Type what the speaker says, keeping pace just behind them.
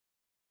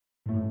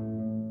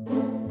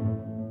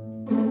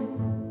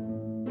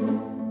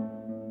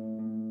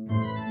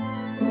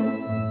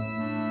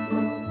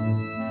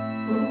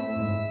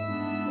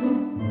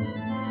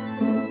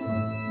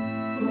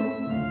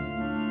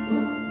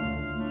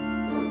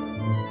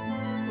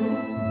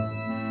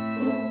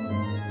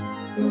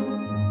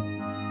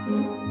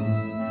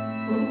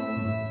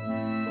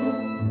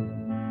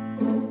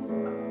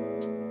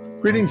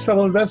Greetings,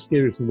 fellow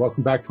investigators, and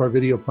welcome back to our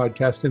video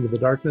podcast, Into the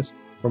Darkness,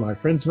 where my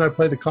friends and I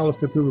play the Call of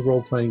Cthulhu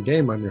role-playing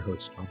game. I'm your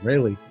host, Tom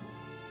Rayleigh.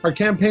 Our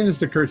campaign is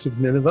The Curse of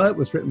Nineveh. It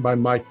was written by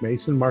Mike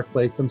Mason, Mark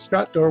Latham,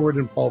 Scott Dorward,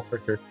 and Paul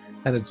Fricker,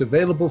 and it's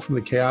available from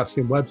the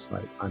Chaosium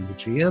website. I'm the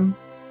GM,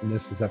 and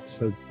this is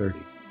episode 30.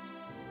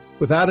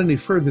 Without any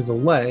further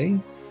delay,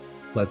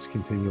 let's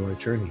continue our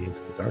journey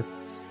into the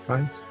darkness,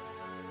 guys.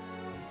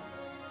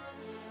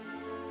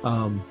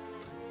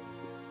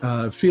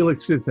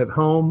 Felix is at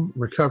home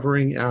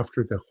recovering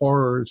after the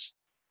horrors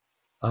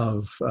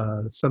of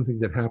something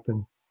that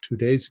happened 2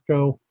 days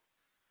ago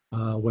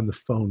when the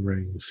phone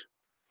rings.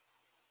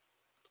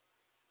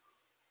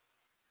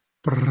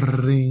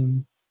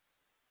 Ring.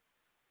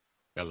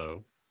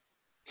 Hello.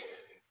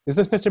 Is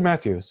this Mr.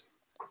 Matthews?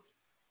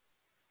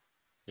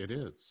 It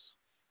is.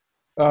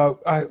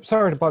 I'm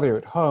sorry to bother you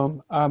at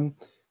home.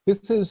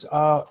 This is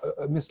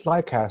Miss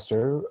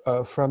Leicester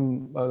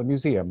from the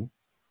museum.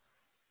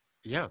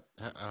 Yeah.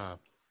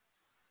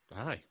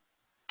 Hi.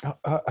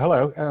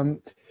 Hello.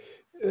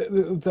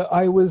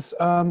 I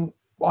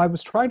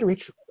was trying to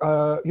reach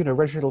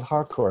Reginald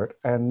Harcourt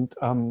and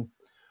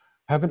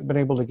haven't been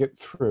able to get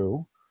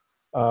through.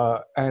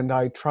 And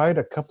I tried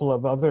a couple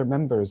of other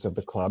members of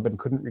the club and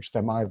couldn't reach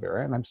them either.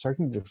 And I'm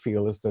starting to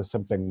feel as though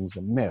something's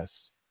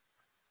amiss.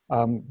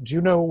 Do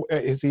you know?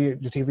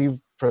 Did he leave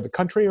for the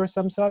country or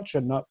some such,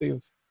 and not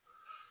leave,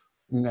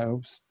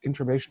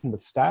 information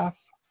with staff?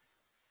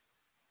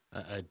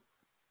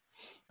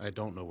 I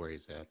don't know where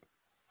he's at.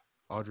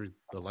 Audrey,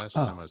 the last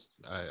time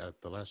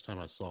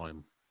I saw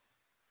him,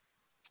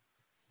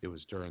 it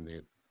was during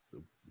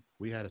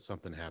we had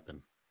something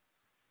happen.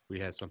 We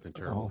had something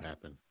terrible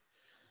happen.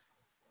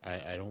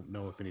 I don't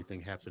know if anything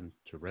happened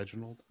to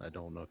Reginald. I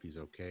don't know if he's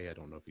okay. I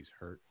don't know if he's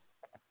hurt.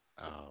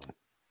 I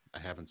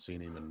haven't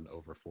seen him in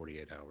over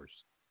 48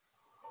 hours.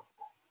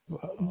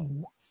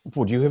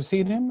 Would you have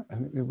seen him?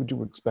 Would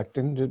you expect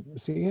him to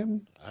see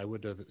him? I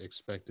would have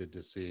expected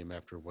to see him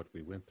after what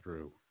we went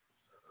through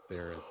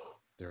there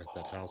at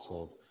that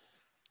household.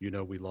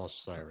 We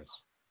lost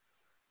Cyrus.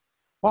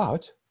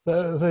 What?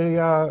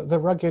 The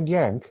rugged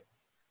Yank?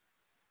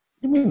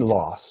 You mean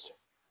lost?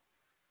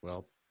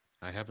 Well,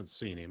 I haven't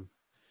seen him.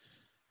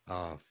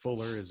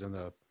 Fuller is in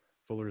the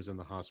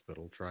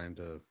hospital trying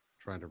to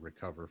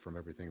recover from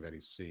everything that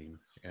he's seen.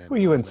 And were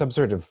you in some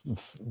sort of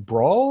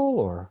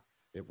brawl, or?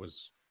 It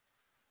was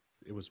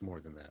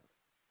more than that.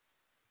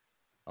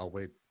 I'll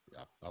wait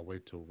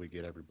till we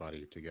get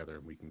everybody together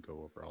and we can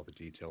go over all the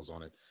details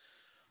on it.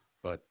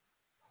 But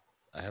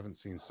I haven't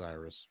seen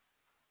Cyrus.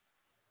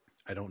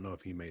 I don't know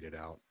if he made it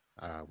out.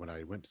 When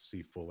I went to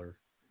see Fuller,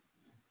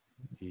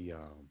 he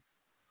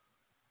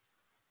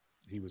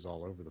was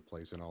all over the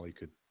place, and all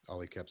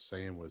he kept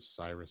saying was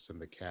Cyrus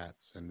and the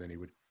cats, and then he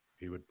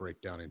would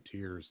break down in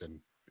tears and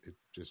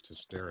just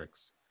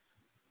hysterics.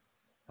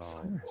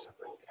 Cyrus and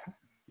the cat.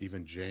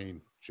 Even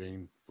Jane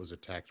was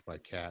attacked by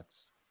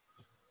cats.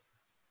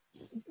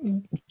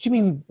 Do you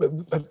mean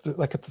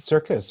like at the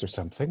circus or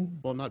something?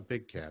 Well, not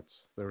big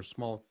cats. There were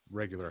small,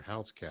 regular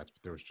house cats,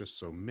 but there was just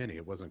so many.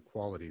 It wasn't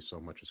quality so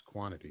much as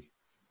quantity.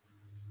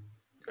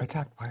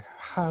 Attacked by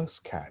house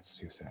cats,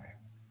 you say?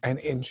 And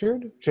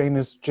injured?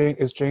 Is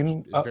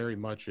Jane very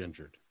much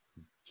injured,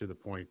 to the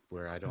point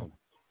where I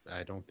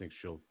don't think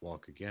she'll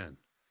walk again.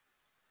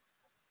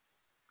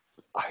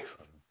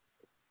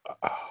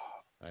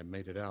 I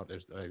made it out.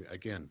 There's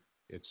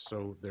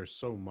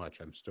so much.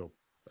 I'm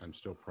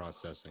still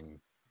processing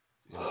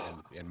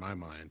in my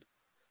mind.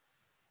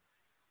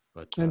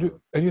 But and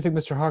you think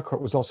Mr.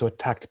 Harcourt was also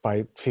attacked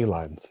by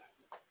felines?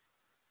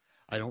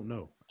 I don't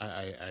know.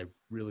 I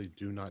really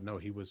do not know.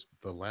 He was,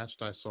 the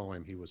last I saw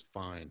him, he was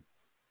fine,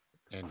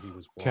 and he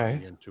was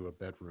walking into a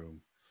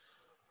bedroom.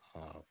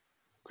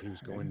 He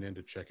was going in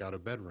to check out a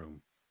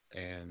bedroom,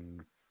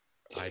 and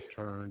I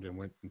turned and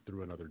went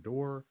through another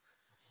door,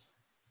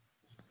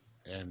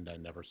 and I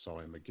never saw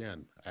him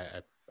again.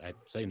 I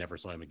say never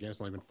saw him again.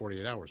 It's only been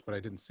 48 hours, but I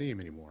didn't see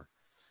him anymore.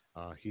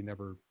 He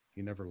never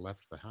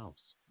left the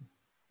house.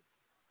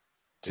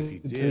 If he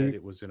did,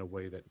 it was in a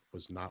way that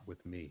was not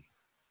with me.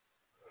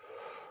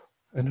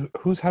 And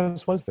whose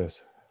house was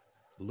this?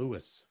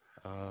 Lewis.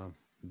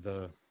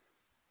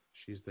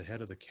 She's the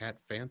head of the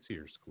Cat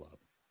Fanciers Club.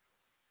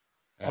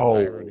 As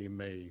irony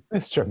may...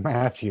 Mr.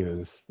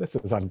 Matthews, this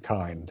is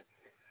unkind.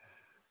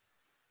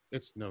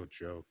 It's no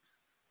joke,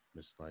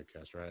 Miss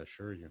Leicester, I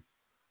assure you.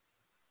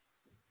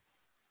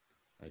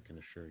 I can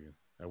assure you.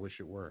 I wish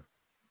it were.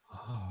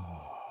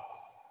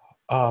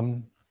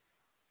 I'd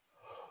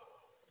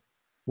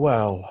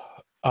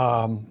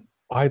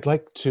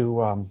like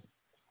to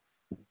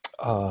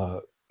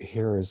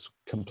hear as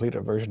complete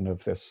a version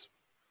of this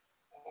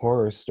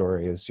horror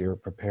story as you're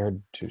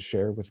prepared to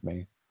share with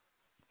me.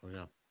 Oh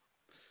yeah.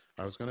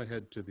 I was gonna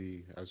head to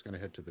the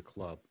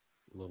club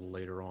a little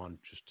later on,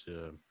 just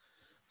to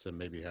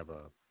maybe have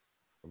a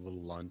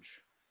little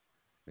lunch,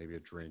 maybe a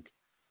drink.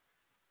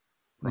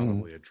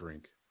 Probably a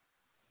drink.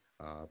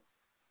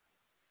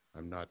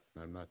 I'm not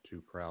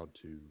too proud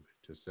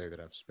to say that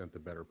I've spent the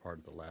better part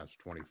of the last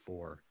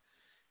 24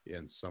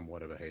 in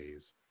somewhat of a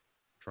haze.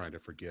 trying to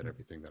forget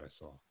everything that I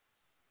saw.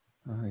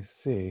 I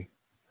see.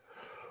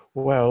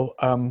 Well,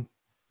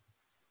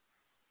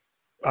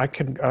 I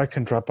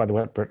can drop by the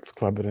Wentworth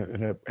Club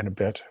in a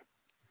bit.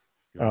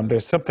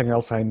 There's something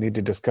else I need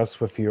to discuss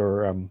with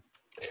your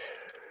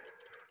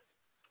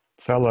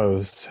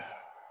fellows.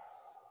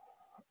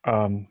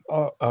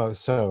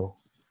 So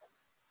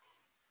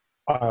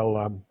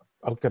I'll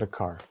get a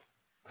car.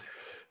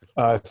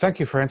 Thank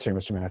you for answering,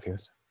 Mr.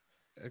 Matthews.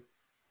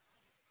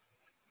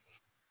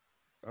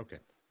 Okay.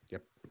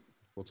 Yep.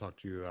 We'll talk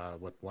to you.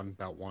 About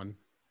one,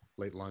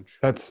 late lunch.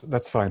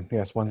 That's fine.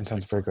 Yes, one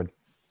sounds very good.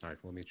 All right,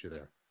 we'll meet you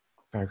there.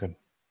 Very good.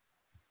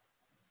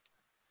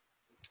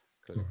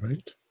 All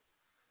right.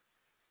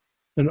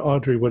 And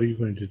Audrey, what are you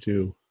going to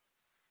do?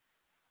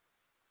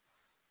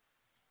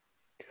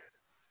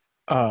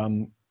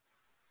 I'm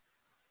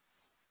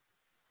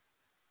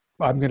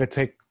going to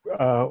take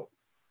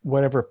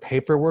whatever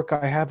paperwork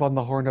I have on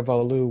the Horn of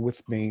Alu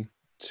with me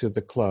to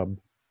the club,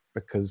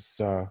 because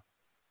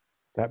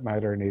that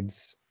matter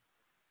needs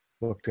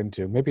looked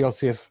into. Maybe I'll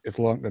see if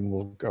Longton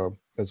will go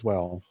as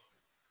well.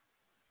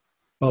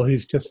 Well,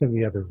 he's just in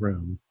the other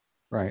room.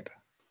 Right.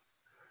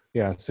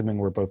 Yeah, assuming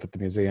we're both at the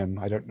museum.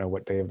 I don't know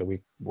what day of the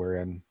week we're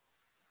in.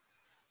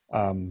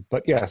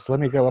 But yes, let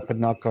me go up and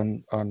knock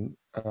on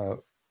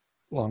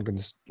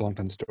Longton's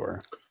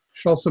door. I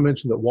should also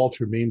mention that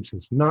Walter Meems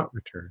has not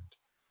returned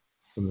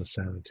from the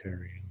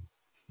sanitarium.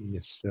 He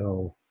is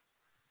still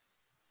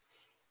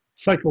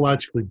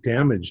psychologically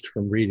damaged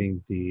from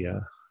reading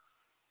the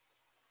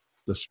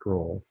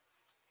scroll.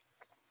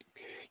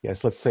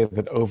 Yes, let's say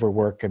that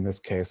overwork in this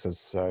case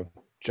is a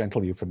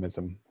gentle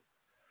euphemism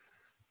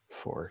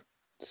for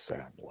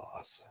sad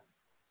loss.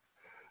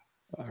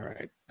 All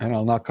right, and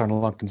I'll knock on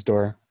Longton's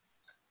door.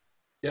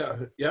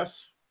 Yeah.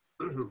 Yes.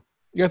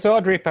 Yes,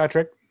 Audrey,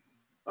 Patrick.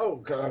 Oh,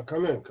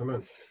 come in.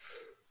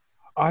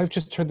 I've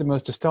just heard the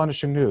most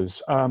astonishing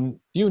news.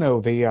 You know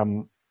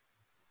the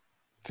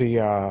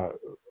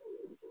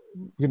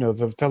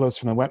fellows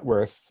from the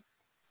Wentworth.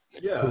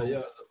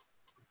 Yeah.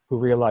 Who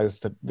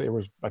realized that there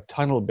was a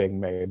tunnel being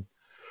made.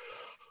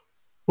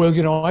 Well,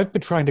 I've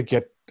been trying to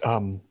get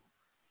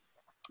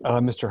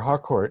Mr.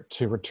 Harcourt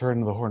to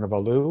return the Horn of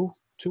Alu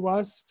to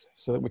us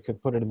so that we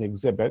could put it in the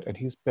exhibit, and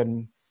he's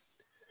been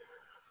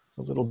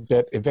a little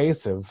bit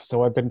evasive.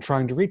 So I've been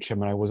trying to reach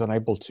him, and I was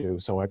unable to.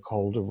 So I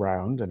called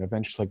around and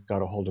eventually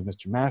got a hold of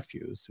Mr.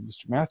 Matthews. And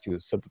Mr.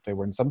 Matthews said that they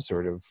were in some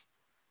sort of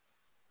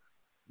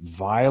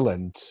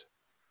violent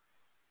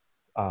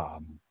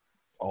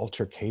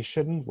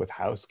altercation with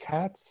house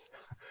cats,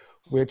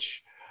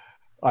 which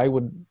I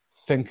would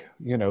think,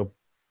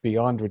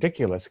 beyond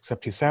ridiculous,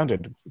 except he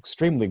sounded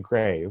extremely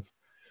grave.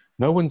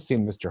 No one's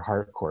seen Mr.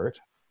 Harcourt.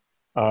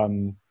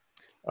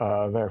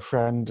 Their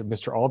friend,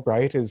 Mr.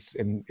 Albright, is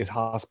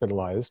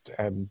hospitalized,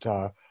 and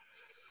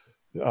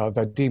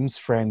Vadim's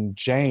friend,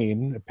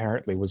 Jane,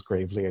 apparently was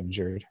gravely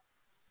injured.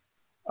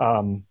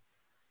 But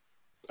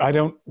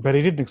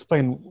he didn't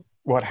explain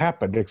what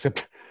happened,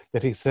 except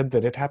that he said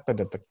that it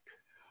happened at the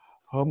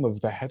home of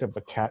the head of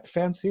the Cat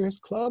Fanciers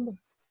Club.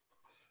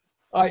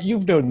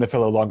 You've known the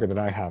fellow longer than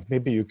I have.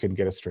 Maybe you can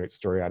get a straight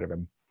story out of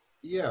him.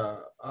 Yeah.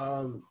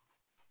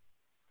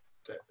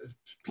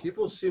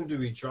 People seem to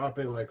be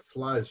dropping like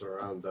flies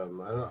around them.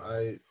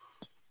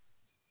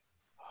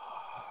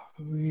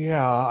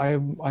 Yeah,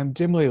 I'm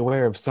dimly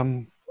aware of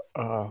some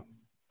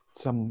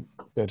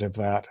bit of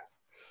that.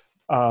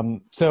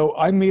 So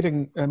I'm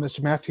meeting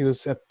Mr.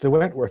 Matthews at the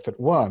Wentworth at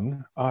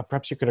 1.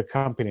 Perhaps you could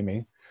accompany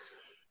me.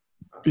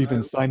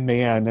 Even sign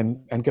me in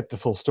and get the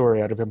full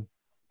story out of him.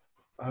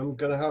 I'm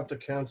going to have to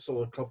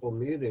cancel a couple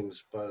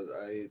meetings, but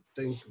I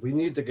think we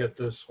need to get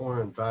this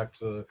horn back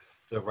to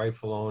the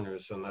rightful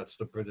owners, and that's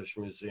the British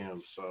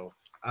Museum. So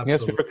absolutely.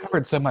 Yes, we've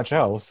recovered so much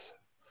else.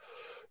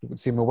 It would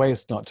seem a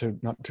waste not to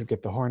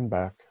get the horn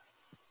back.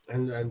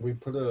 And we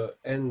put an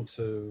end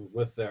to,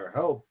 with their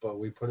help, but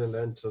we put an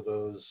end to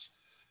those,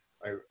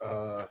 I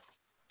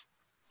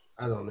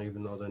don't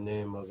even know the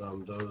name of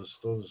them,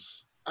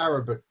 those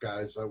Arabic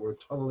guys that were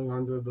tunneling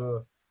under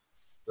the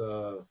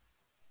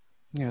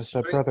yes,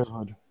 the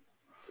Brotherhood.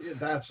 Yeah,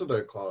 that's what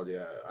they're called.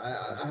 Yeah,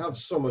 I have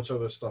so much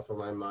other stuff in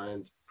my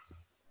mind.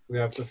 We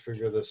have to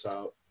figure this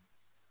out.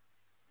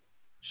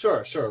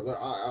 Sure.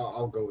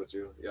 I'll go with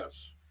you.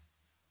 Yes.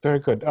 Very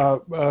good.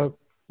 I'll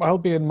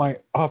be in my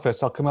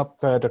office. I'll come up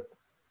at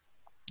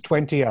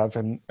 20 of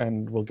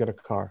and we'll get a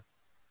car.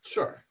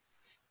 Sure.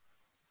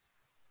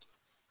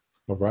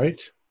 All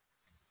right.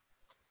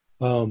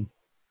 Were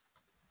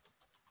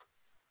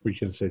you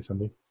going to say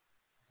something?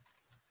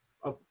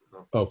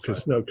 Oh,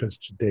 because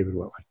David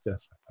went like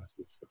this. I thought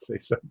he was going to say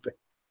something.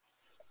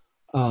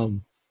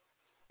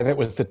 And that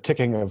was the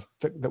ticking of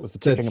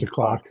the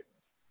clock.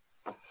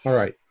 All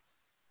right.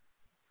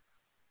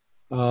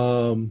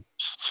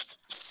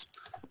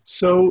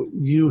 So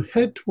you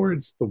head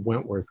towards the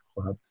Wentworth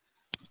Club.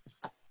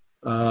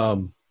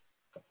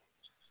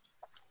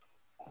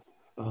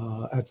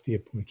 At the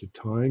appointed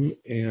time,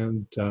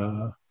 and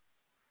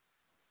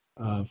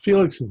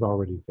Felix is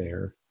already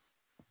there.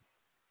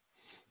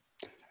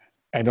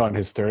 And on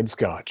his third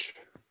scotch.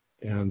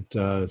 And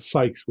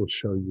Sykes will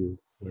show you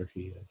where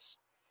he is.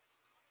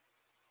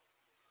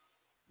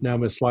 Now,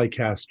 Miss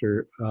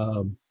Leicester,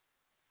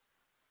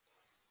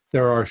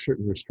 there are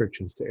certain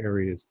restrictions to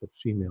areas that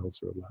females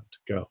are allowed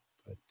to go,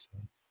 but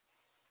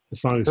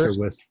as long as you're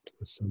with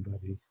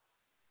somebody.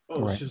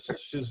 Oh, Right.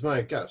 she's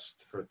my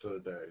guest for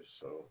today,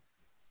 so.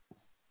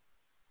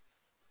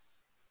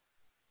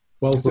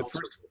 Well, Is the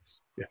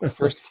it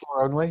first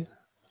floor only? I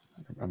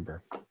don't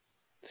remember.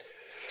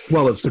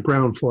 Well, it's the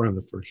ground floor and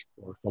the first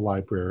floor, the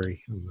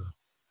library, and of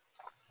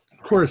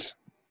course,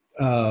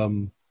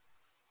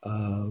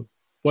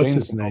 what's Jane's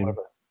his name?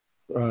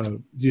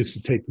 Used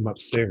to take them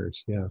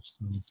upstairs. Yes.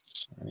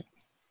 Right.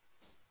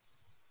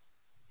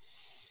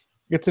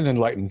 It's an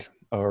enlightened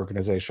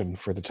organization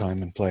for the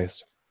time and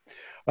place.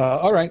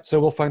 All right, so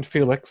we'll find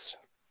Felix.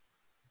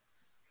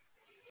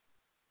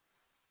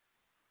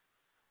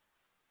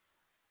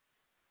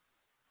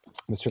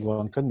 Mr.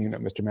 Lunkin, you know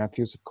Mr.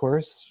 Matthews, of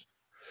course.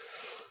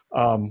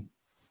 I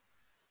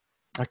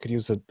could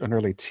use an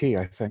early tea,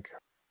 I think.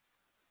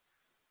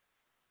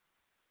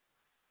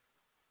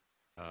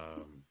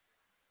 Can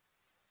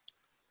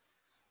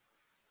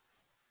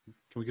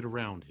we get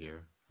around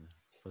here?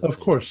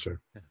 Of course,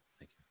 sir. Yeah,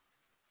 thank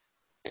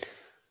you.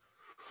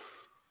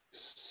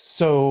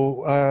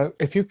 So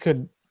if you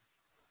could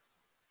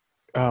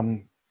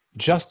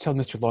just tell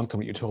Mr. Lunkin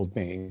what you told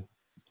me,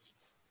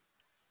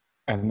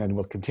 and then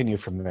we'll continue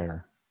from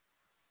there.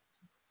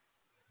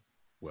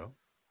 Well,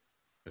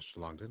 Mr.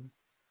 Longden,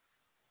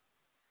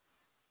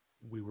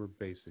 we were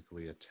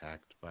basically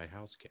attacked by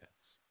house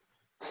cats.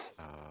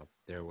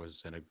 There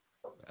was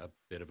a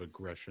bit of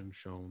aggression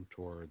shown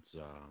towards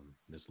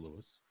Ms.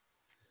 Lewis,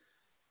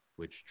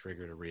 which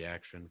triggered a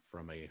reaction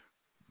from a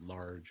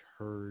large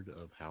herd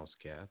of house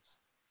cats,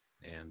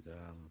 and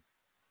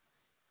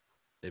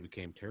they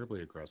became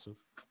terribly aggressive,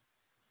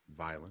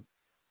 violent,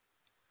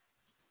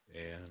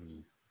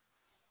 and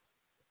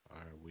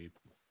we've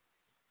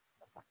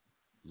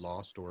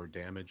lost or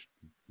damaged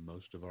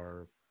most of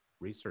our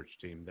research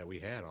team that we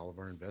had, all of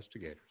our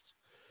investigators.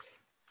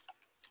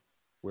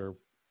 Where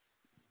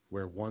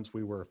once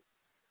we were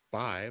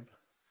 5,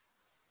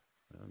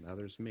 now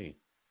there's me.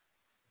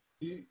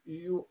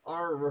 You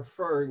are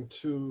referring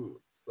to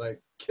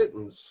like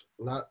kittens,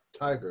 not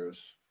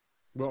tigers.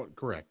 Well,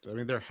 correct. I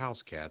mean, they're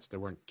house cats. They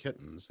weren't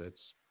kittens.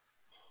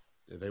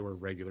 They were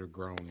regular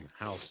grown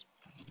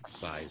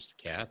house-sized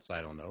cats.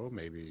 I don't know,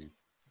 maybe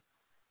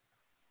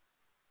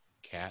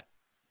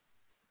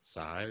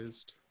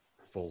cat-sized,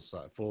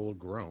 full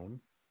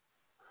grown.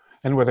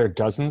 And were there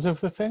dozens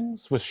of the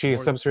things? Was she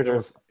some sort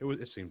of...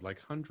 It seemed like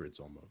hundreds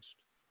almost.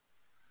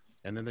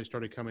 And then they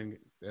started coming,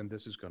 and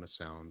this is going to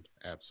sound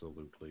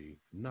absolutely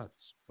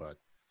nuts, but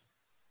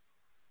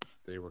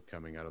they were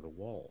coming out of the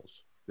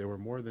walls. They were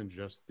more than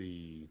just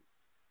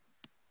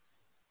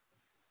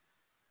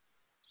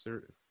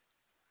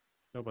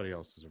nobody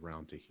else is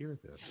around to hear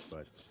this,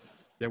 but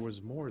there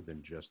was more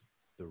than just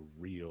the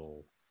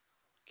real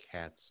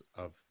cats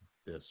of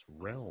this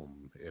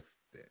realm.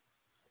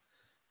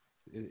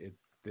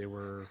 They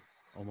were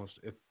almost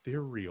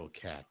ethereal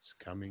cats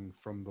coming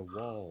from the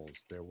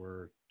walls. There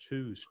were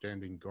 2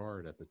 standing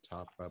guard at the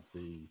top of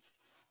the...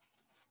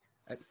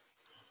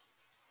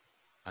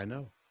 I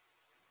know.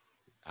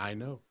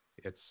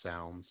 It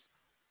sounds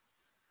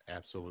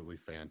absolutely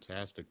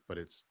fantastic, but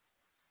it's...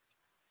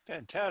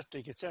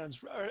 Fantastic. It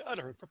sounds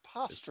utterly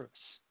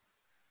preposterous.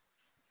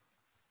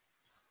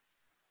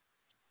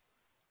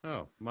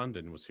 Oh,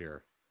 Munden was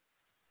here.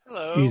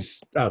 Hello.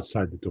 He's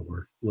outside the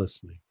door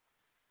listening.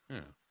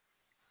 Yeah.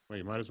 Well,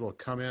 you might as well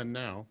come in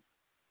now.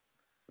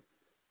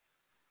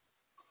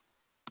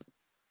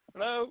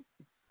 Hello.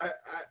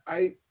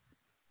 I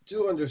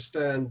do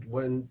understand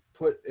when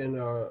put in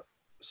a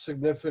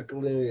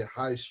significantly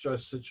high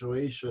stress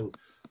situation,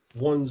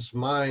 one's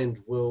mind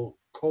will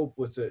cope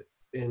with it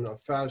in a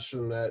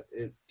fashion that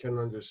it can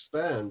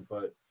understand,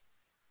 but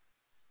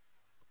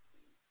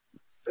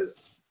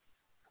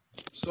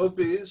so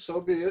be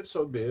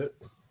it.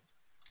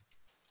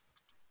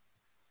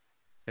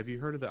 Have you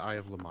heard of the Eye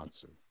of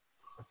Lamatsu?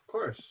 Of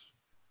course.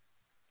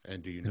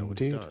 And do you know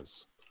Indeed. what it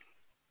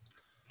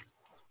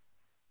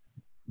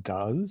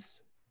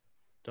does?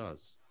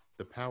 Does.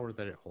 The power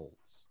that it holds.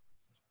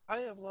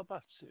 I have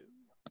Labatsu.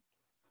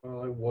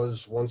 Well, it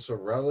was once a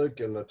relic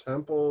in the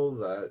temple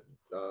that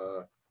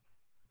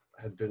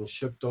had been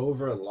shipped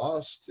over and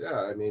lost.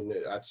 Yeah, I mean,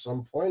 at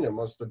some point it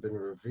must have been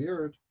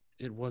revered.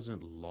 It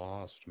wasn't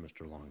lost,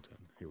 Mr. Longton.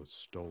 It was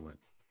stolen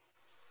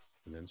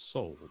and then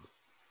sold.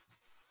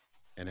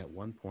 And at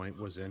one point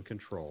was in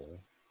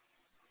control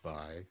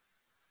by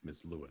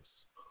Ms.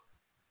 Lewis,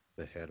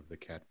 the head of the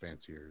Cat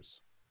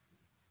Fanciers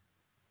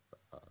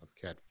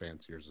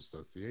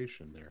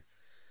Association there,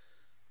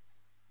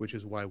 which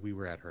is why we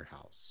were at her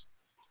house.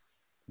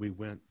 We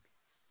went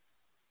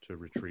to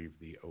retrieve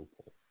the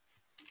opal.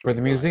 For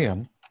the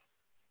museum?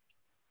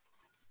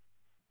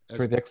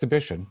 For the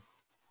exhibition?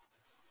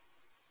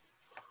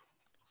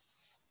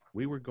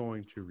 We were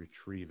going to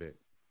retrieve it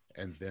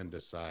and then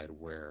decide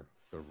where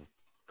the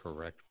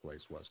correct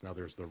place was. Now,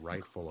 there's the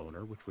rightful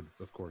owner, which would,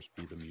 of course,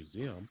 be the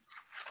museum.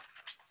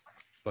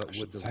 But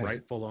would the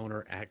rightful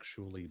owner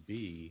actually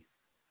be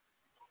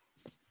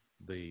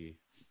the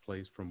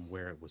place from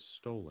where it was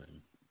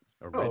stolen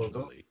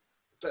originally?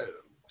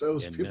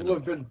 Those people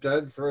have been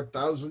dead for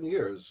 1,000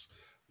 years.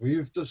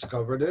 We've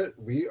discovered it.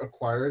 We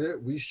acquired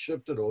it. We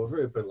shipped it over.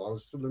 It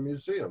belongs to the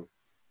museum.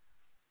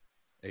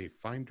 A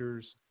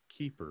finders,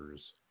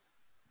 keepers,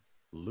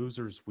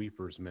 losers,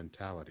 weepers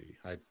mentality.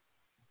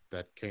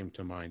 That came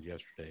to mind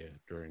yesterday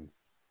during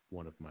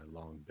one of my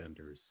long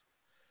benders.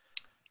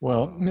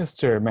 Well,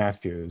 Mr.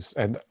 Matthews,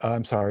 and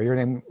I'm sorry, your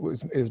name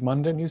is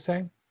Munden, you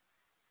say?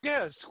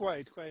 Yes,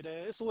 quite.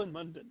 It's Lynn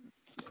Munden.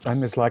 Yes. I'm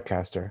Miss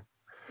Lancaster.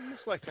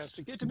 Miss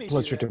Lancaster, good to meet you.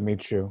 Pleasure to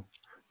meet you.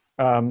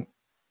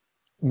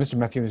 Mr.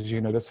 Matthews, do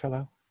you know this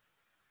fellow?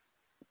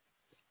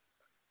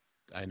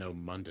 I know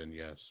Munden,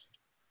 yes.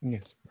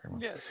 Yes, very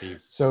well. Yes.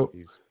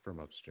 He's from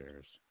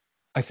upstairs.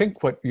 I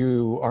think what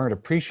you aren't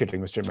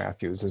appreciating, Mr.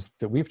 Matthews, is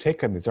that we've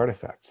taken these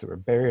artifacts that were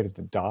buried at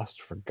the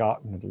dust,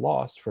 forgotten, and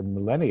lost for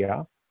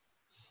millennia,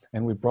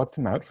 and we brought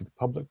them out for the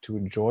public to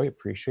enjoy,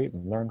 appreciate,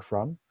 and learn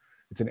from.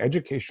 It's an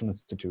educational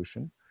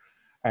institution.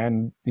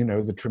 And, you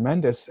know, the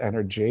tremendous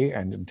energy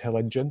and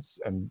intelligence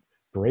and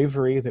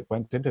bravery that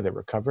went into their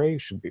recovery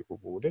should be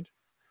rewarded.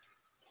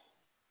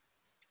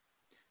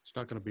 It's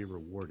not going to be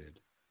rewarded.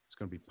 It's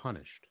going to be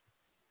punished.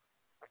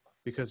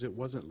 Because it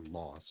wasn't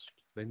lost.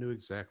 They knew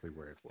exactly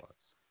where it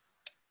was.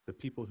 The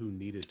people who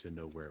needed to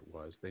know where it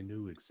was, they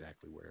knew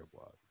exactly where it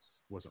was.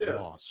 It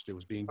wasn't lost. It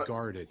was being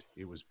guarded.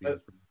 It was being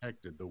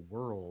protected. The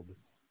world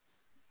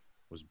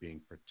was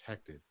being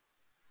protected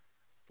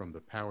from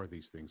the power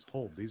these things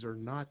hold. These are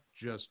not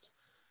just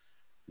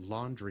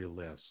laundry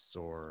lists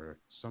or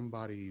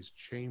somebody's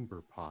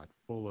chamber pot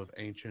full of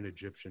ancient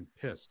Egyptian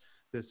piss.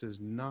 This is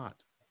not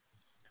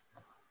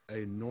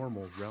a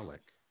normal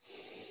relic.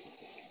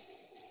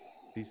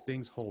 These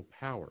things hold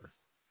power.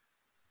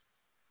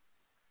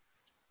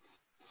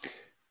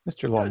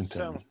 Mr.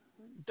 Longton.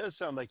 It does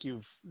sound like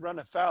you've run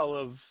afoul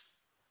of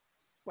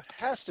what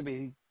has to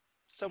be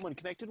someone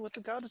connected with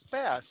the goddess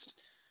past.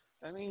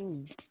 I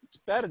mean, it's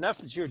bad enough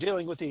that you're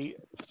dealing with the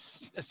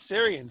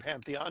Assyrian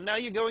pantheon. Now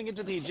you're going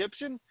into the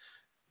Egyptian.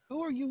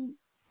 Who are you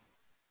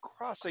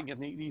crossing in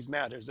these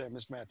matters there,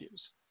 Mr.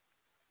 Matthews?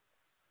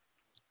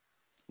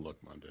 Look,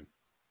 Munden,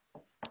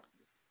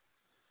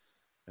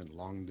 and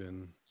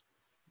Longden,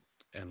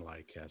 and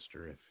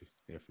Leicester,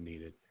 if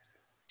needed,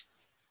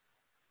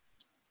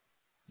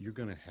 you're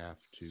going to have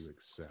to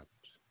accept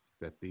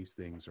that these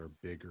things are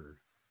bigger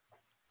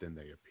than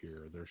they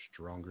appear. They're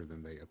stronger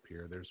than they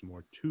appear. There's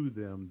more to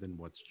them than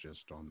what's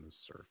just on the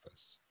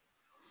surface.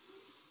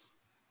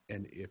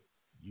 And if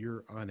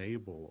you're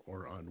unable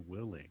or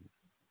unwilling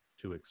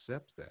to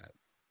accept that,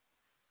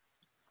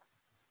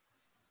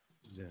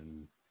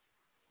 then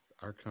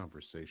our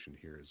conversation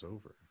here is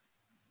over.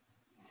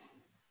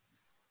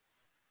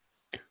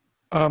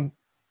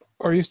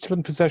 Are you still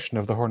in possession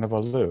of the Horn of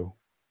Alu?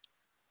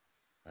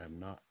 I'm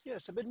not.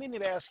 Yes, I've been meaning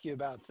to ask you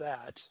about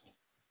that.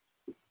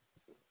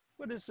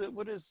 What is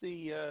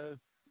the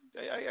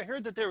I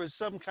heard that there was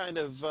some kind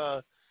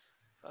of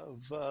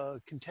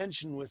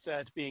contention with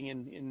that being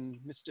in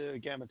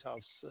Mr.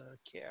 Gamatov's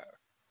care.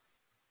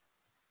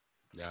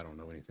 Yeah, I don't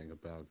know anything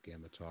about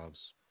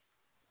Gamatov's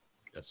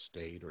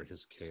estate or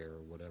his care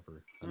or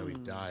whatever. I know he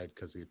died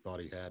because he thought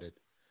he had it.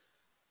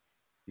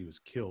 He was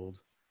killed,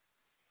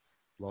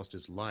 lost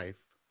his life.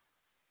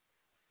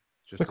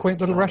 The quaint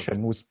little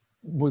Russian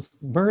was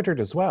murdered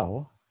as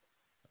well.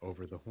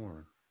 Over the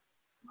horn.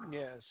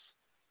 Yes.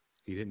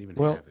 He didn't even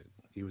have it.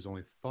 He was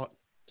only thought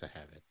to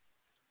have it.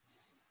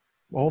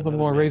 All the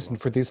more reason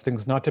for these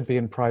things not to be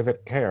in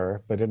private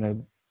care, but in a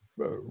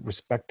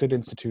respected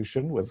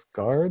institution with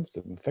guards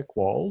and thick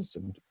walls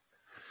and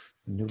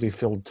a newly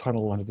filled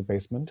tunnel under the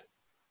basement.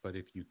 But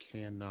if you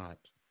cannot,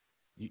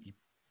 you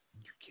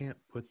can't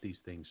put these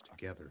things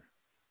together.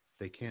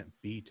 They can't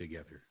be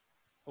together.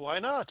 Why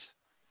not?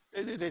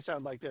 They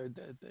sound like they'd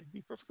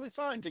be perfectly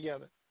fine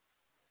together.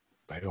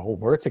 They all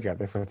were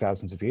together for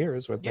thousands of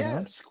years, weren't they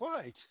not? Yes,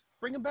 quite.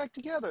 Bring them back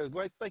together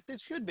like they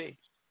should be.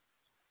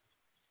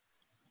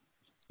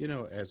 You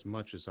know, as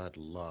much as I'd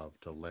love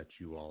to let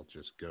you all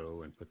just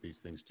go and put these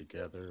things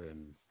together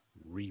and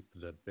reap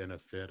the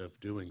benefit of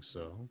doing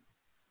so,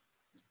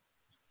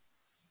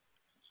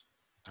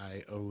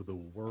 I owe the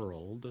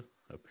world,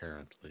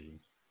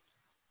 apparently,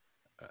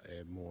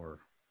 a more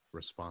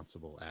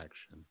responsible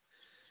action.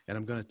 And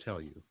I'm going to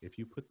tell you, if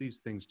you put these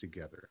things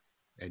together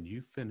and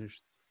you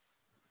finish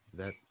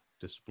that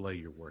display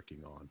you're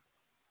working on,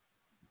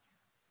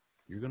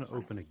 you're going to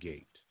open a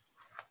gate.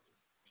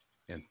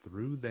 And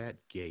through that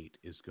gate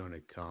is going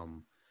to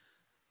come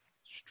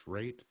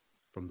straight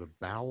from the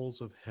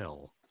bowels of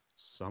hell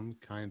some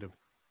kind of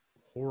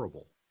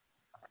horrible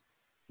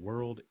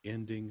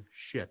world-ending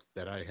shit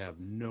that I have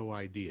no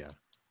idea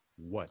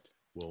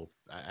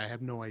I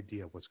have no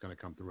idea what's going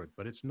to come through it,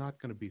 but it's not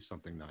going to be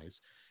something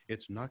nice.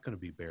 It's not going to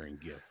be bearing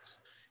gifts.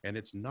 And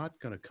it's not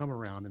going to come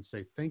around and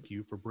say, thank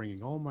you for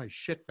bringing all my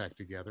shit back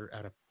together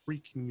at a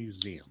freaking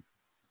museum.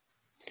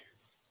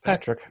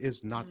 Patrick, That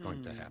is not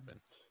going to happen.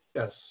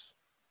 Yes.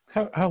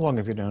 how long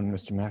have you known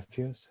Mr.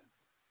 Matthews?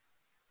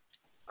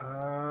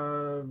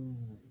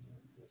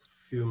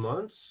 Few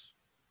months.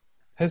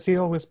 Has he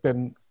always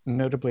been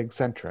notably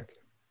eccentric?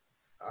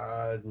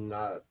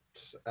 Not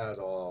at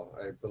all.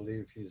 I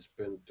believe he's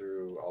been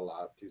through a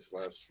lot these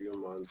last few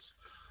months.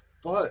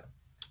 But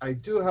I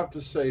do have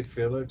to say,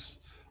 Felix,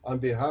 on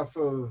behalf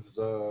of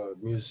the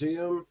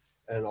museum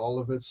and all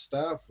of its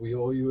staff, we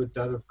owe you a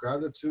debt of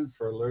gratitude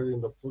for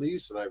alerting the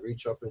police. And I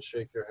reach up and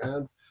shake your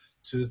hand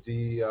to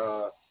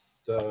the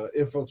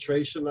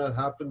infiltration that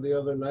happened the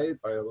other night.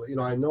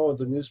 I know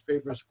the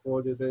newspapers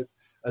quoted it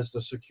as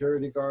the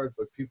security guard,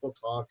 but people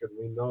talk, and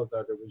we know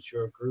that it was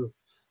your group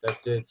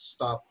that did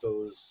stop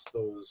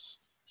those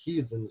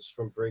heathens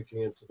from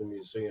breaking into the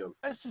museum.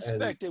 I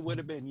suspect it would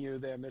have been you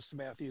there, Mr.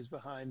 Matthews,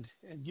 behind,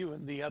 and you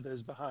and the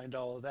others behind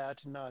all of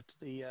that, not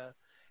the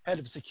head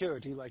of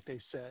security, like they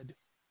said.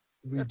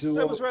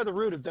 That was rather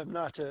rude of them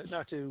not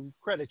to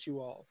credit you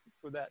all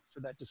for that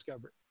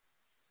discovery.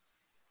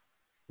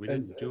 We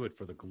didn't do it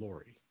for the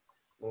glory.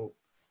 Well,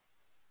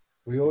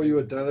 we owe you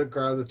a debt of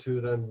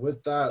gratitude, and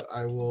with that,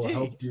 I will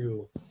help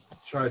you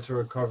try to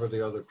recover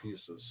the other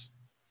pieces.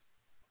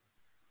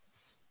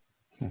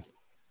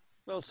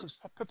 Well, so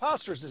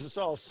preposterous as this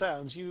all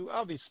sounds, you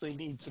obviously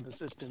need some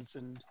assistance,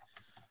 and,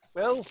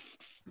 well,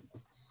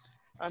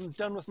 I'm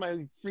done with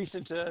my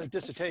recent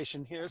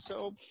dissertation here,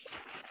 so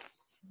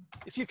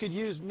if you could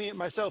use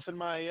myself and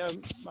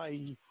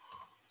my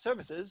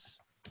services,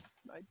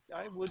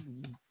 I would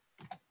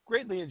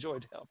greatly enjoy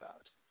to help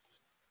out.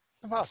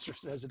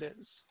 Preposterous as it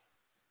is.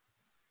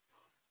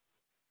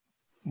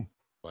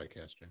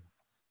 Leicester.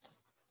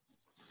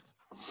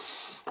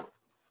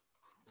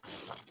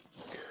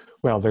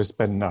 Well, there's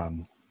been,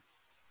 I've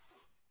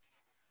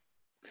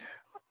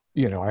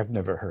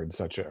never heard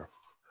such a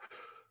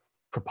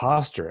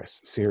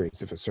preposterous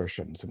series of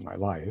assertions in my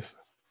life.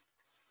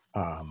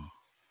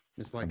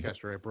 Miss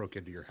Leicester, I broke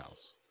into your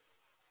house.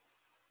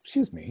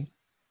 Excuse me?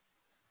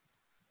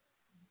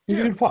 You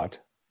did what?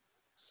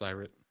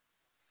 Cyrus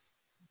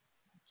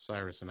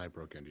and I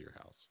broke into your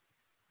house.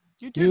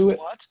 You did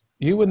what?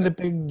 You and the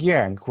big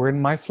Yank were in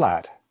my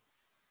flat.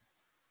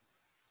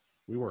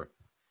 We were.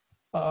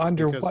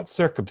 Under what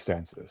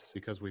circumstances?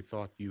 Because we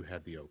thought you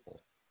had the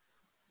opal.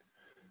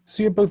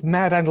 So you're both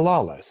mad and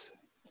lawless.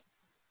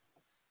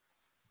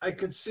 I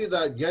could see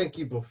that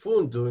Yankee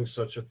buffoon doing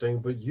such a thing,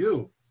 but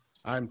you.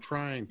 I'm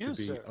trying to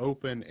be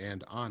open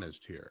and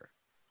honest here.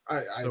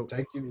 I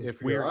thank you.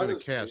 If we are going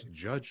to cast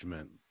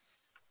judgment,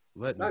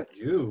 let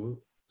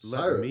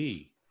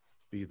me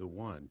be the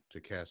one to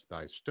cast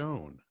thy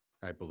stone,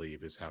 I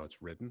believe is how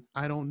it's written.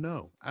 I don't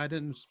know. I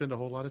didn't spend a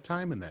whole lot of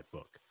time in that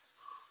book.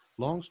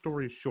 Long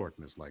story short,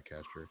 Ms.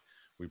 Leicester,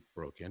 we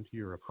broke into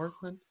your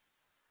apartment.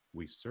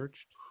 We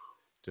searched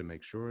to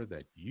make sure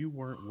that you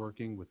weren't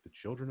working with the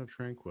Children of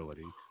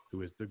Tranquility,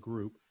 who is the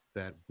group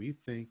that we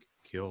think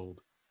killed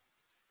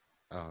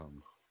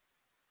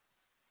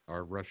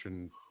our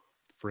Russian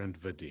friend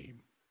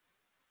Vadim.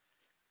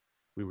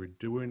 We weren't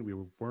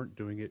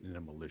doing it in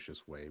a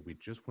malicious way. We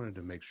just wanted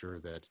to make sure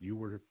that you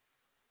were,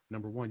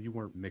 number one, you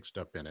weren't mixed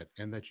up in it,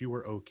 and that you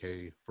were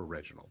okay for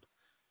Reginald.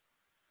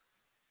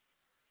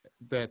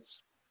 That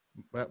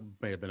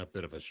may have been a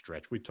bit of a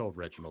stretch. We told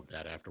Reginald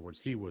that afterwards.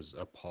 He was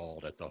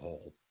appalled at the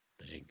whole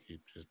thing.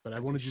 But I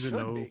wanted you to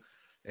know,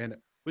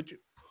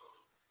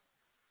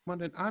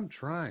 I'm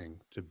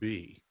trying to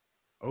be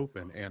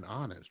open and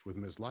honest with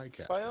Ms.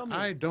 Leicester.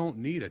 I don't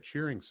need a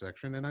cheering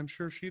section, and I'm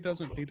sure she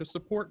doesn't need a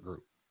support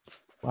group.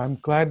 Well, I'm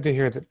glad to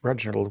hear that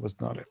Reginald was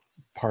not a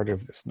part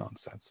of this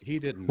nonsense. He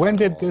didn't. When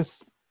did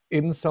this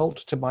insult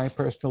to my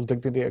personal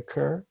dignity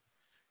occur?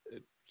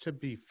 To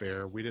be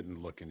fair, we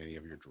didn't look in any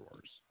of your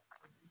drawers.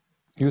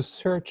 You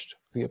searched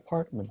the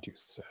apartment, you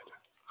said.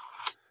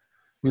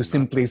 We're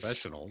simply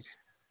professionals.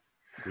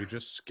 We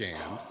just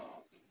scanned,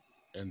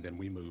 and then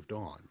we moved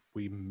on.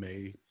 We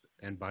may,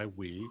 and by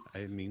we,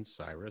 I mean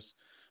Cyrus,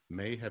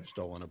 may have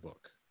stolen a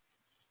book.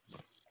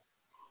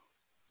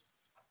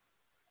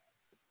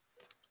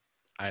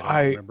 I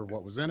don't remember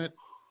what was in it.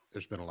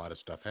 There's been a lot of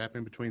stuff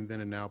happening between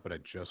then and now, but I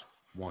just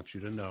want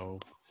you to know.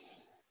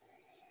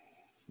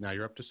 Now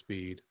you're up to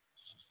speed.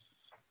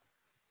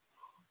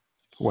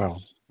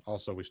 Well.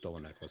 Also, we stole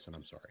a necklace, and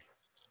I'm sorry.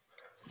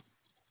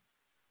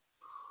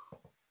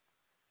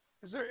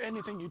 Is there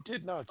anything you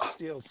did not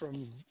steal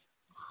from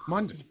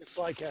London? Miss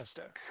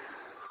Leicester?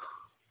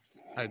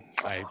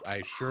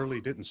 I surely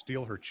didn't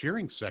steal her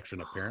cheering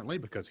section, apparently,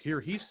 because here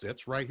he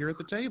sits right here at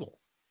the table.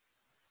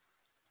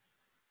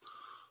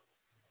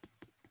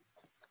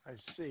 I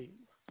see.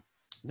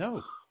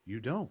 No, you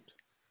don't.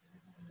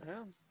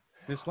 Well,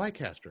 Miss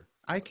Leicester,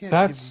 I can't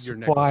give you your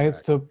necklace back. That's why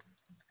the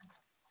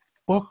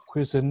book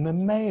was in the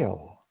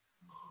mail.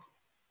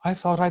 I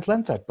thought I'd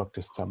lent that book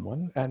to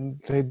someone,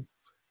 and they'd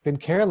been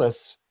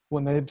careless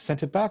when they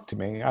sent it back to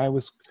me. I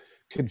was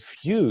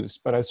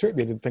confused, but I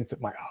certainly didn't think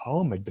that my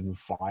home had been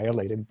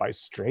violated by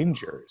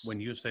strangers. When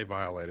you say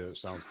violated, it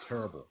sounds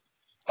terrible.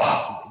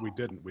 We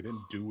didn't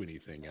do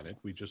anything in it.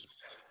 We just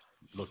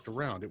looked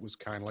around. It was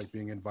kind of like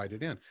being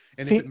invited in.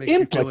 And The if it makes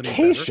you feel any better,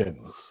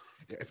 implications.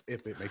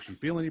 if it makes you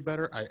feel any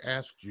better, I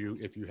asked you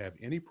if you have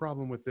any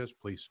problem with this,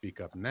 please speak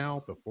up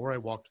now. Before I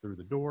walked through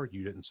the door,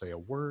 you didn't say a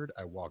word.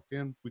 I walked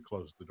in, we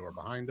closed the door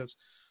behind us.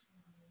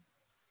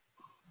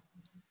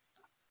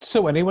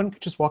 So anyone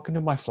could just walk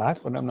into my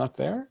flat when I'm not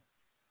there?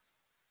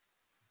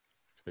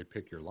 If they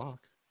pick your lock.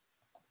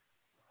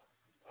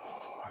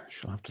 Oh, I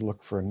shall have to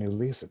look for a new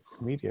lease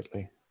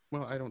immediately.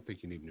 Well, I don't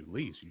think you need a new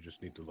lease. You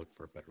just need to look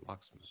for a better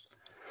locksmith.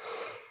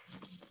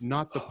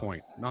 Not the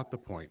point. Not the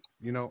point.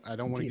 You know, I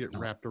don't want to get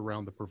wrapped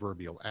around the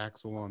proverbial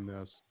axle on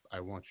this. I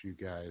want you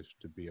guys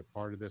to be a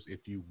part of this.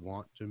 If you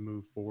want to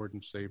move forward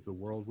and save the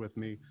world with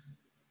me,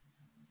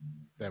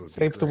 that would be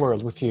Save the great.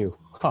 world with you.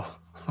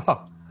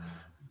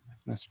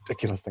 Most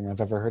ridiculous thing I've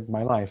ever heard in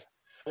my life.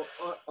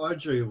 Well,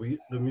 Audrey,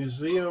 the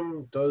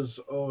museum does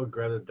owe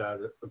a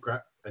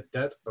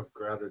debt of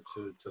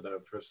gratitude to them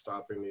for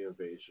stopping the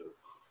invasion.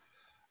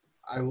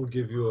 I will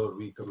give you a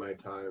week of my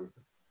time.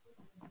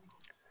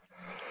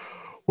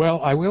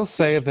 Well, I will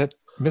say that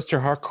Mr.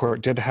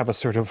 Harcourt did have a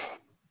sort of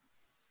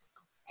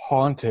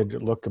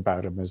haunted look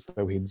about him, as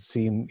though he'd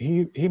seen,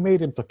 he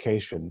made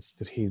implications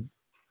that he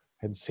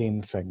had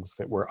seen things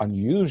that were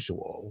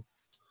unusual,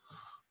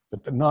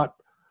 but not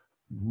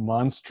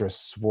monstrous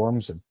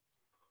swarms of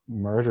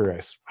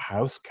murderous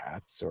house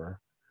cats or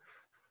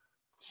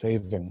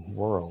saving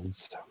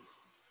worlds.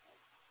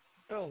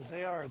 Well,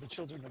 they are the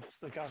children of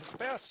the goddess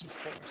Bast, of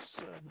course.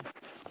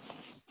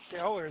 They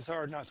always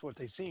are not what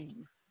they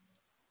seem.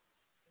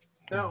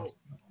 Now,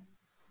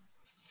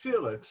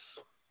 Felix,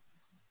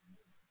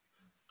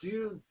 do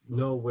you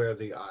know where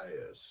the eye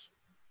is?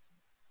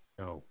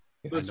 No.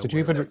 Yes, know did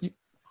you where even? it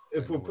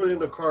If I we're know putting it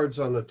the was. cards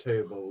on the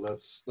table,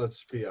 let's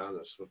be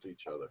honest with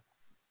each other.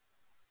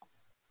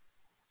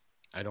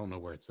 I don't know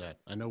where it's at.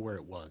 I know where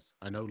it was.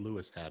 I know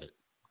Lewis had it.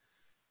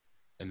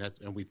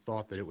 And we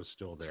thought that it was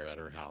still there at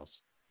her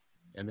house.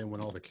 And then when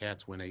all the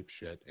cats went ape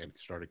shit and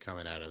started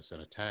coming at us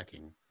and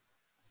attacking,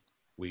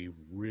 we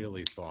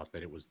really thought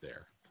that it was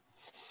there.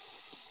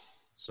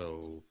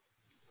 So,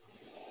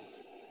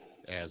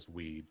 as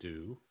we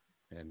do,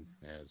 and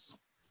as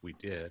we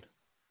did,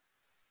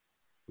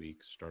 we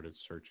started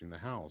searching the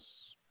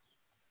house.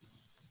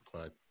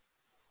 But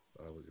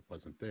it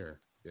wasn't there.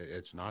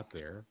 It's not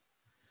there.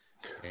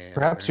 And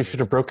Perhaps you apparently should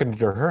have broken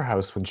into her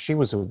house when she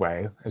was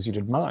away, as you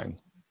did mine,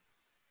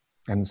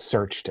 and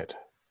searched it,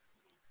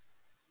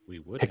 we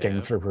would picking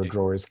have. through her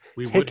drawers,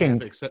 We would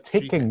have, except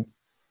she had.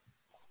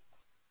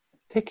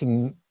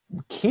 taking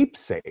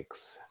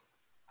keepsakes.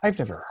 I've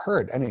never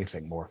heard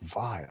anything more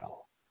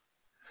vile.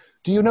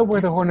 Do you know where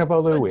the Horn of A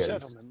Olu is?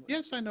 gentleman.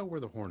 Yes, I know where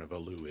the Horn of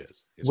Olu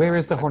is. It's Where not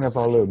is in the my Horn of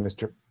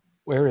possession. Olu,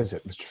 Where is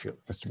it,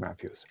 Mr.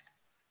 Matthews?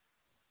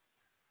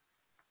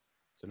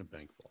 It's in a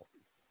bank vault.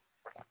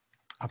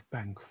 A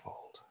bank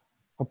vault.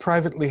 A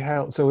privately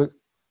held. So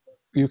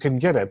you can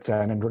get it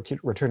then and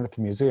return it to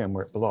the museum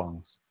where it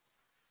belongs.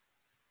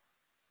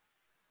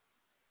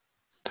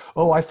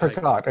 Oh, I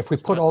forgot. If we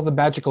put all the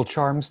magical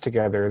charms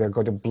together, they're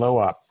going to blow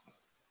up.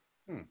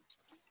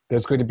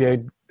 There's going to be a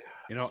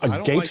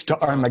gate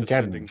to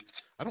Armageddon.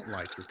 I don't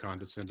like your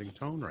condescending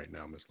tone right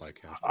now, Miss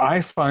Lycastle. I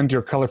find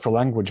your colorful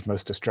language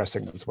most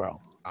distressing as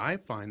well. I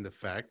find the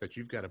fact that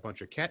you've got a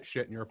bunch of cat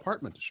shit in your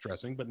apartment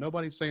distressing, but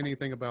nobody's saying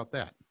anything about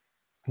that.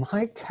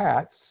 My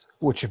cats,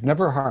 which have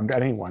never harmed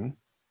anyone,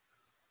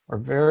 are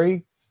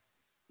very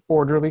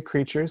orderly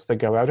creatures. They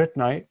go out at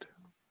night.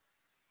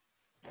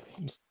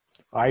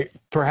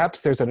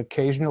 Perhaps there's an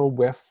occasional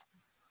whiff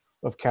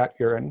of cat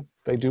urine.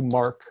 They do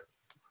mark,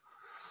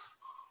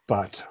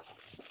 but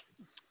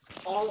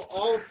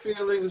All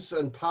feelings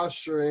and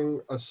posturing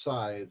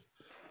aside,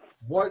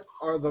 what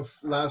are the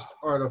last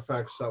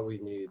artifacts that we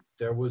need?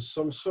 There was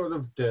some sort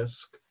of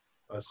disc,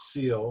 a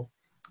seal.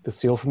 The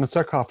seal from the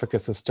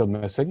sarcophagus is still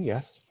missing,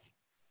 yes.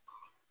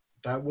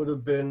 That would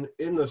have been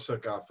in the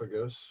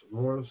sarcophagus,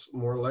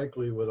 more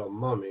likely with a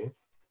mummy,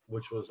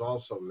 which was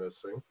also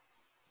missing.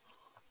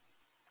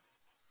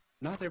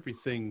 Not every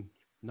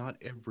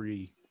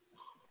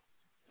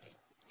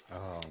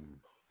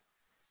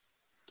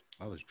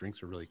those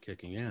drinks are really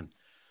kicking in.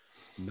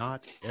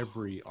 Not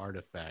every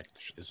artifact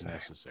is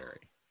necessary.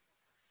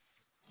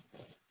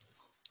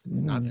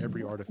 Not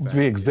every artifact.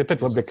 The exhibit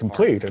will be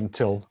complete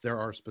until there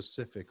are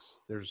specifics.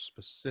 There's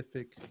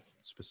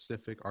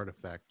specific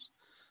artifacts.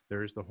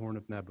 There is the Horn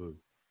of Nabu.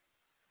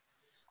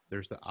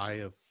 There's the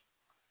Eye of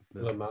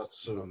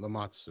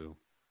Lamatsu.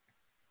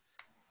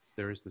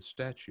 There is the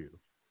statue.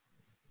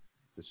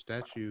 The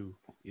statue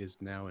is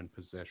now in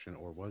possession,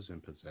 or was in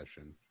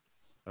possession,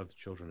 of the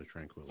Children of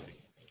Tranquility.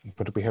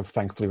 But we have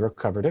thankfully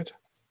recovered it.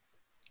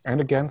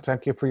 And again,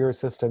 thank you for your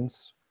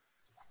assistance.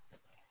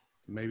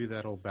 Maybe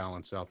that'll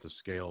balance out the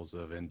scales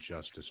of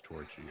injustice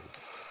towards you.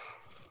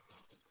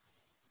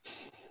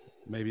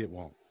 Maybe it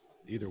won't.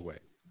 Either way.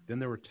 Then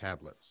there were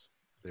tablets.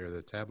 They're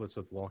the tablets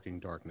of walking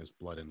darkness,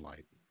 blood and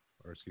light.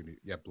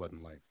 Blood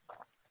and light.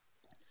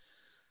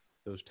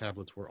 Those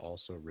tablets were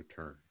also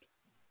returned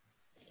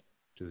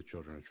to the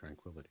Children of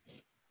Tranquility.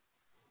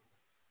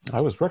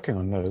 I was working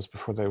on those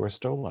before they were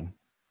stolen.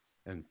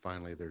 And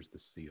finally, there's the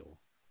seal.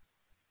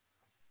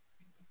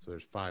 So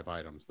there's 5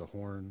 items: the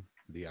horn,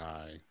 the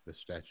eye, the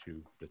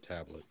statue, the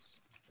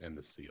tablets, and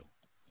the seal.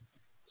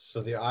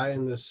 So the eye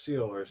and the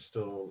seal are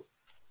still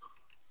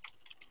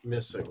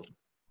missing.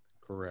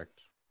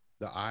 Correct.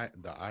 The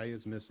eye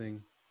is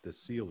missing. The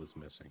seal is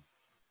missing.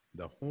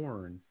 The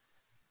horn,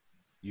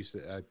 you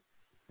said,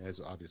 is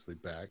obviously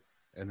back,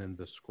 and then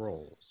the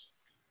scrolls.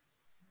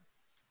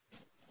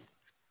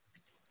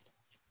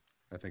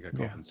 I think I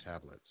called them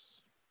tablets,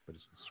 but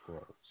it's the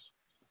scrolls.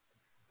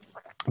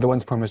 The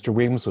ones poor Mr.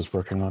 Weems was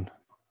working on.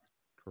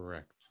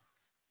 Correct.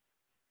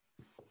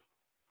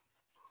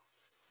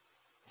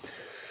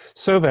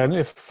 So then,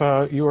 if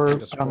you were...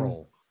 And a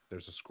scroll.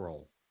 There's a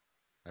scroll.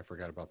 I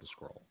forgot about the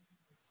scroll.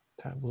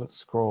 Tablet,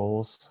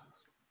 scrolls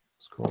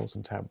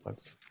and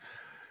tablets.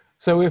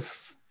 So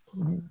if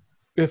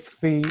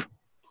the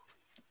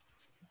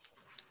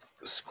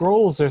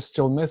scrolls are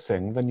still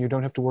missing, then you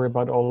don't have to worry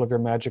about all of your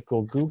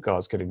magical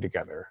gewgaws getting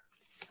together.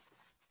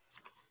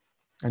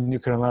 And you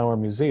can allow our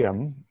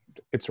museum,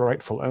 its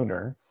rightful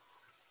owner,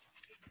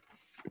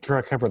 to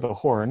recover the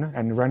horn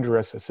and render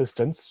us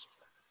assistance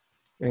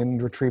in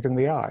retrieving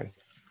the eye.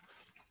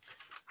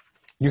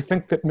 You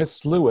think that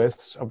Miss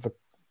Lewis of the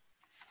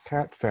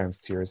Cat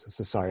Fanciers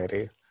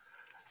Society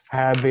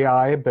had the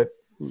eye, but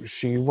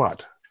she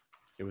what?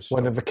 It was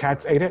One of the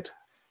cats ate it?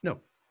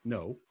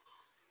 No.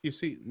 You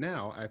see,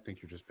 now I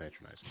think you're just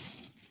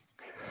patronizing.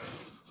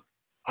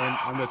 And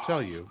I'm going to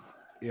tell you,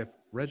 if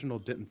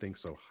Reginald didn't think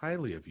so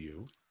highly of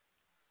you,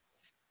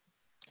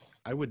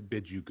 I would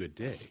bid you good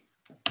day.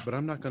 But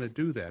I'm not going to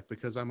do that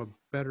because I'm a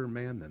better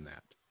man than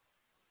that.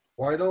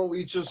 Why don't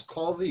we just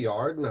call the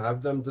yard and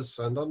have them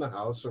descend on the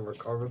house and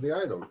recover the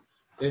item?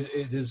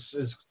 It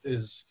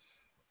is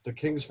the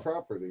king's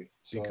property.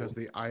 So. Because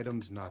the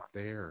item's not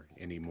there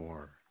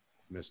anymore,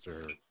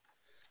 Mr.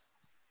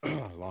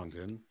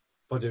 Longton.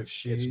 But if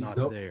it's not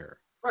there.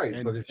 Right,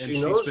 and, but if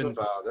she knows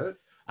about it,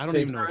 I don't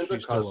even know if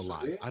she's still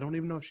alive. I don't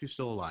even know if she's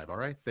still alive. All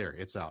right, there,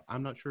 it's out.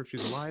 I'm not sure if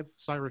she's alive.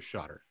 Cyrus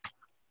shot her.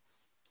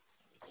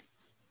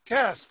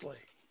 Ghastly.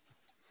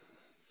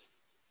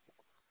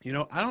 You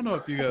know, I don't know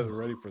if you guys are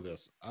ready for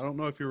this. I don't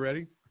know if you're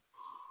ready.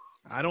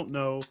 I don't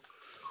know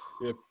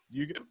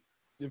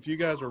if you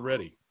guys are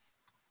ready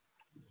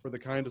for the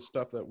kind of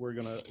stuff that we're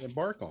going to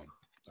embark on.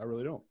 I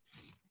really don't.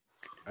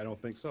 I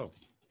don't think so.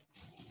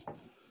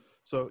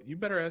 So you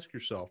better ask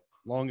yourself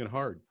long and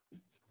hard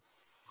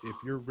if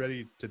you're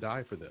ready to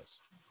die for this.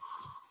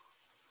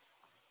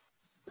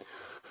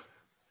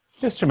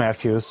 Mr.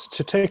 Matthews,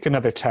 to take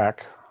another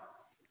tack,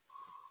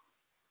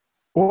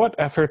 what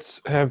efforts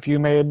have you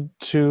made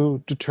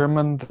to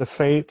determine the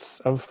fates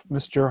of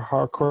Mr.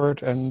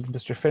 Harcourt and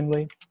Mr.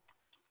 Finley?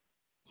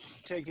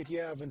 Take it you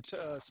haven't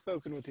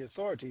spoken with the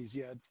authorities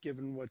yet,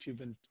 given what you've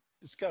been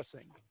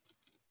discussing.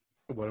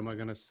 What am I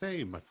going to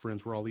say? My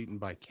friends were all eaten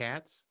by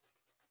cats?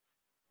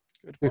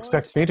 Good You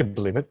expect me to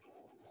believe it?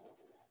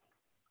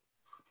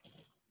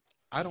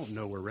 I don't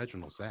know where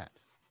Reginald's at.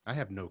 I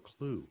have no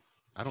clue.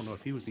 I don't know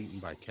if he was eaten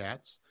by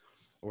cats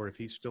or if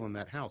he's still in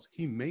that house.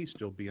 He may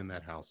still be in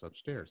that house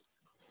upstairs.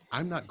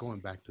 I'm not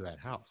going back to that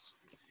house.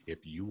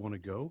 If you want to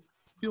go,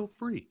 feel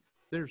free.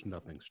 There's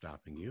nothing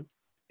stopping you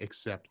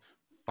except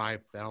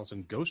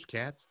 5,000 ghost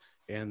cats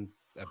and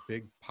a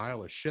big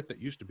pile of shit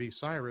that used to be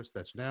Cyrus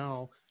that's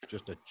now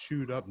just a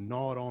chewed up,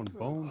 gnawed on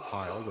bone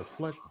pile with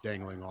flesh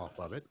dangling off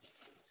of it.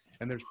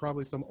 And there's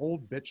probably some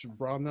old bitch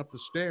running up the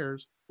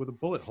stairs with a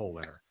bullet hole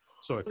in her.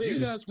 So if you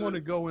guys want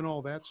to go in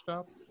all that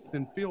stuff,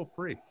 then feel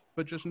free.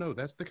 But just know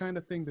that's the kind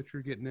of thing that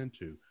you're getting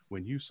into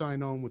when you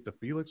sign on with the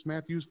Felix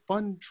Matthews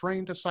Fun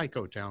Train to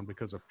Psycho Town,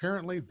 because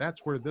apparently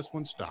that's where this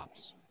one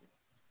stops.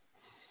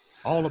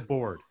 All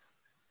aboard.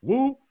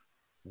 Woo!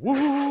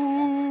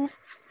 Woo!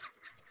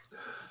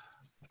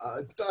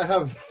 I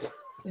have...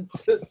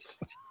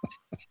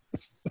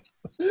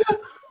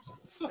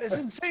 As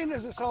insane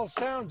as this all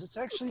sounds, it's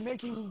actually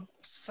making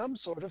some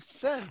sort of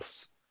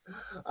sense.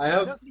 I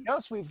have nothing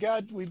else. We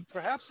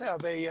perhaps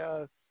have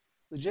a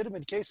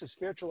legitimate case of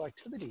spiritual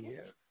activity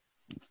here.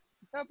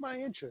 Have my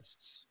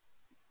interests.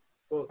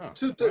 Well,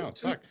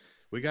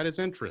 we got his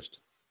interest.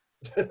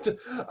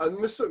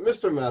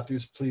 Mr.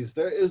 Matthews, please,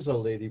 there is a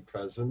lady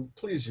present.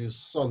 Please use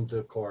some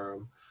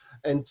decorum.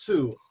 And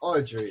 2,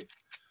 Audrey,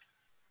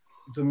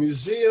 the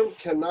museum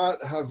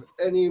cannot have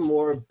any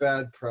more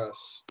bad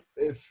press.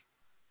 If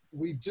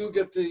we do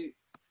get the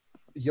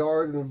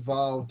yard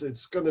involved,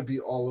 it's going to be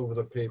all over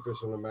the papers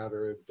in a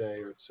matter of a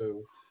day or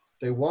 2.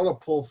 They want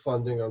to pull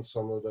funding on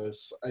some of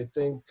this. I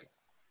think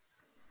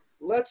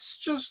let's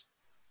just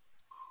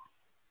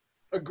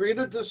agree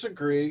to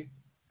disagree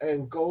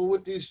and go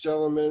with these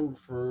gentlemen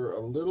for a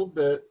little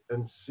bit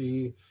and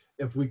see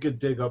if we could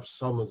dig up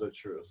some of the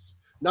truth.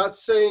 Not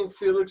saying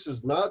Felix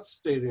is not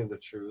stating the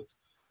truth.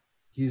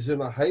 He's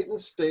in a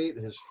heightened state.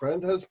 His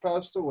friend has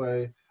passed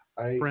away.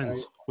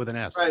 Friends with an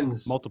S.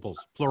 Friends. Multiples.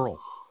 Plural.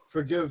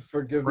 Forgive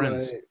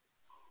Friends.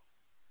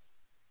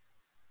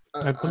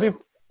 I believe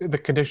the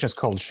condition is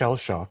called shell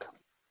shock.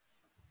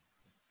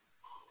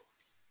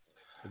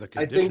 The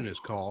I condition think is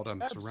called,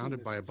 I'm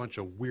surrounded by a bunch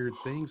of weird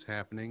things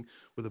happening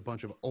with a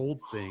bunch of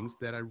old things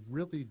that I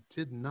really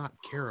did not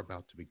care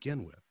about to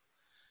begin with.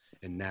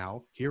 And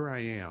now, here I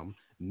am,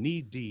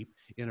 knee deep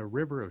in a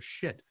river of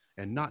shit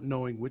and not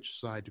knowing which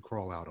side to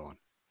crawl out on.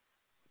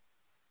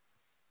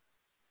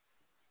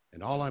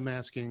 And all I'm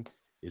asking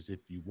is if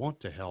you want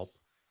to help,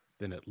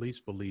 then at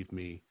least believe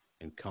me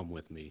and come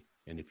with me.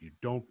 And if you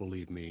don't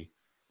believe me,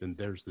 then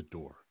there's the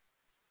door.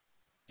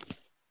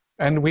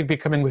 And we'd be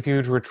coming with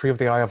you to retrieve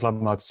the Eye of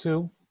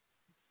Lamatsu.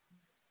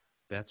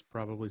 That's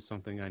probably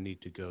something I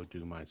need to go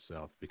do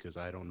myself because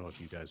I don't know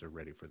if you guys are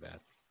ready for that.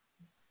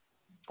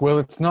 Well,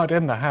 it's not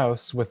in the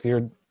house with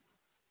your...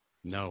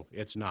 No,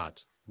 it's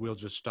not. We'll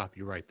just stop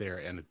you right there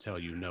and tell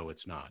you no,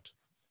 it's not.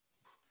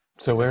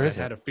 So Because where is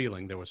I had it? a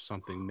feeling there was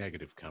something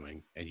negative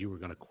coming and you were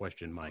going to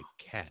question my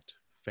cat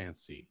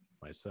fancy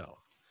myself.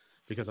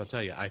 Because I'll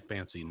tell you, I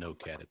fancy no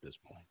cat at this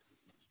point.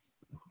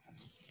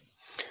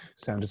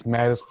 Sound as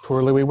mad as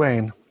poor Louis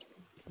Wayne.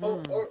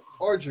 Oh,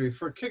 Audrey,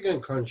 for King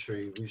and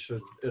Country, we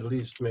should at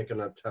least make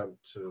an attempt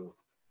to.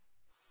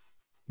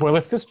 Well,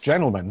 if this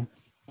gentleman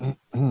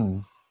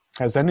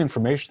has any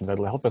information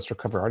that'll help us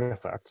recover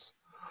artifacts,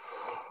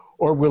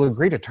 or will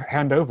agree to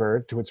hand over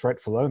to its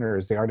rightful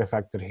owners the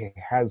artifact that he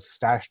has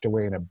stashed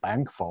away in a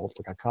bank vault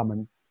like a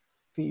common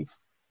thief.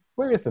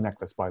 Where is the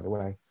necklace, by the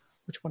way?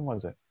 Which one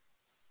was it?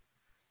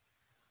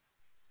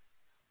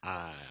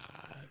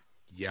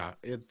 Yeah,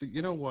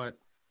 you know what?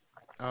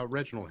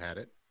 Reginald had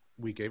it.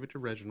 We gave it to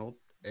Reginald,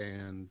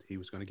 and he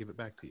was going to give it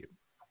back to you.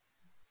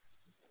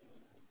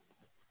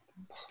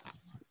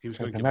 He was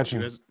going to give it to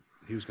you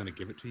he was going to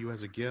give it to you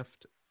as a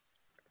gift.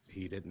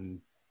 He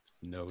didn't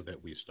know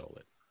that we stole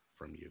it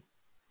from you.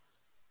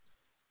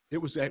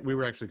 We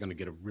were actually going to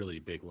get a really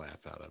big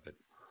laugh out of it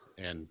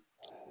and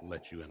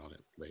let you in on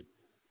it later.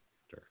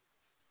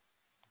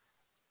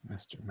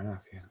 Mr.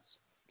 Matthews.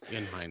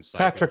 In hindsight,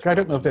 Patrick, I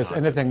don't know if there's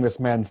anything this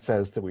man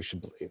says that we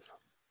should believe.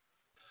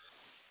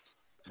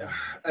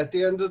 At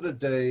the end of the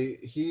day,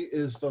 he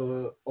is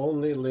the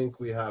only link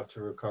we have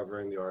to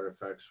recovering the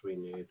artifacts we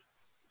need.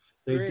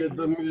 They did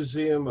the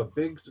museum a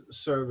big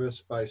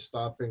service by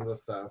stopping the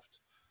theft.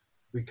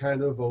 We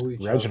kind of owe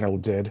each other.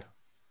 Reginald did.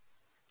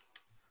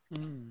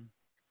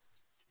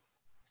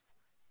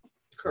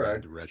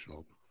 Correct. And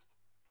Reginald.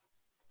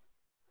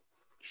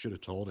 Should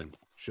have told him.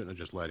 Shouldn't have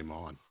just let him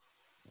on.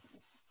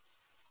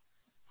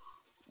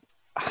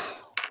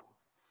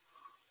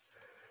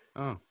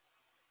 Oh,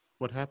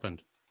 what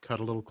happened? Cut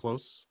a little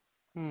close?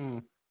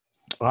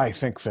 I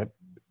think that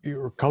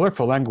your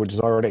colorful language has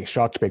already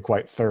shocked me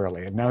quite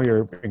thoroughly, and now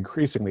your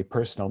increasingly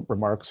personal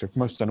remarks are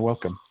most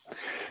unwelcome.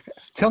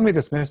 Tell me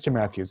this, Mr.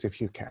 Matthews,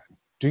 if you can.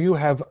 Do you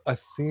have a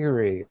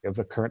theory of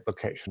the current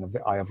location of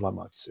the Eye of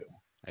Lamatsu?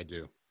 I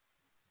do.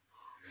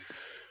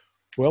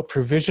 Well,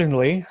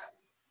 provisionally,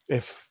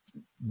 if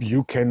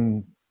you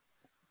can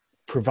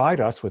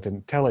provide us with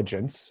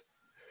intelligence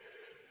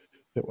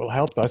that will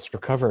help us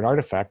recover an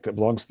artifact that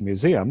belongs to the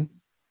museum,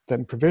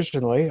 then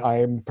provisionally I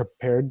am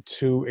prepared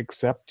to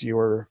accept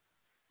your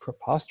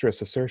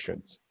preposterous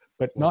assertions,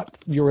 but not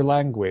your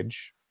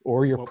language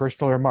or your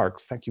personal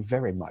remarks. Thank you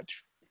very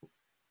much.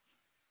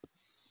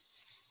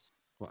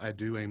 Well, I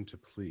do aim to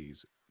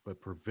please, but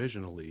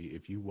provisionally,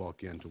 if you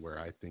walk into where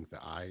I think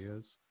the eye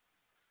is,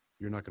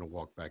 you're not going to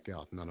walk back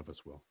out. None of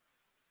us will.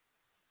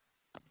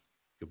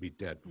 You'll be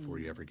dead before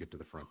you ever get to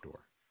the front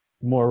door.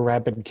 More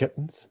rabid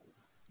kittens?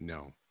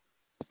 No.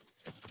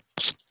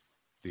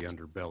 The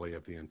underbelly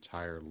of the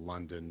entire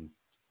London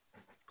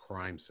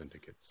crime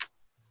syndicates.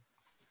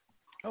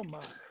 Oh my.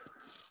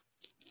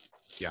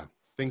 Yeah,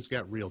 things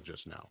got real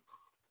just now.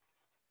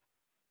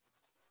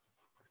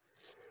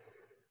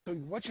 So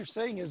what you're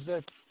saying is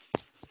that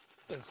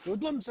the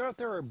hoodlums out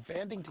there are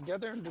banding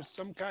together under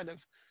some kind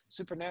of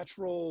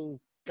supernatural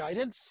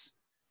guidance?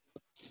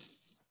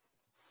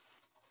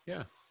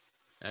 Yeah,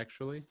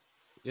 actually,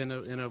 in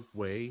a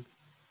way,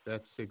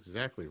 that's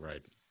exactly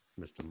right,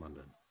 Mr.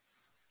 Munden.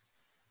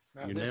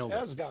 Now You this nailed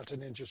has it.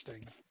 gotten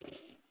interesting.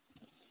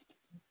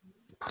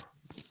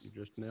 You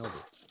just nailed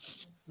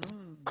it.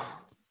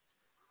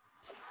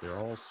 They're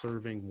all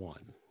serving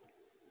one.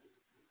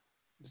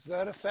 Is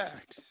that a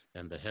fact?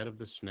 And the head of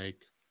the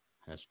snake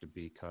has to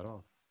be cut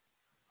off.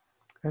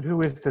 And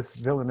who is this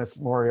villainous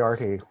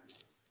Moriarty?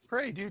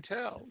 Pray do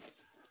tell.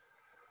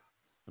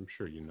 I'm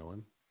sure you know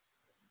him.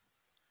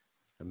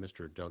 A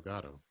Mr.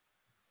 Delgado.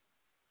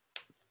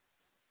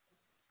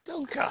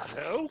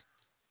 Delgado?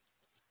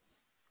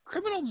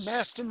 Criminal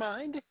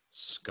mastermind?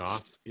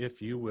 Scoff, if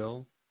you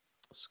will.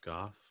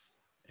 Scoff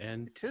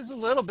and It is a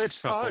little bit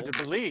hard to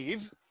Chuckle.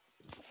 believe.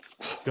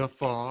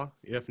 Guffaw,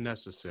 if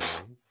necessary.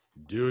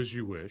 Do as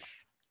you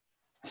wish.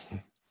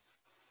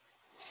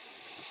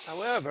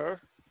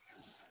 However,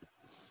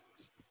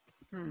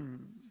 you're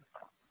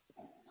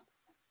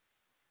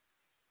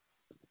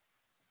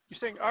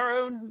saying our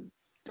own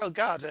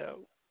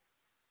Delgado,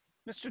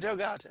 Mr.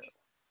 Delgado.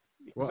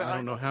 Well, I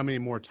don't know how many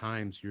more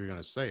times you're going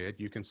to say it.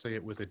 You can say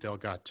it with a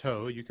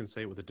Delgato. You can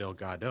say it with a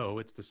Delgado.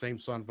 It's the same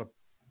son of a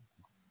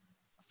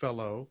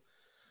fellow.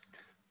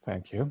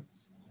 Thank you.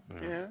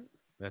 Yeah.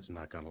 That's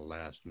not going to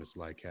last, Miss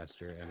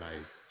Leicester, and I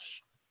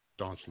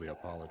staunchly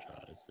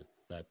apologize. If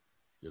that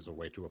is a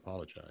way to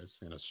apologize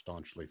in a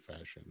staunchly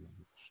fashion.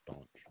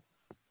 Staunch.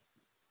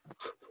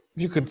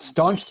 You could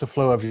staunch the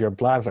flow of your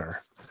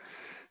blather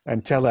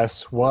and tell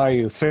us why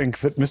you think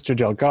that Mr.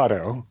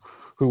 Delgado,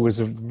 who was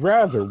a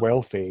rather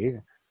wealthy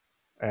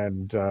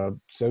and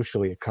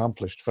socially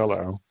accomplished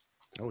fellow,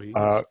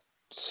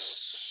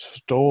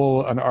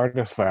 stole an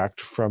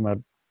artifact from a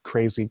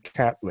crazy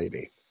cat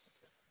lady.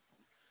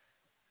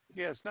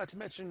 Yes, not to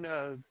mention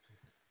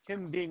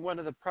him being one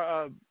of the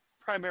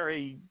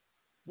primary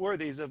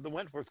worthies of the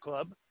Wentworth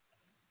Club.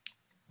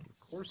 Of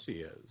course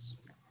he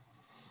is.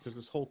 Because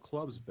this whole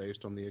club's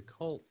based on the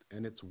occult,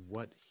 and it's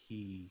what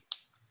he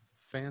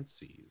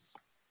fancies.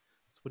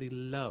 It's what he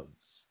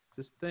loves. It's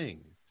his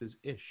thing. It's his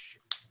ish,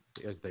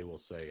 as they will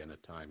say in a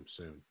time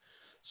soon.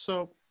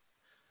 So,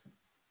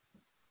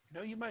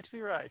 you might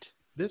be right.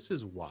 This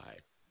is why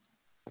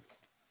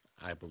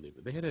I believe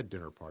it. They had a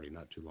dinner party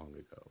not too long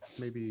ago,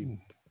 maybe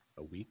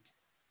a week.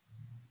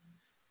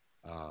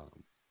 Oh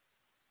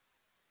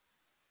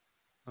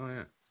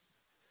yeah.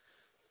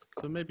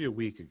 So maybe a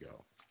week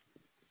ago,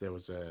 there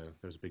was a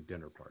big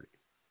dinner party.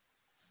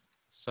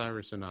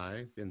 Cyrus and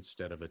I,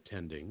 instead of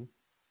attending,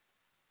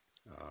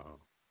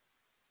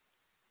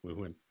 we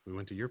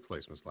went to your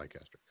place, Miss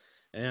Leicester,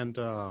 and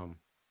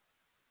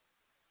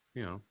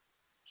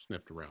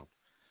sniffed around,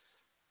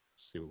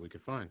 see what we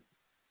could find.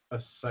 A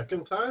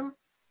second time?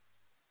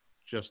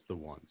 Just the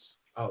once.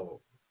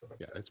 Oh. Okay.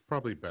 Yeah, it's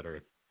probably better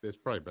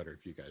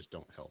if you guys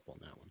don't help on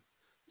that one.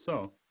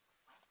 So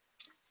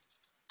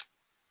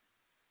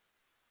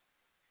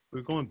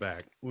we're going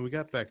back. When we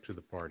got back to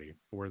the party,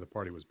 where the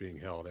party was being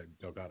held at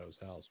Delgado's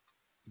house,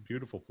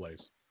 beautiful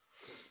place,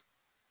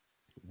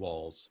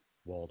 walls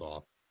walled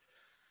off.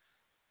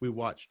 We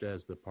watched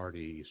as the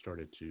party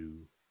started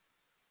to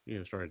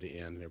end,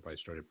 and everybody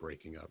started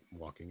breaking up and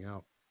walking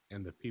out.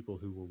 And the people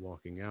who were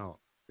walking out,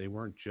 they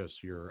weren't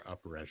just your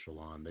upper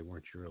echelon. They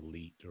weren't your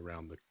elite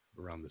around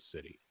the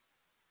city.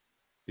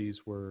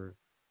 These were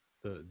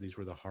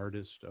the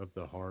hardest of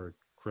the hard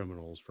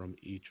criminals from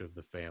each of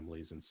the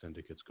families and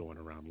syndicates going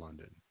around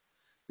London.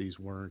 These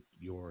weren't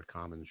your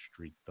common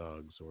street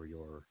thugs or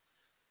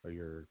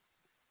your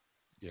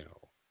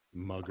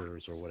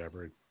muggers or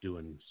whatever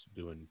doing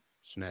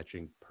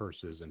snatching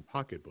purses and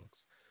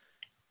pocketbooks.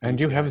 And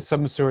you have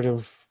some sort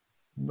of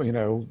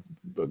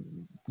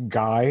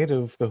guide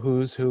of the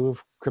who's who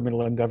of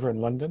criminal endeavor in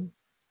London?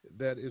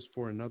 That is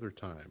for another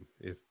time.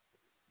 If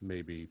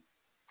maybe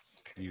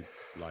you'd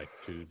like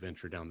to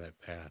venture down that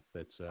path,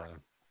 it's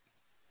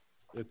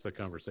a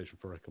conversation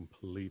for a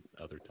complete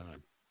other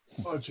time.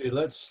 Oh, gee,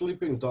 let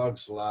sleeping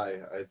dogs lie.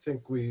 I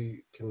think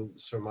we can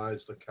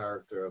surmise the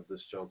character of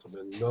this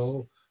gentleman.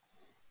 No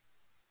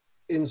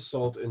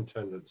insult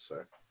intended,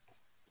 sir.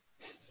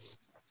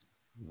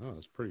 No,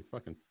 that's pretty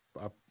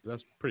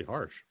that's pretty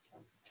harsh.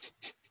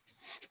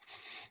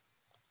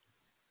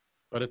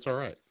 But it's all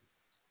right.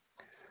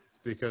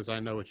 Because I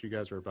know what you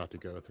guys are about to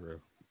go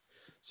through.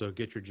 So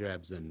get your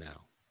jabs in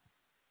now.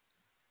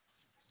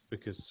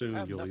 Because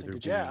soon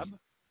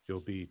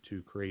you'll be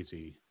too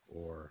crazy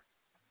or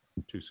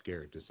too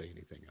scared to say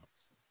anything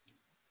else.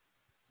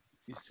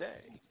 You say.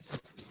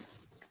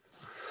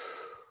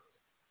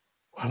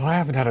 Well, I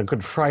haven't had a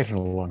good fright in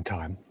a long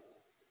time.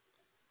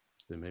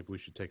 Then maybe we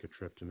should take a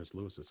trip to Miss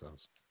Lewis's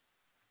house.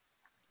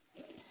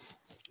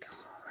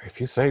 If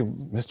you say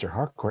Mr.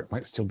 Harcourt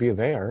might still be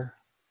there.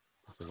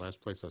 It's the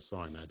last place I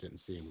saw him. I didn't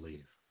see him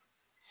leave.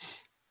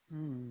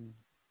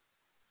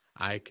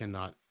 I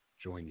cannot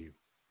join you.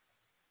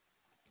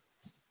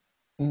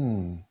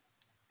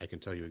 I can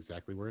tell you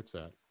exactly where it's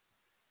at,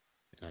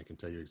 and I can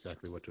tell you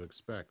exactly what to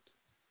expect,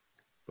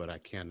 but I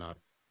can't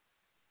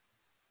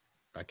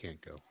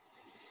go.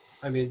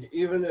 I mean,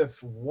 even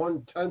if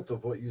 1/10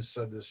 of what you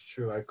said is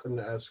true, I couldn't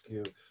ask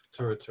you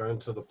to return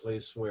to the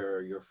place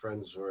where your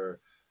friends were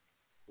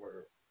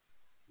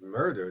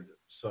murdered.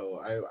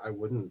 So I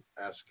wouldn't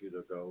ask you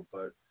to go,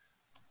 but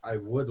I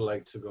would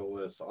like to go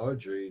with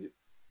Audrey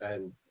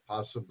and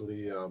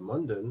possibly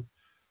Munden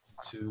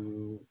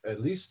to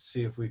at least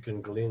see if we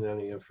can glean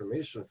any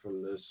information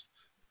from this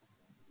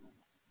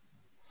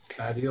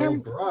fatty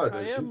old broad.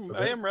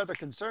 I am rather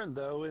concerned,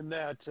 though, in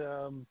that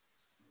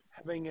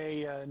having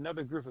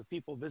another group of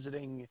people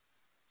visiting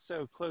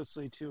so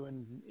closely to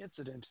an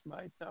incident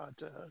might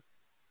not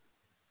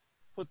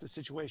put the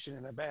situation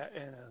in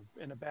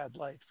a bad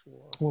light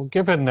for. Well,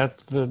 given that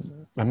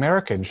the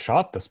Americans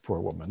shot this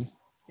poor woman.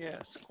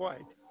 Yes,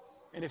 quite.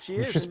 And if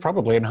she's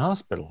probably in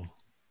hospital.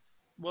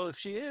 Well, if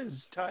she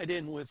is tied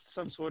in with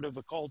some sort of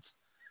occult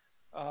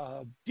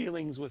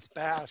dealings with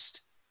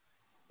Bast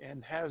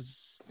and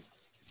has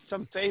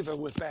some favor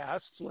with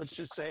Bast, let's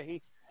just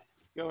say,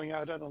 going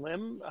out on a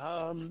limb,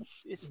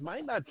 it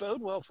might not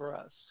bode well for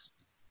us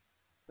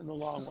in the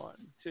long run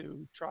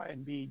to try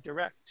and be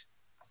direct.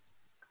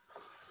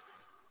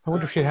 I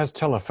wonder if she has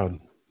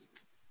telephone.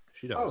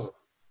 She does. Oh,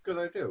 good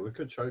idea. We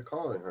could try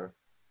calling her.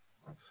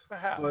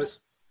 Perhaps. But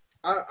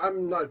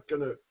I'm not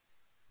going to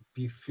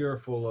be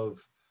fearful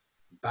of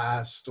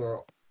Bast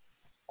or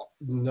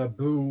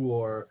Naboo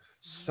or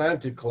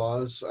Santa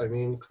Claus. I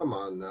mean, come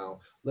on now.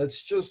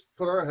 Let's just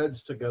put our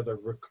heads together,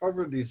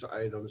 recover these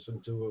items,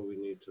 and do what we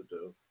need to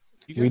do.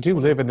 We do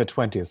live in the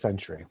 20th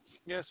century.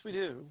 Yes, we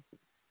do.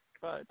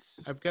 But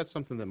I've got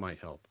something that might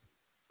help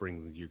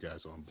bring you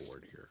guys on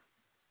board here.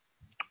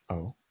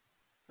 Oh.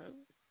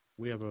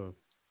 We have a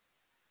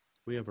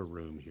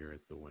room here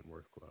at the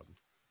Wentworth Club.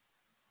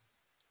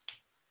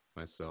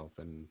 Myself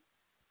and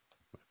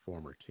my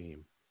former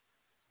team.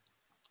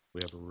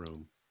 We have a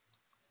room,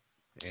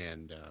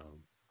 and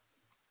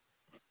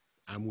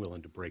I'm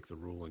willing to break the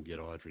rule and get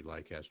Audrey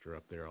Leicester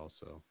up there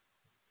also,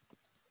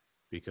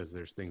 because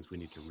there's things we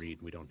need to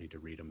read. We don't need to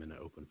read them in an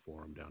open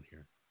forum down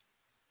here.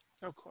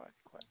 oh, quite.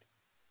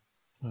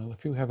 Well,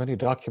 if you have any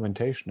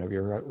documentation of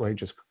your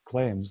outrageous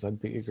claims, I'd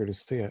be eager to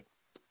see it.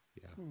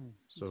 Yeah.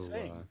 So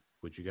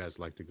would you guys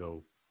like to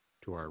go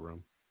to our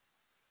room?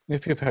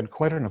 If you've had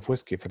quite enough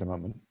whiskey for the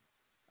moment.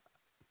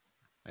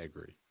 I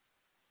agree.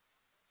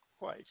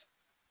 Quite.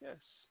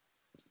 Yes.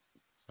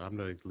 So I'm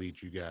going to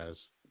lead you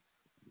guys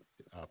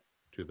up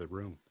to the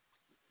room.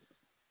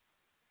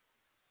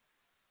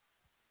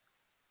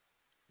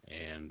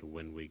 And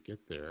when we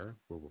get there,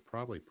 we will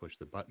probably push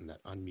the button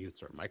that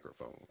unmutes our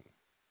microphone.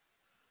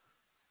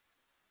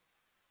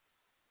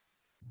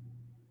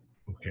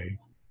 Okay,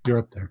 you're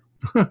up there.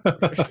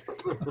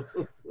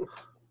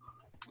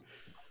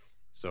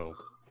 So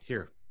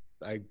here,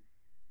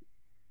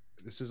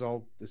 this is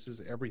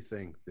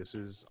everything. This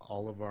is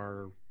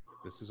our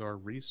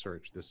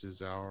research.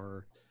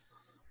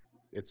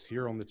 It's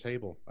here on the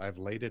table. I've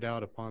laid it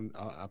out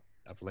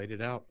I've laid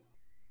it out.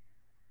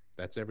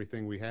 That's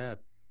everything we had.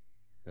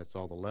 That's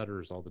all the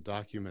letters, all the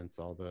documents,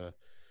 that's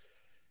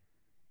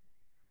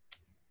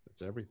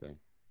everything.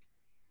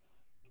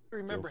 I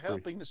remember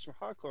helping Mr.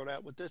 Harcourt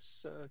out with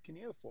this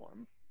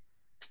cuneiform.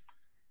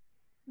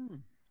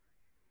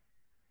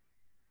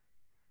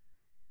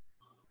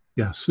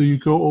 Yeah, so you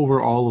go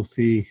over all of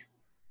the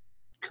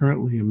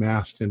currently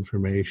amassed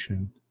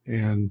information,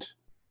 and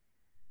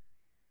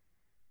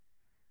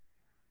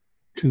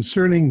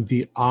concerning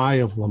the Eye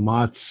of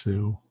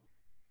Lamatsu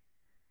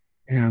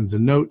and the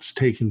notes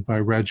taken by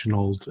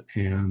Reginald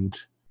and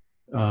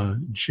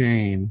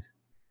Jane,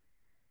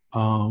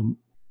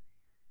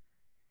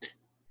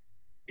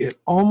 it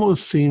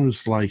almost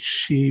seems like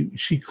she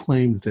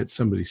claimed that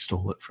somebody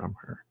stole it from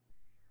her.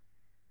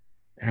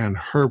 And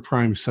her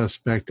prime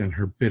suspect and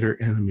her bitter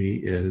enemy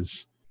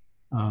is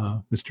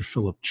Mr.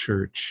 Philip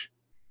Church,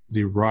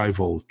 the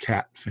rival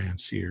cat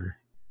fancier.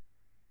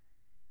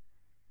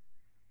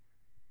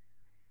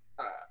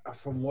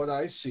 From what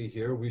I see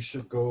here, we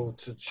should go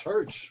to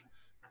Church.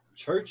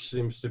 Church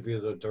seems to be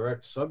the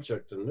direct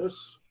subject in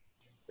this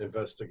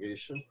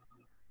investigation.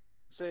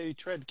 Say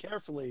tread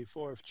carefully,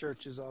 for if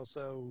Church is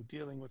also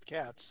dealing with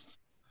cats.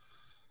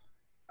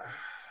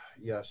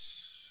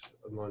 Yes,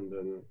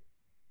 London.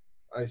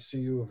 I see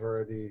you have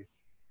already.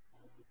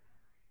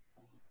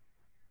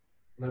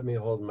 Let me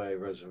hold my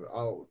reservation.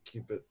 I'll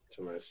keep it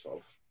to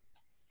myself.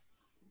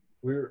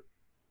 We're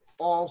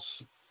all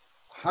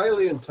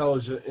highly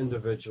intelligent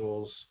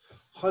individuals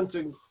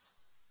hunting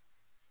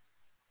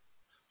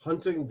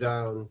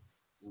down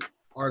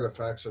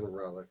artifacts and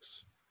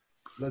relics.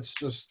 Let's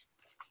just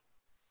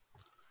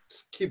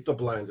keep the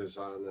blinders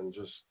on and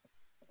just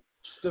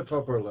stiff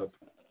upper lip.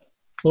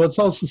 Well, let's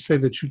also say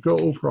that you go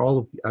over all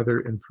of the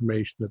other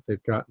information that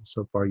they've gotten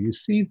so far. You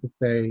see that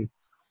they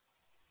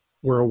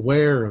were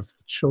aware of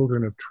the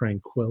Children of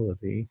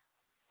Tranquility,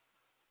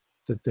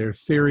 that their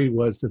theory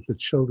was that the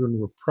children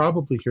were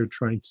probably here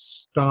trying to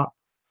stop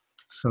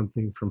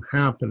something from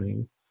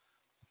happening.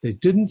 They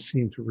didn't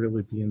seem to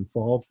really be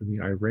involved in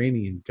the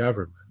Iranian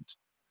government.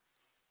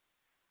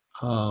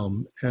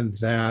 And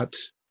that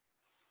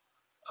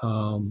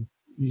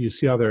you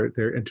see how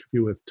their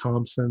interview with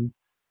Thompson,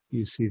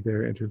 you see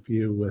their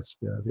interview with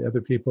the other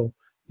people,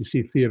 you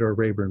see Theodore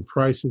Rayburn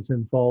Price's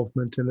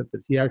involvement in it,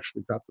 that he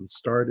actually got them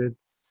started.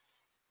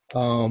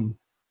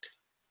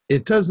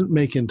 It doesn't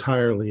make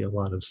entirely a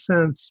lot of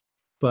sense,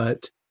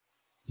 but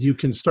you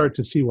can start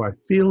to see why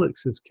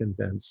Felix is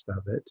convinced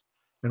of it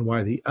and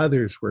why the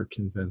others were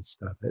convinced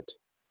of it.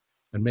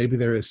 And maybe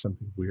there is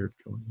something weird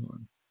going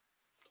on,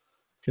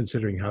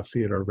 considering how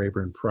Theodore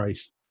Rayburn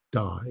Price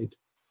died.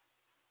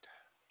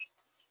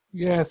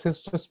 Yes,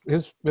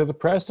 the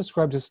press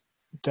described his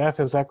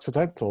death as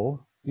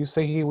accidental. You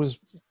say he was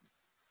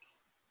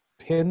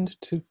pinned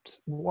to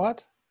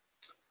what?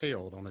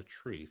 Paled on a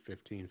tree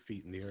 15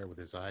 feet in the air with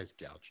his eyes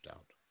gouged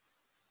out.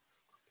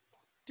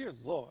 Dear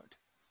Lord.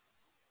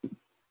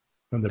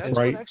 And That's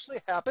what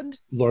actually happened?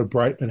 Lord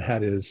Brightman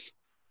had his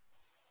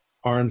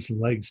arms and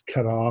legs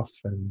cut off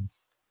and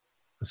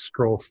a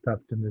scroll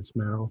stuffed in his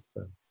mouth.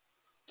 And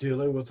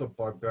dealing with a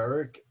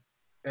barbaric,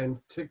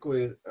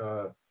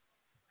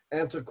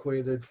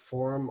 antiquated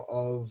form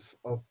of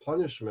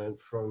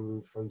punishment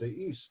from the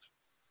East.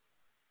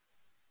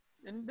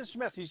 And Mr.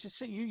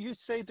 Matthews, you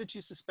say that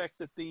you suspect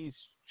that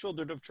these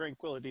Children of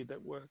Tranquility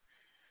that were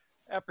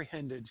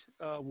apprehended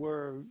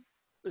were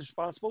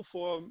responsible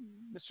for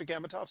Mr.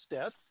 Gamatov's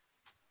death?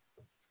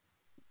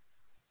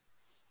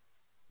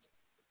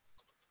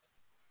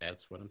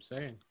 That's what I'm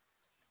saying.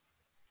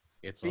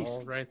 It's all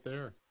Beastly. right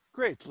there.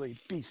 Greatly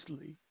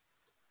beastly.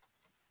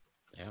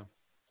 Yeah.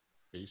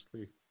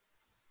 Beastly.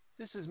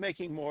 This is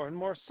making more and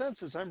more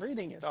sense as I'm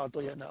reading it,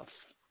 oddly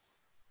enough.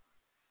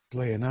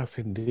 Oddly enough,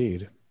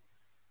 indeed.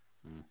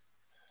 I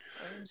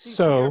see some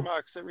So,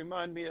 earmarks that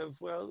remind me of,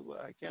 well,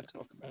 I can't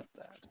talk about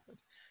that. But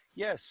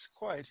yes,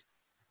 quite.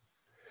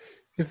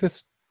 if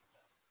this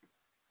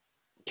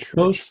church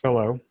Those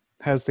fellow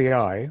has the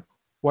eye,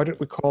 why don't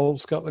we call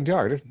Scotland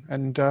Yard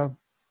and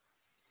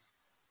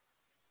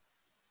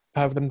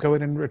have them go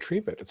in and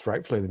retrieve it? It's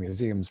rightfully the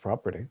museum's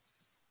property.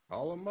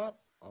 Call him up,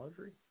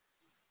 Audrey.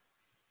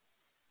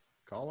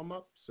 Call him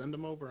up, send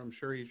him over. I'm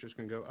sure he's just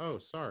going to go, oh,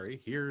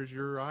 sorry, here's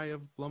your Eye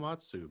of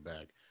Blamatsu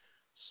bag.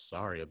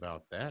 Sorry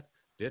about that.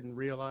 Didn't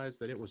realize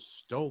that it was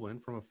stolen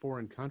from a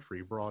foreign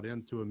country, brought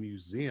into a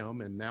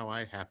museum, and now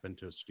I happen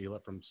to steal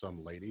it from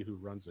some lady who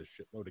runs a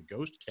shitload of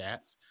ghost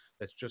cats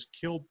that's just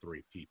killed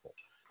 3 people.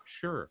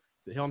 Sure,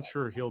 I'm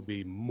sure he'll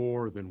be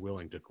more than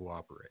willing to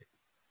cooperate.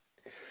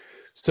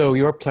 So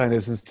your plan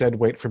is instead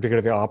wait for him to go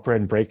to the opera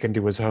and break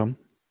into his home?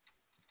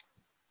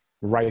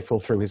 Rifle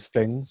through his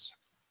things?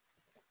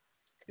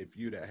 If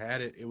you'd have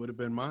had it, it would have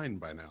been mine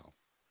by now.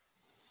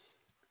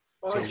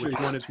 Audrey, So which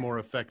one is more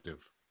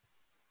effective?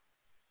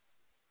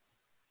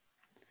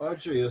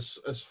 Audrey,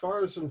 as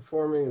far as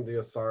informing the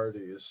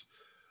authorities,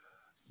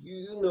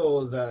 you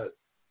know that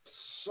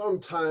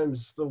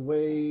sometimes the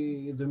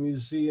way the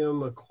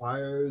museum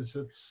acquires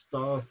its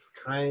stuff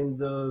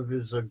kind of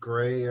is a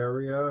gray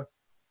area.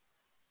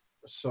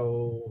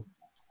 So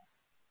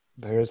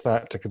There's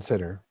that to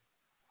consider.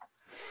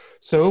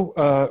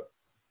 So,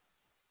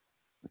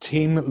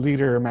 team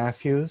leader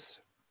Matthews,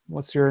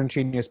 what's your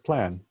ingenious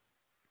plan?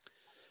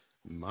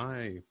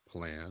 My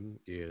plan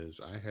is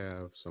I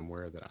have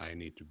somewhere that I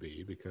need to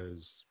be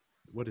because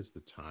what is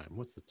the time?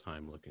 What's the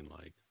time looking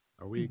like?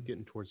 Are we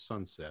getting towards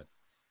sunset?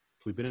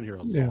 We've been in here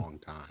a long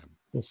time.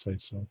 we'll say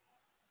so.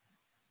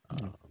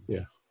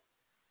 Yeah.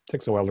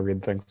 Takes a while to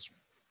read things.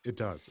 It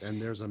does.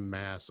 And there's a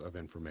mass of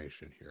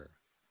information here.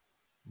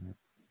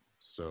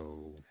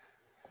 So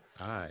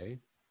I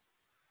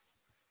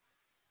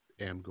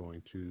am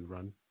going to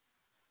run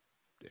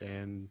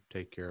and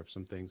take care of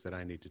some things that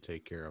I need to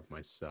take care of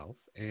myself.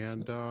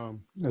 And,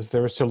 Is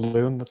there a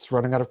saloon that's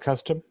running out of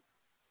custom?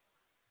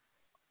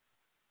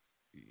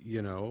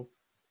 you know,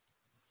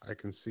 I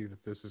can see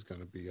that this is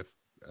going to be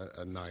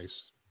a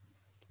nice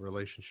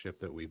relationship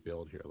that we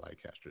build here,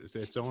 Lancaster.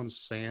 It's on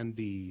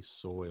sandy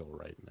soil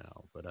right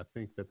now, but I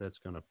think that that's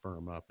going to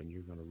firm up and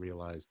you're going to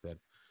realize that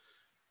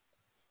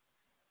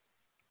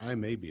I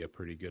may be a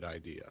pretty good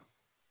idea.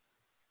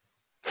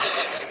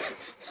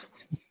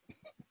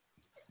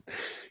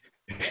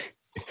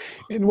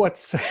 In what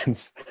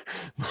sense?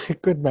 My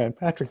good man,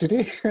 Patrick, did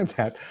you hear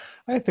that?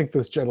 I think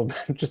this gentleman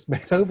just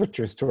made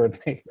overtures toward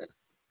me.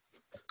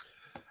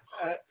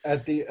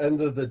 at the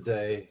end of the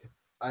day,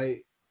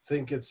 I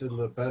think it's in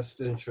the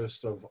best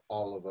interest of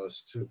all of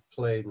us to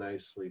play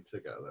nicely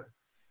together.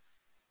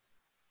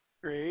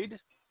 Agreed.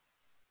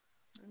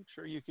 I'm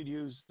sure you could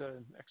use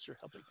an extra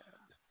helping hand.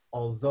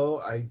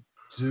 Although I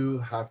do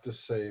have to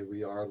say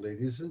we are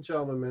ladies and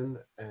gentlemen,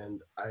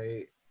 and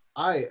I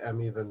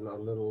am even a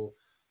little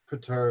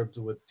perturbed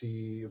with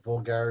the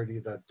vulgarity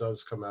that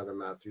does come out of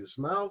Matthew's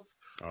mouth.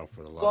 Oh,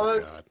 for the love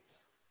of God.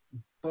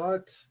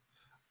 But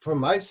for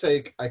my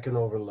sake, I can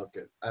overlook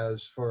it.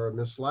 As for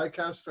Miss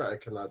Leicester, I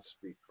cannot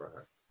speak for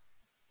her.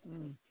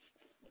 Mm.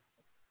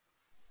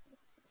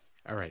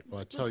 All right. Well,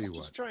 I tell Let's you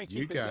just what, try and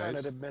keep it down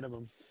at a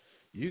minimum.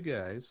 you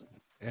guys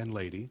and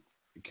lady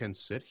can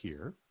sit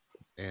here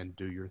and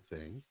do your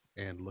thing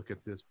and look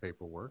at this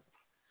paperwork.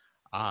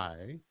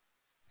 I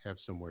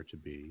have somewhere to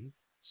be,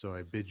 so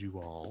I bid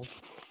you all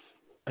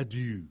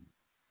adieu.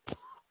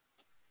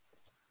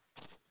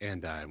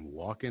 And I'm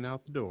walking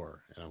out the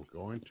door and I'm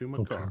going to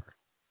my car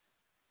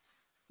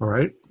All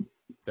right.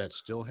 that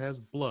still has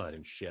blood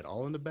and shit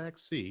all in the back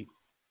seat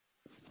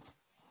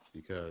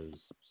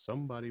because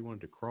somebody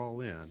wanted to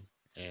crawl in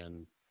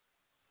and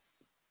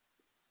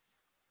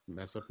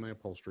mess up my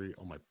upholstery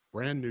on my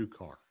brand new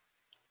car.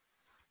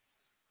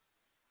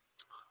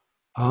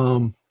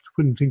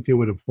 Wouldn't think they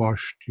would have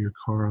washed your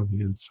car on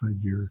the inside,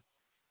 your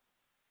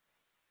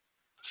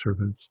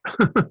servants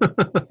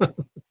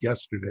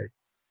yesterday.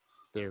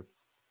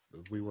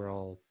 We were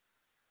all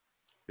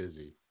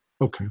busy.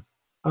 Okay.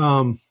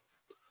 All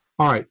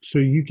right. So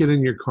you get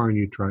in your car and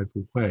you drive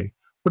away.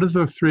 What do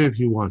the 3 of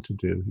you want to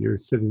do? You're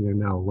sitting there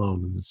now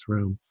alone in this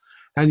room,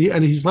 and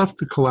he's left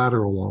the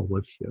collateral all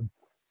with you.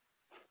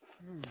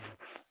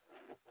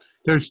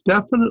 There's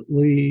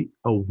definitely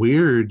a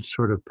weird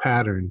sort of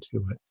pattern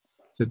to it,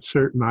 that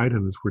certain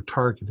items were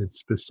targeted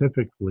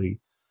specifically.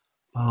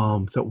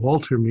 That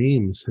Walter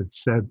Meems had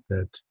said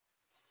that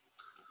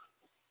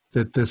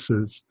this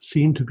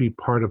seemed to be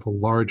part of a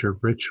larger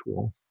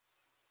ritual.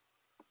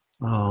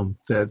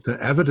 That the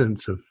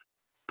evidence of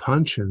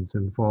Punchin's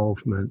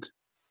involvement,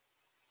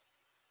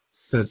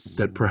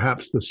 that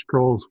perhaps the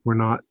scrolls were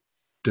not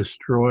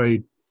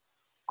destroyed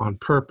on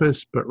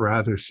purpose, but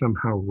rather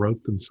somehow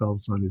wrote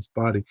themselves on his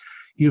body.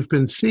 You've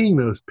been seeing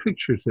those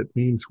pictures that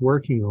Meme's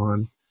working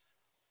on,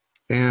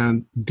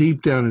 and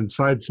deep down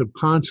inside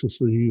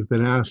subconsciously, you've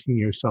been asking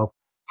yourself,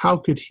 how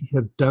could he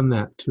have done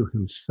that to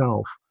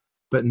himself?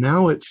 But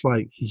now it's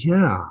like,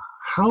 yeah,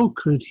 how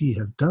could he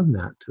have done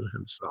that to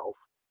himself?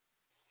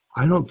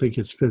 I don't think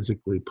it's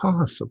physically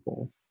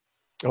possible.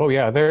 Oh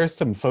yeah, there are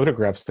some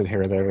photographs in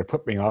here that have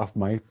put me off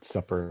my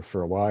supper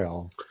for a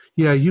while.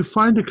 Yeah, you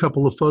find a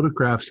couple of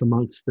photographs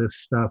amongst this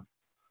stuff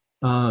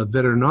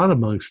that are not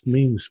amongst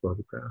Meme's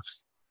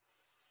photographs.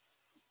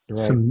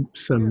 Right.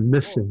 Some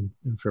missing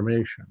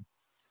information.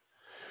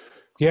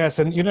 Yes,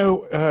 and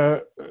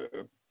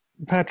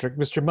Patrick,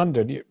 Mr.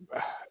 Munden,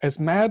 as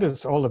mad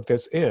as all of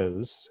this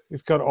is,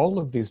 you've got all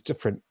of these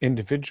different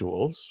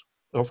individuals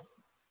of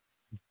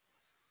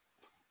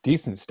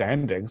decent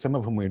standing, some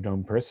of whom we've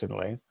known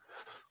personally,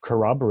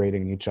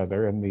 corroborating each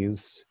other in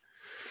these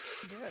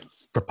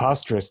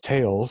preposterous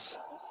tales.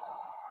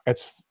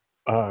 It's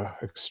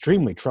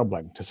extremely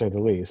troubling, to say the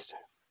least.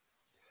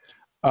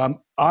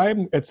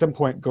 I'm at some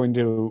point going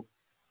to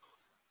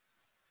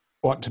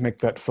want to make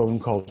that phone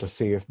call to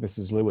see if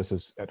Mrs. Lewis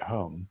is at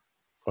home.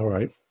 All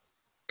right.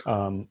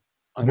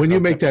 When you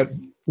make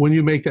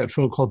that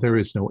phone call, there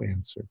is no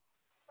answer.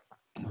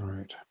 All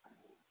right.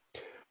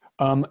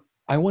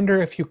 I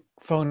wonder if you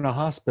phone a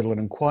hospital and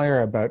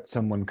inquire about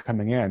someone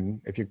coming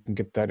in, if you can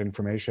get that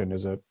information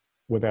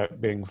without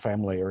being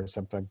family or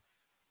something.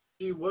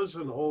 She was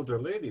an older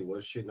lady,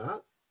 was she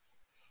not?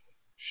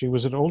 She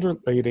was an older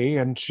lady,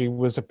 and she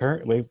was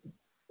apparently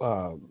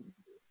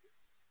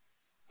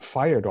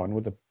fired on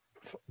with a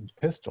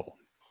pistol.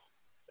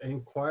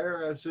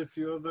 Inquire as if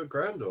you're the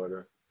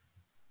granddaughter.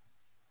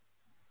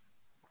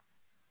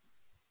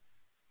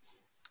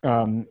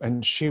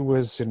 And she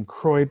was in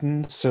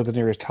Croydon, so the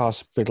nearest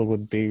hospital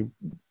would be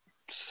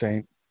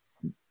St.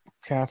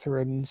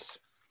 Catherine's.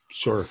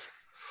 Sure.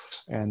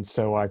 And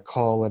so I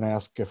call and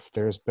ask if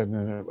there's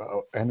been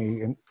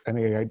any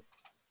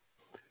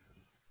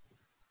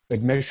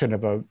admission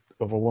of a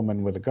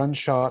woman with a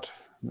gunshot,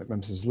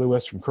 Mrs.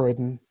 Lewis from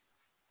Croydon.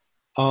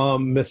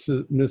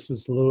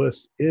 Mrs.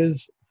 Lewis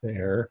is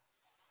there.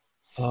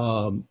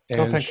 And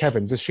thank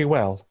heavens. Is she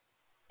well?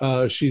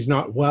 She's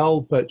not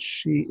well, but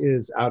she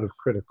is out of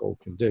critical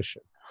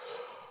condition.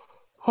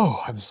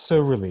 Oh, I'm so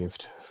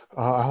relieved.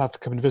 I'll have to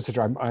come and visit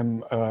her.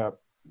 I'm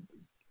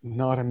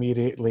not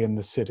immediately in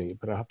the city,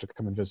 but I'll have to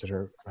come and visit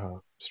her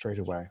straight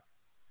away.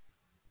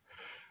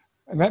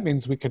 And that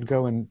means we could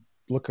go and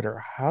look at her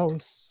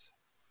house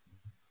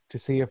to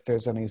see if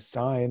there's any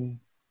sign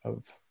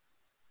of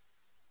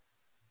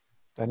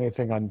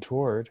anything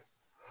untoward.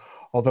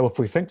 Although if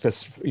we think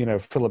this,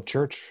 Philip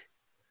Church,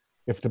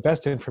 if the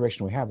best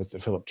information we have is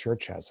that Philip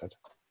Church has it,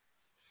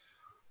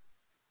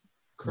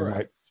 correct, we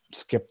might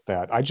skip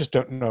that. I just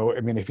don't know.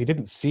 I mean, if he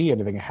didn't see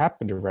anything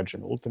happen to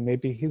Reginald, then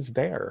maybe he's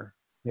there.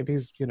 Maybe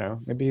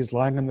he's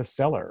lying in the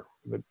cellar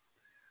with a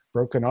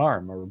broken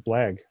arm or a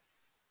leg.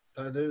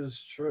 That is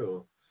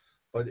true.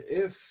 But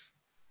if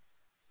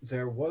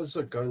there was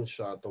a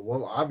gunshot,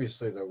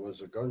 obviously there was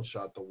a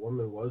gunshot, the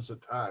woman was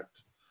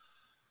attacked,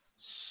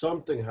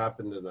 something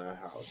happened in that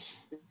house.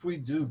 If we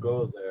do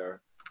go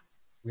there,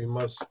 we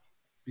must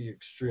be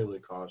extremely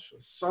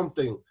cautious.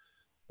 Something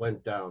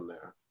went down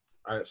there.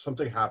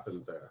 Something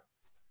happened there.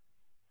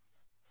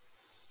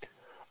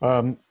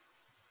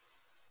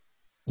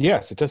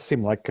 Yes, it does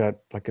seem like a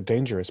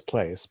dangerous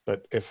place.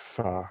 But if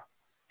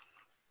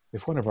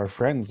one of our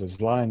friends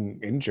is lying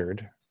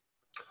injured,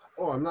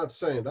 I'm not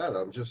saying that.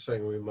 I'm just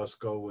saying we must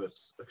go with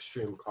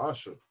extreme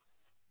caution.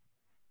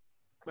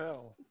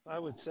 Well, I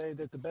would say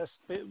that the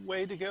best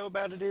way to go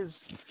about it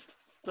is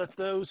let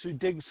those who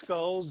dig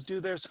skulls do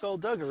their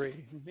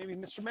skullduggery. Maybe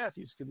Mr.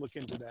 Matthews could look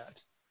into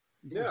that.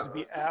 He seems to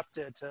be apt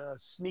at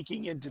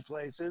sneaking into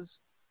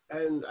places.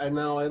 And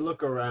now I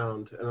look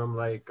around and I'm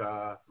like,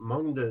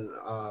 Munden,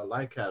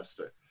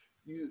 Leicester,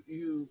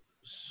 you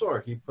saw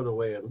he put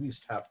away at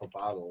least half a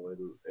bottle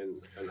in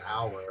an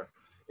hour.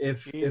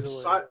 If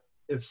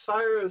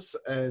Cyrus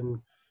and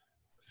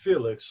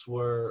Felix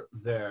were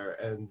there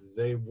and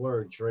they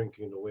were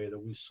drinking the way that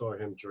we saw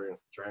him drank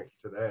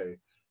today,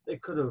 they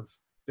could have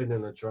been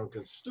in a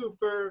drunken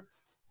stupor.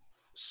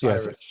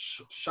 Cyrus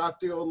shot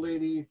the old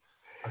lady.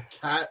 A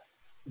cat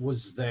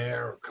was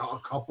there, a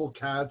couple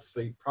cats.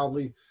 They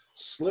probably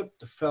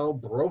slipped, fell,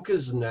 broke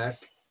his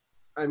neck.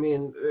 I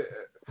mean,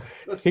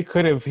 he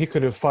could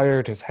have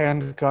fired his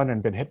handgun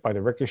and been hit by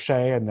the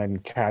ricochet, and then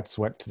cats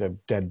went to the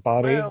dead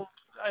body. Well,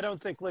 I don't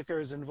think liquor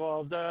is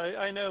involved.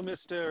 I know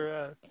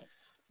Mr.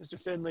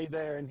 Finley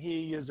there, and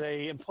he is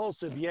a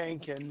impulsive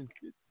Yank, and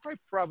quite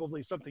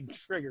probably something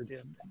triggered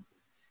him.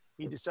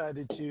 He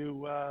decided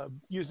to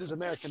use his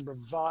American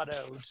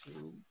bravado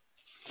to,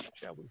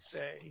 shall we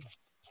say,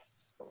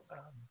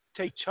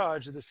 take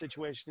charge of the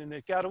situation, and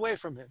it got away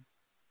from him.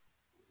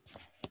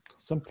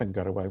 Something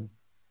got away.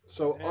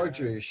 So,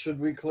 Audrey, should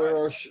we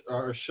clear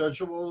our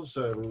schedules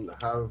and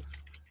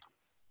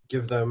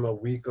give them a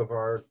week of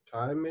our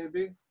time,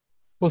 maybe?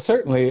 Well,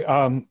 certainly.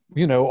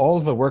 All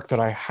the work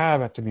that I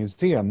have at the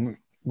museum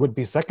would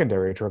be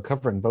secondary to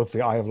recovering both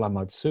the Eye of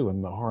Lamatsu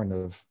and the Horn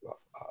of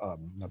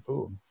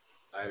Naboo.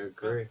 I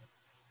agree.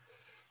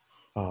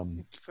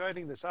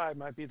 Finding this eye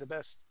might be the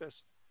best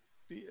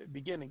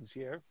beginnings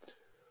here.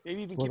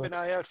 Maybe even Well, keep an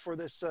eye out for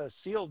this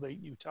seal that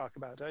you talk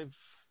about. I'm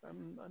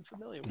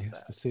unfamiliar with Yes,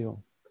 that. the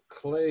seal.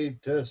 Clay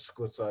disc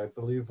with, I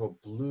believe, a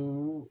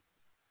blue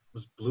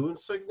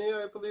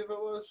insignia, I believe it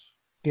was.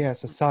 Yeah,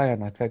 it's a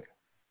cyan, I think.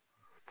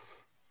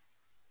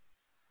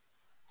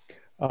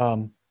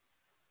 But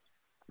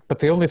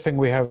the only thing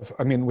we have,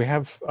 I mean, we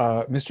have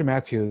Mr.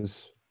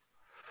 Matthews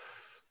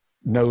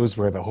knows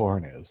where the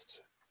horn is,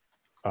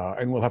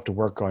 and we'll have to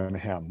work on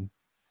him.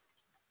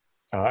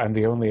 And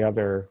the only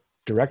other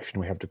direction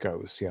we have to go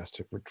is, yes,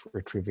 to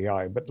retrieve the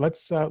eye. But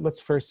let's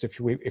first, if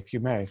you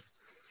may,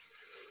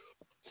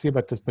 see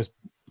about this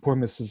poor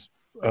Mrs.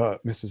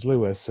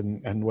 Lewis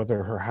and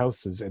whether her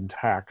house is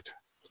intact,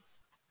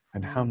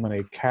 and how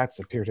many cats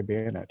appear to be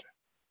in it.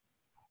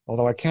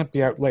 Although I can't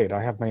be out late,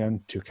 I have my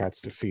own 2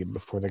 cats to feed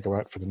before they go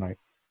out for the night.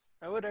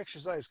 I would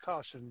exercise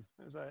caution,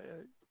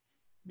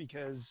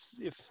 because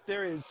if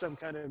there is some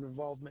kind of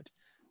involvement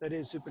that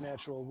is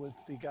supernatural with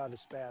the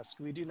goddess Basque,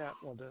 we do not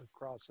want to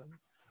cross him.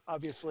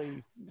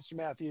 Obviously, Mr.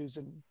 Matthews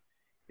and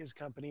his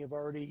company have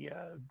already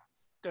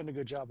done a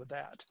good job of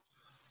that.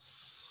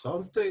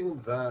 Something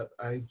that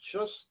I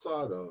just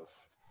thought of.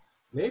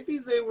 Maybe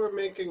they were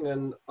making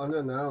an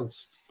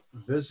unannounced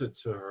visit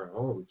to her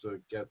home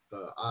to get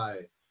the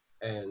eye,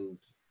 and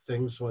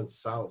things went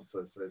south,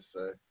 as they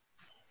say.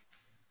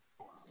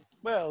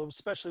 Well,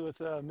 especially with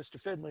Mr.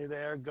 Finley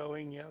there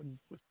going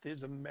with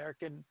his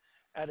American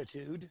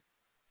attitude.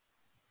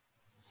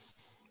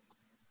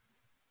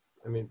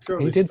 I mean,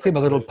 He did seem a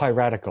little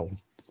piratical.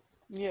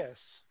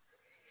 Yes,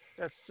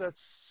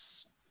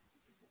 that's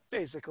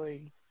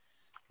basically.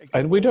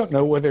 And we don't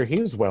know whether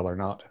he's well or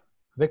not.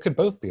 They could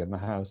both be in the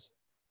house.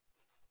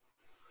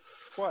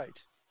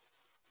 Quite.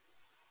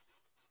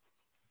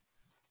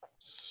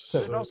 So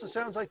It also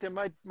sounds like there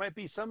might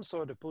be some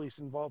sort of police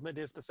involvement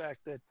if the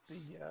fact that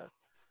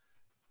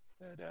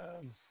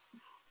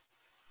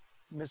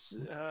Miss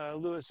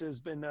Lewis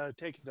has been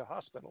taken to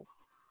hospital.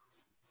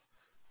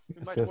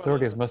 yes, the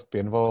authorities must be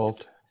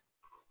involved.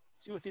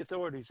 See what the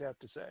authorities have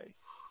to say.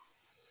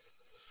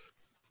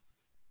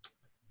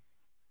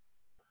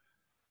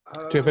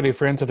 Do you have any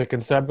friends at the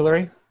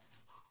constabulary?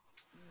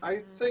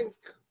 I think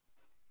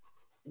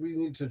we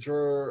need to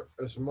draw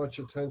as much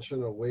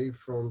attention away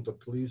from the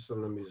police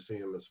and the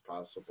museum as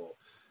possible.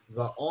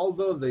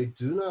 Although they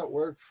do not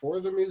work for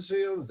the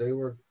museum, they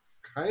were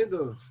kind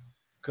of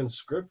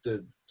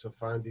conscripted to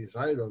find these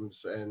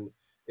items, and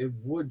it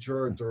would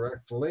draw a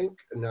direct link.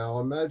 Now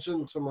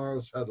imagine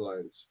tomorrow's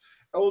headlines: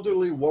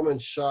 elderly woman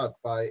shot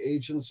by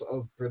agents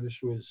of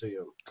British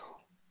Museum.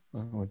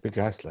 Oh, it would be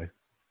ghastly.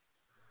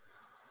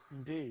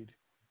 Indeed.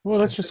 Well,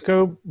 let's just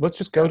go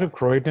to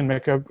Croydon and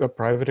make a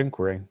private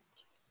inquiry.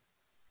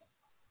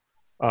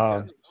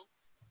 Yeah.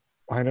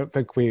 I don't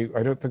think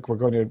we're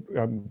going to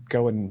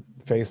go and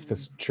face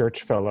this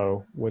church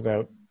fellow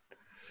without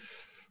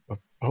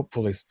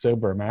hopefully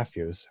sober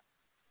Matthews.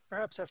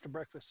 Perhaps after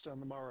breakfast on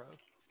the morrow.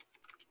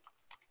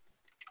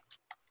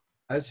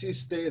 As he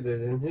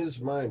stated, in his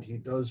mind, he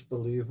does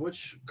believe,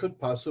 which could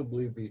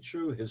possibly be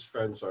true, his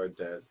friends are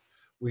dead.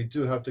 We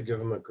do have to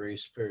give him a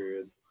grace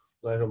period.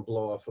 Let him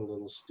blow off a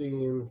little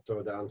steam,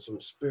 throw down some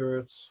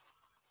spirits,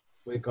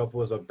 wake up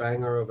with a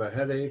banger of a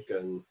headache,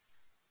 and...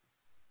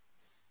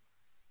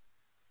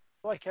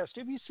 Lycast,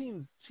 have you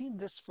seen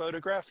this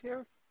photograph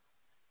here?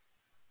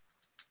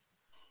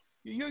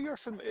 You're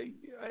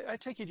I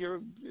take it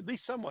you're at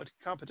least somewhat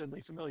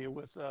competently familiar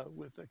with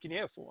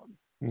cuneiform.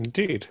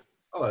 Indeed.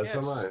 Oh, as Yes.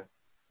 am I.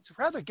 It's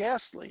rather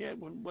ghastly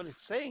when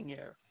it's saying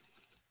here.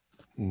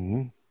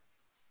 Mm-hmm.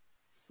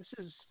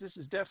 This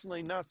is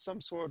definitely not some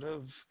sort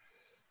of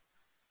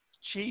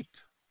cheap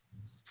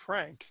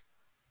prank.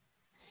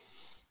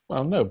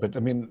 Well, no, but I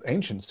mean,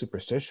 ancient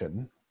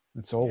superstition.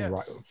 It's all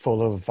Yes.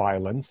 full of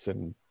violence,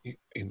 and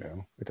you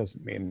know, it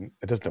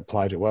doesn't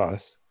apply to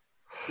us.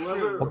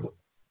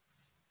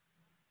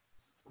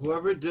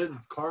 Whoever did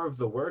carve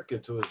the work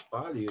into his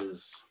body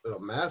is a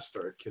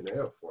master at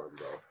cuneiform,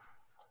 though.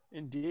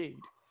 Indeed.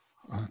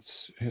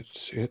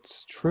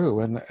 It's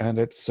true, and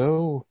it's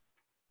so.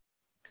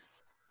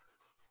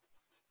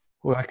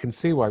 Well, I can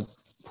see why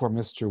poor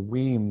Mr.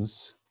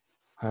 Weems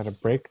had a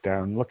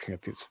breakdown looking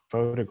at these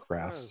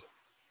photographs.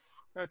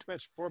 Not to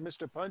mention poor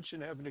Mr. Punch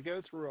and having to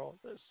go through all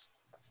this.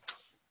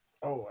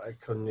 Oh, I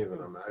couldn't even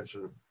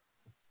imagine.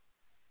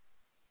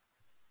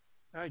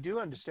 I do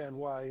understand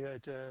why,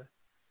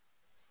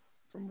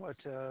 from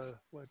what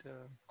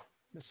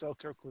Miss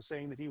Selkirk was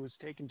saying, that he was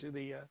taken to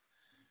the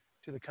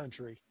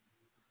country.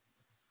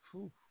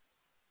 Whew.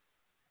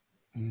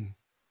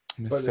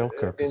 Miss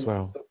Selkirk as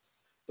well.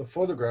 The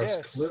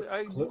photographs. Yes,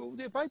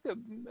 it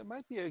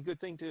might be a good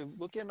thing to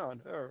look in on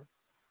her,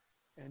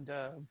 and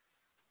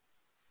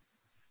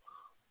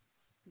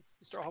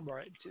Mr.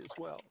 Albright as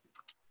well.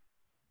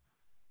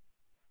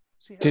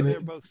 See how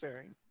they're both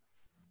faring.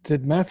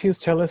 Did Matthews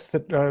tell us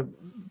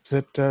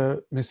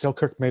that Miss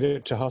Selkirk made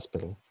it to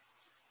hospital?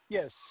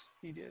 Yes,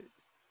 he did.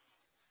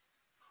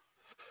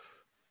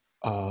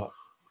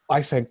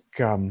 I think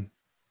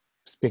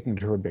speaking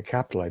to her would be a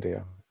capital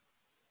idea.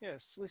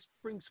 Yes, at least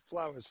bring some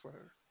flowers for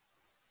her.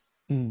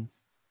 Mm.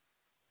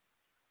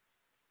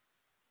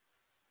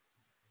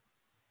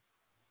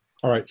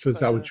 All right, so is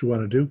But, that what you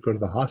want to do? Go to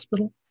the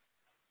hospital?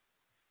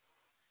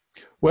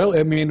 Well,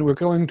 I mean, we're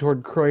going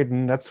toward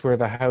Croydon. That's where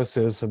the house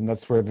is, and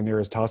that's where the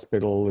nearest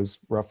hospital is,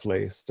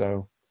 roughly.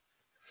 So,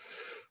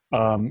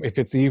 if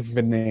it's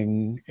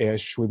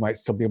evening-ish, we might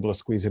still be able to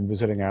squeeze in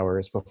visiting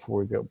hours before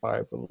we go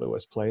by the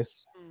Lewis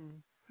place.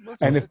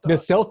 Let's And if visit the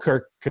Miss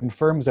Selkirk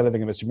confirms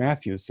anything Mr.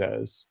 Matthews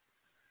says,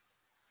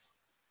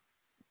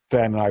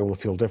 then I will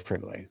feel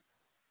differently.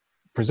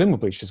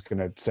 Presumably, she's going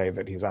to say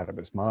that he's out of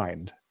his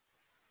mind.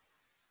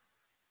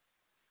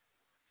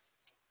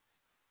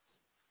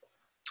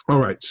 All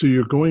right, so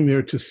you're going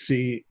there to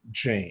see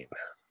Jane.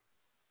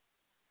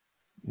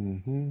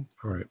 Mm-hmm.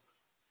 All right.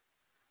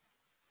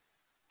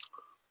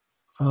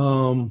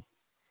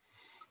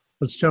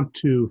 Let's jump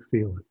to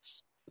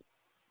Felix.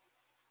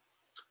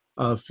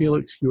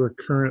 Felix, you are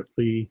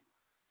currently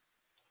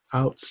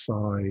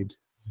outside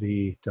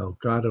the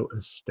Delgado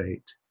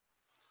estate,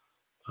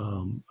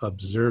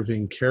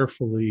 observing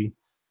carefully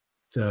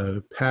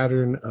the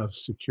pattern of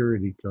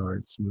security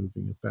guards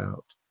moving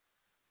about.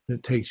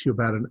 It takes you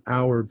about an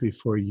hour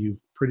before you've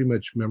pretty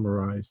much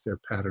memorized their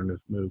pattern of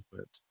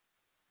movement.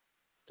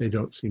 They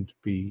don't seem to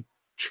be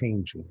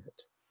changing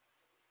it.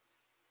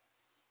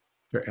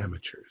 They're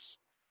amateurs,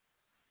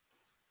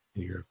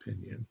 in your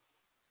opinion.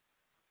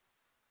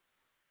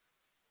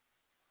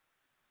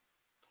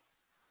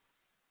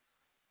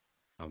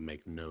 I'll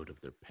make note of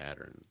their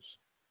patterns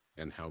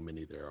and how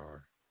many there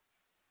are.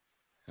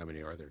 How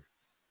many are there?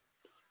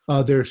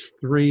 There's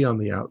 3 on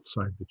the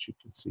outside that you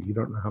can see. You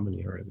don't know how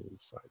many are on the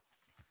inside.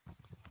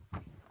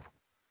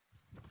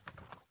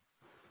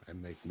 I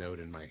make note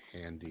in my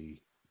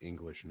handy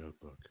English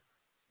notebook.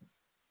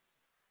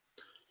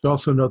 You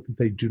also note that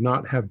they do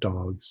not have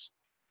dogs.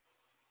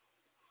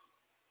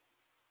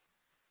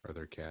 Are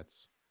there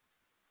cats?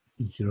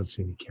 You don't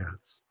see any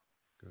cats.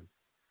 Good.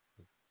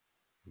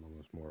 I'm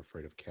almost more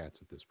afraid of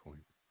cats at this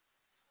point.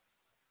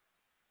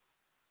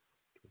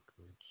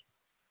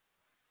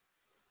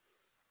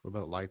 What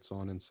about lights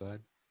on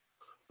inside?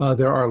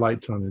 There are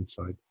lights on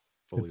inside.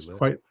 Fully It's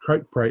lit?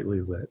 quite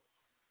brightly lit.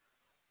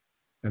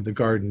 And the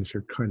gardens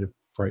are kind of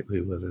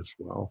brightly lit as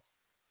well.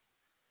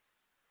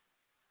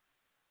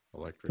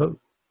 Electric?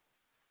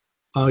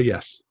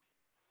 Yes.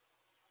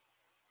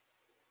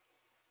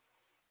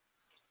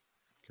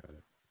 Got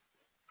it.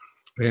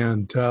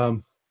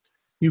 And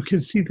you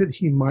can see that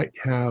he might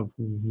have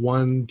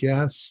one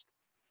guest.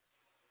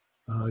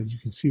 You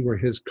can see where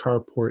his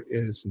carport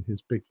is and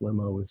his big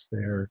limo is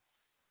there,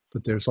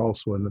 but there's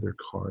also another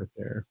car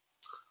there.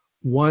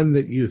 One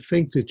that you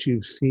think that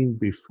you've seen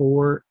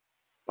before,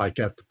 like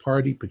at the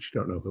party, but you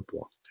don't know who it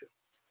belonged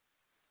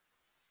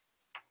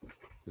to.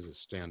 Does it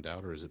stand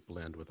out or does it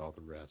blend with all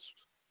the rest?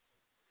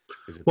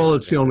 Well,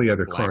 it's the only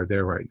other black car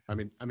there, right? I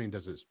mean,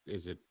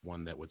 is it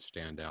one that would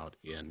stand out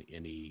in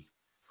any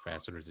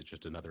facet, or is it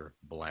just another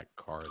black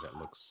car that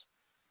looks?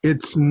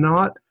 It's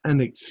not an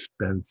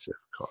expensive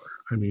car.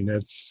 I mean,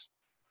 it's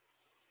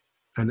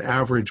an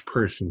average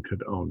person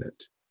could own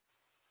it.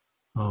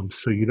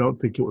 So you don't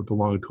think it would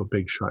belong to a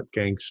big shot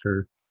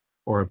gangster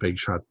or a big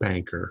shot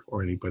banker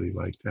or anybody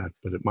like that,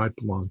 but it might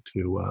belong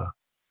to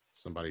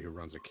Somebody who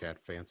runs a cat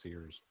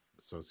fanciers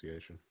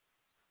association.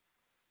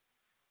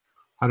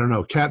 I don't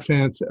know. Cat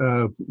fans.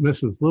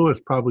 Mrs. Lewis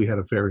probably had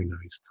a very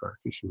nice car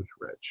because she was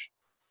rich.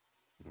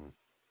 Mm.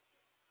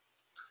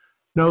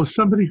 No,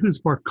 somebody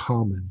who's more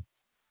common.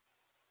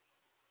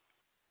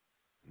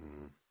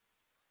 Mm.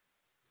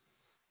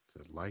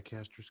 Is it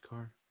Leicester's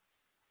car?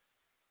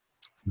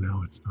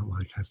 No, it's not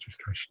like Hester's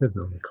car. She doesn't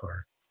own a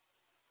car.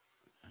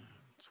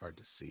 It's hard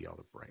to see all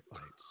the bright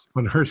lights.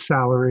 On her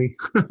salary.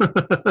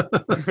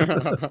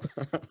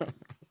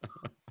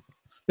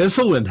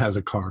 Isselwind has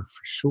a car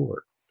for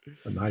sure.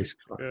 A nice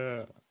car.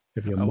 Yeah.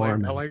 Maybe a I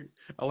Marmon.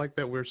 like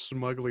that we're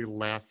smugly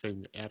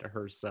laughing at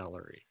her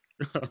salary.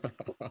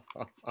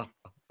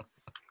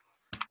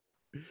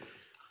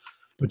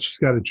 But she's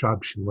got a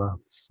job she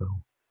loves, so.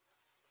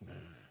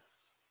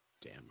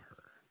 Damn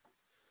her.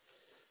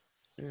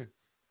 Yeah.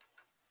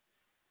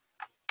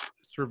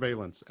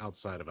 Surveillance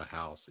outside of a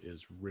house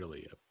is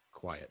really a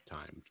quiet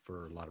time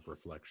for a lot of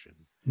reflection.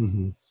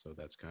 Mm-hmm. So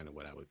that's kind of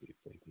what I would be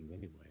thinking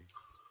anyway.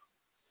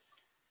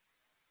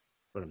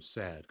 But I'm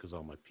sad because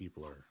all my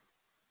people are,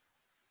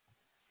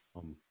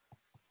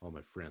 all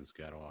my friends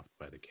got off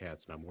by the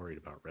cats, and I'm worried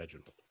about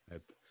Reginald.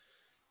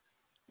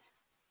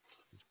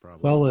 He's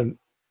probably Well, and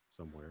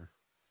somewhere.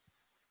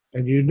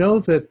 And you know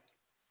that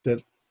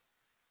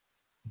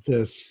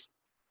this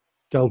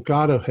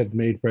Delgado had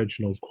made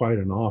Reginald quite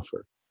an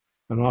offer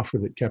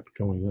that kept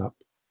going up.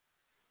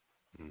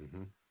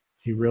 Mm-hmm.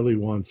 He really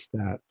wants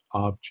that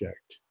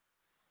object.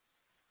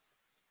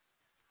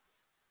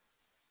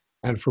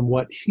 And from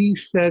what he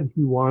said,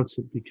 he wants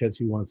it because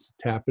he wants to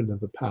tap into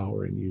the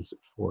power and use it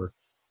for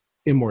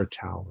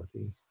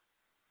immortality.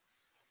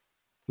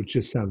 which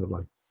just sounded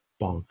like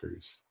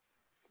bonkers.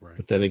 Right.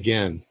 But then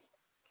again,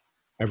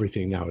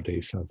 everything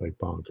nowadays sounds like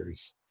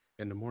bonkers.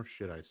 And the more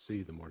shit I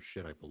see, the more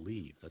shit I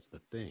believe. That's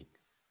the thing.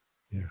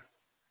 Yeah.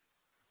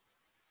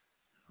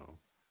 Oh,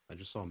 I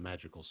just saw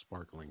magical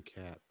sparkling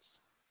cats.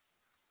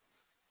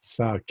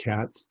 Saw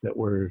cats that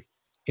were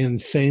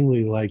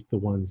insanely like the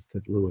ones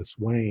that Lewis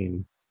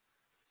Wayne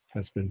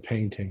has been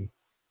painting,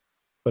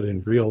 but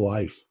in real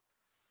life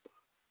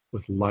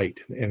with light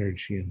and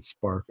energy and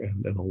spark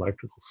and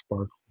electrical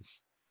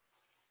sparkles.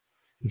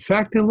 In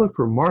fact, they look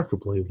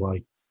remarkably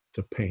like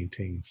the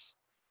paintings.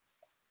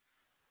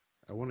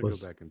 I want to go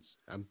back and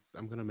I'm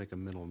going to make a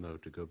mental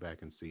note to go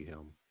back and see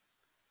him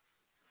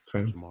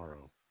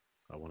tomorrow.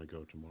 I want to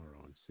go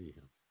tomorrow and see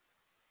him.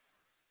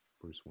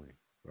 Bruce Wayne.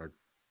 Or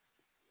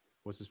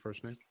what's his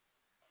first name?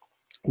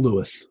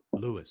 Lewis.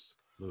 Lewis.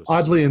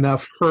 Oddly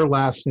enough, her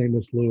last name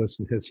is Lewis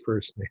and his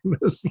first name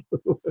is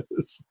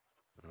Lewis.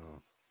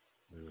 Oh,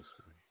 Lewis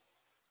Wayne.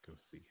 Go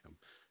see him.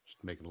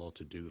 Just making a little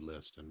to-do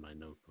list in my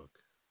notebook.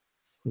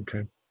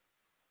 Okay.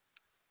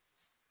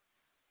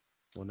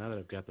 Well, now that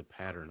I've got the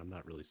pattern, I'm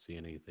not really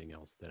seeing anything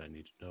else that I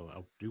need to know.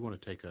 I do want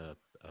to take an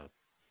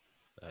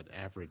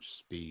average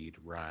speed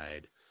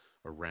ride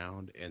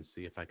around and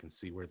see if I can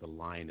see where the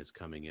line is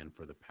coming in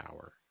for the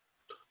power.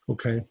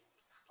 Okay.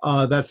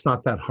 That's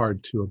not that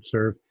hard to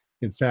observe.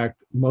 In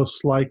fact,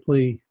 most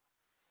likely,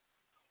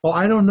 well,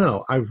 I don't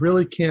know. I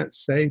really can't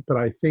say, but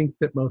I think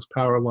that most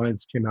power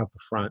lines came out the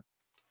front,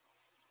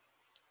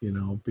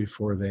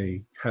 before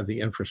they had the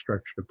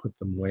infrastructure to put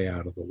them way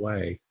out of the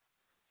way.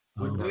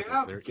 They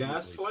have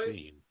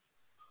gaslight?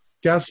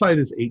 Gaslight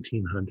is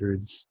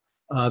 1800s.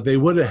 They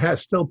would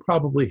still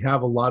probably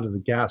have a lot of the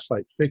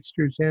gaslight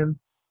fixtures in,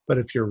 but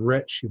if you're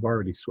rich, you've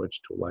already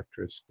switched to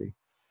electricity.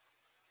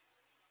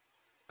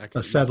 I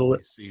can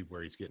easily see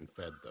where he's getting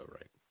fed, though,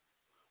 right?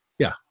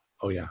 Yeah.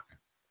 Oh, yeah. Okay.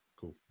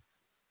 Cool.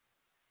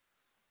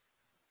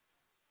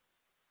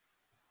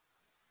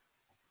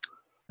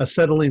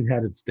 Acetylene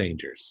had its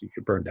dangers. You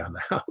could burn down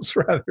the house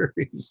rather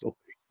easily.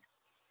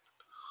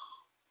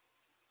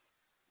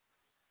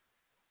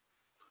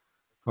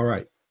 All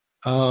right.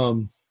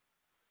 I'm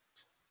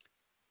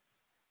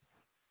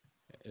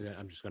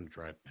just going to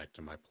drive back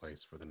to my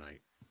place for the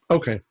night.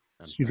 Okay.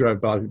 So you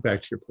drive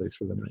back to your place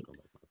for the night.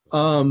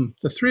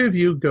 The three of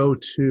you go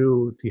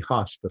to the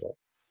hospital,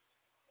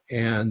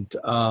 and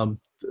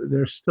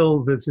they're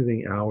still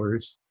visiting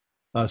hours.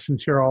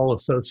 Since you're all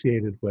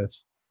associated with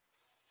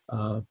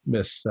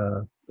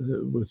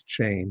with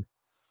Jane,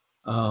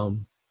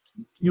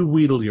 you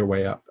wheedle your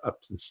way up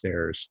the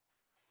stairs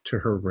to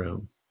her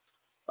room.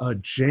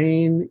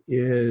 Jane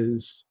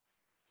is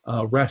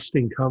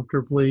resting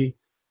comfortably.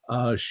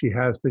 She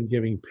has been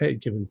given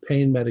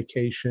pain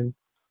medication.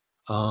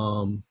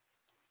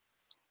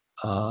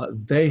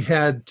 They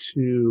had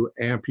to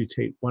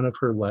amputate one of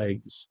her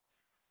legs,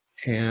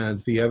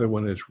 and the other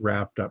one is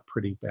wrapped up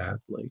pretty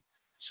badly.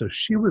 So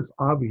she was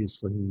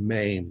obviously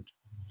maimed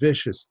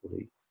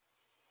viciously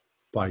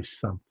by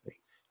something.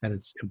 And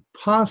it's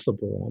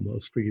impossible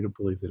almost for you to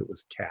believe that it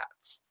was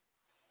cats.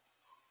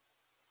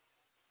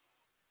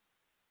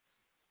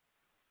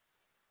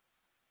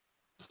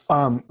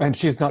 And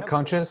she's not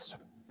conscious?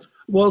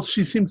 Well,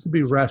 she seems to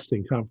be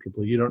resting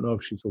comfortably. You don't know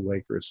if she's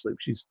awake or asleep.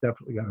 She's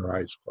definitely got her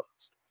eyes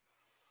closed.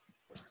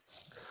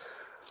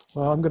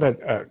 Well, I'm going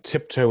to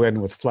tiptoe in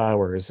with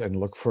flowers and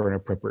look for an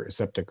appropriate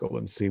receptacle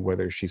and see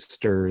whether she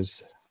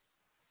stirs.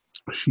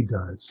 She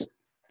does.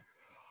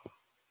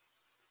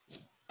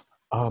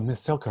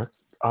 Miss Selkirk,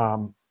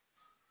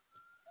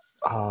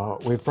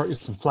 we've brought you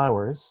some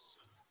flowers.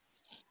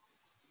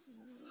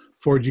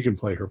 Ford, you can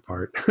play her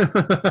part.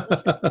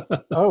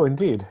 Oh,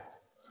 indeed.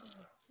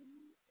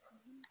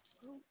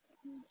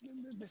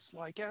 Miss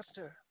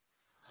Leicester.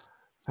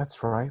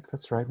 That's right.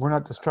 We're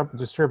not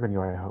disturbing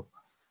you, I hope.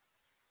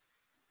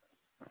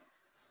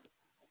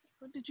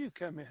 When did you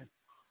come in?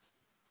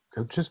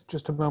 Oh,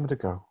 just a moment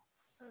ago.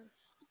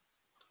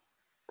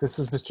 This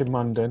is Mr.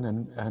 Munden,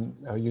 and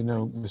you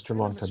know Mr.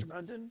 Longton. Mr.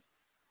 Munden?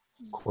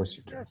 Of course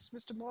you do. Yes,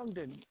 Mr.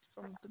 Longden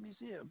from the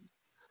museum.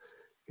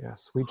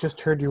 Yes, we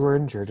just heard you were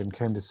injured and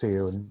came to see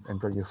you and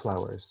bring you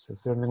flowers.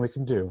 Is there anything we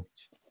can do?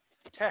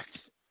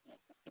 Protect.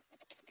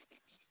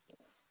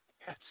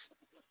 Cats.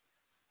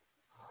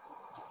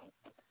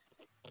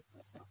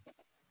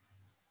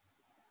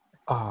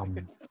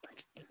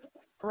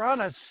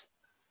 Piranhas.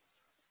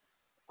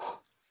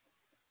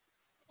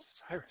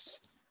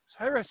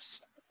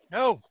 Cyrus.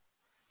 No.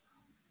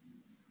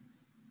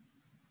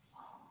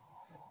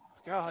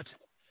 God.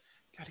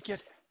 Gotta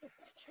get out.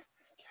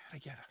 Gotta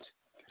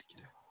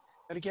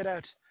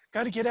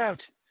get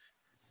out.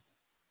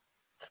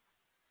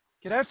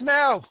 Get out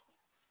now.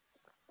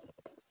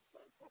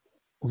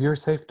 You're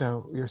safe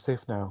now. You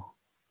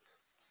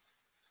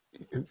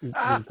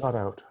got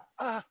out.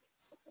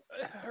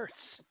 It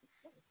hurts.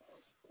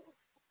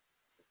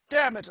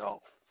 Damn it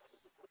all.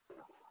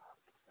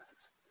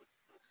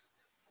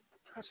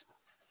 What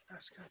I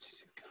was going to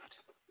do, God.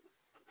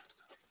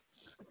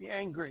 Gotta be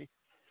angry.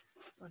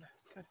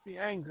 Gotta be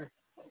angry.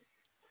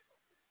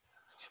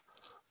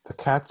 The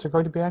cats are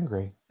going to be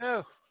angry.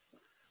 No.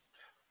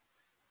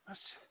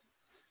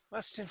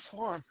 Must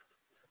inform.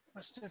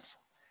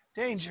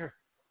 Danger.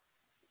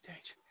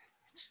 Danger.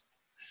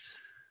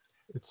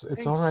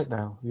 It's all right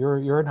now.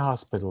 You're in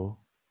hospital.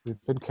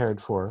 You've been cared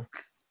for.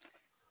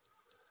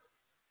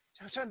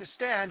 Don't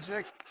understand.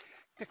 They're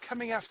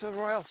coming after the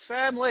royal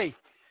family.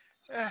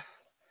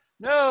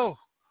 No.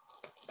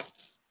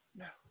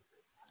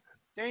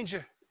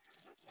 Danger.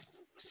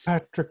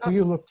 Patrick, will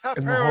you look Top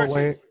in the priority.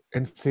 hallway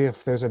and see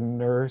if there's a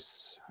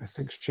nurse? I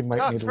think she might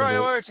Top need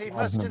priority. a little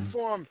Must laudanum.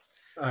 inform.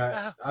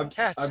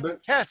 I've been,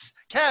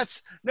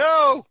 Cats.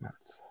 No.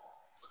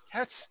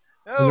 Cats.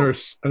 A No.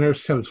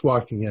 nurse comes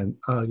walking in.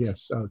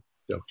 Yes.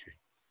 Okay.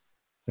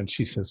 And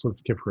she says,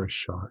 "Let's give her a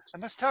shot." I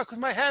must talk with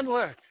my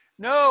handler.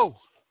 No.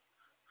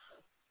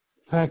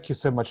 Thank you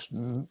so much,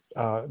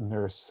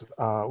 nurse.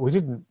 We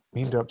didn't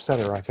mean to upset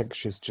her. I think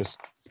she's just,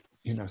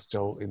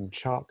 still in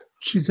shock.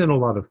 She's in a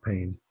lot of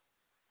pain.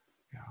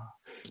 Yeah.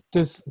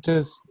 Does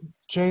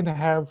Jane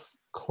have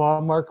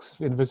claw marks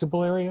in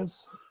visible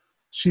areas?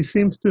 She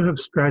seems to have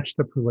scratched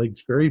up her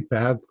legs very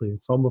badly.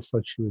 It's almost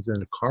like she was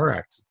in a car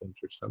accident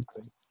or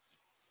something.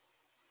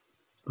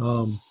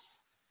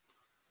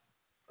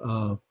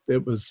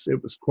 It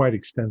was quite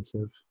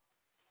extensive.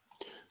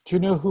 Do you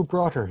know who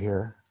brought her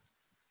here?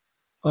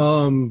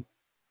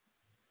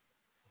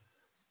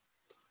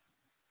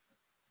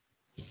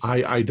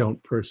 I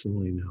don't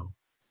personally know.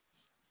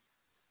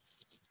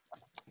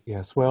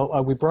 Yes,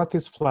 well, we brought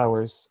these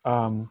flowers.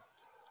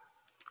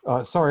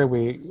 Sorry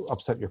we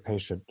upset your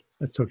patient.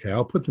 That's okay.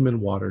 I'll put them in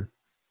water.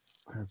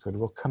 Very good.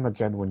 We'll come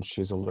again when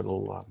she's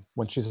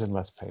when she's in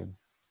less pain.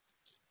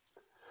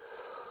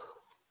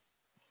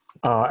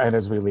 And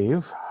as we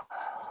leave,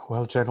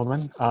 well,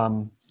 gentlemen,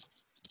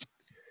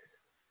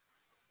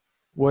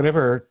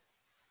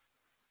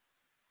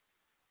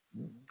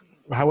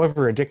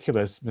 however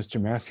ridiculous Mr.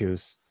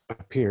 Matthews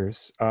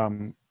appears,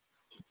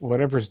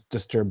 whatever's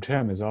disturbed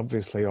him is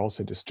obviously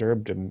also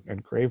disturbed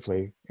and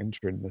gravely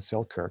injured Miss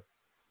Selkirk.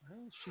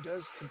 Well, she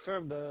does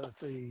confirm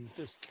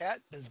this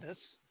cat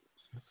business.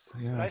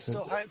 Yeah, but I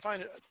still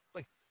find it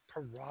like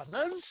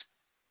piranhas.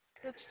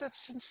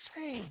 That's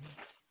insane.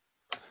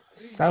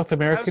 South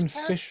American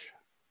fish.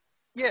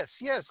 Yes,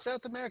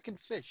 South American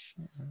fish.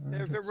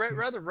 They're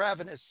rather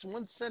ravenous.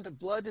 One scent of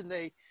blood, and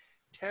they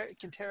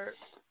can tear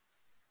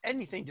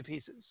anything to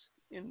pieces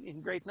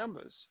in great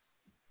numbers.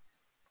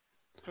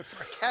 But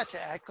for a cat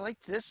to act like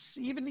this,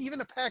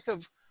 even a pack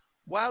of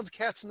wild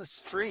cats in the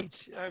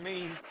street, I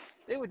mean,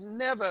 they would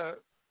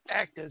never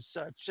act as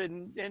such,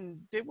 and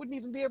they wouldn't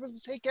even be able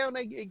to take down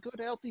a good,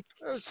 healthy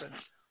person,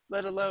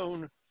 let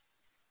alone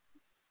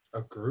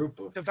a group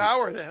of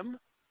devour people. them.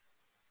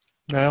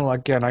 Well,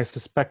 again, I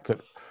suspect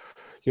that,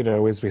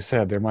 as we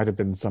said, there might have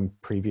been some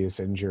previous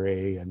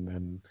injury and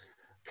then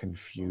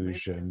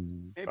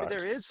confusion. Maybe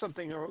there is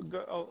something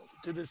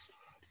to this.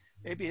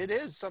 Maybe it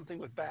is something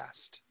with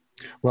Bast.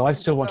 Well, I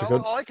still want to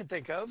go. All I can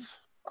think of.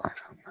 I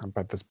don't know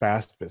about this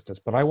Bast business,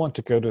 but I want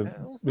to go to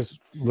Miss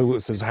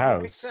Lewis's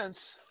house. Makes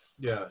sense.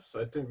 Yes,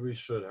 I think we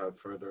should have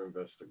further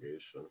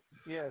investigation.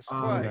 Yes,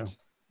 right. Yeah.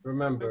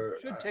 Remember,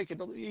 We should take it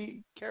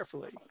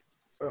carefully.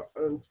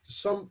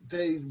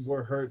 They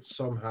were hurt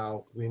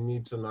somehow. We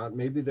need to not.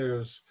 Maybe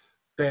there's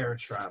bear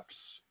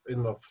traps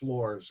in the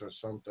floors or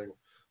something.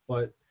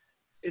 But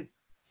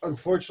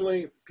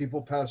unfortunately,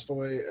 people passed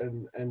away,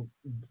 and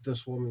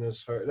this woman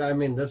is hurt. I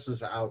mean, this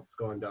is out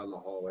going down the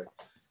hallway.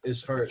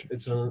 Is hurt.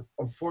 It's an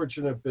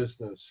unfortunate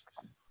business.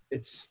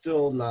 It's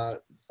still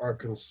not our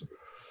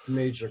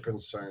major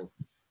concern.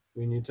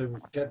 We need to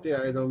get the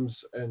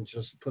items and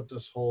just put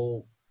this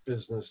whole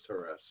business to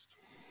rest.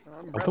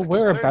 The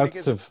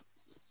whereabouts of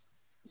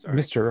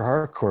Mr.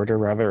 Harcourt are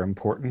rather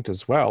important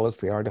as well as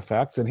the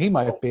artifacts, and he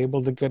might be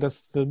able to get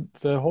us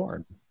the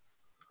horn.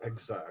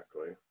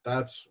 Exactly.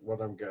 That's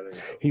what I'm getting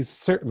at. He's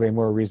certainly a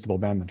more reasonable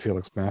man than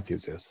Felix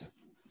Matthews is.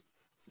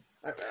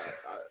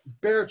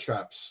 Bear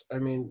traps. I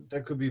mean,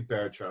 there could be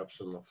bear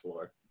traps on the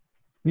floor.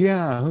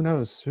 Yeah, who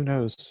knows?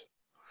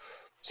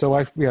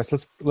 So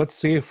let's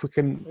see if we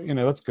can,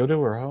 let's go to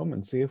her home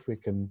and see if we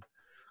can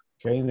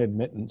gain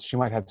admittance. She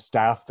might have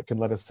staff that can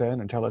let us in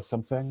and tell us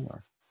something,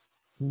 or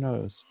who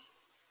knows?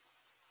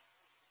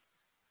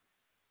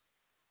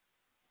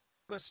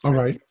 All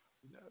right.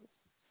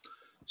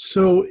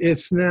 So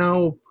it's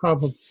now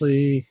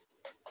probably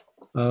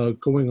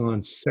going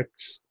on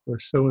 6 or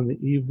so in the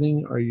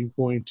evening. Are you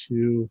going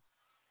to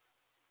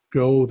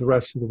go the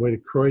rest of the way to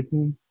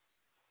Croydon?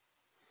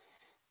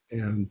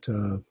 And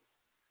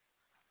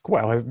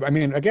well, I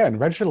mean, again,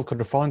 Reginald could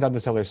have fallen down the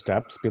cellar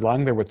steps, be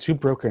lying there with 2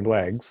 broken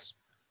legs.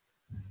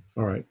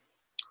 All right.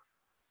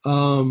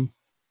 All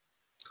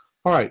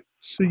right.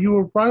 So you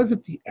arrive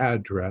at the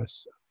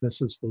address of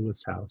Mrs.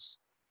 Lewis' house.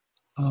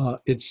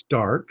 It's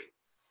dark.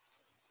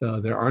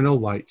 There are no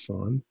lights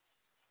on,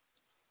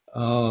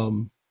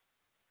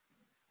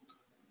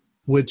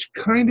 which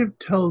kind of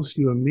tells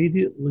you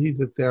immediately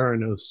that there are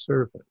no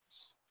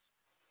servants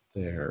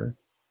there.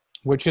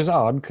 Which is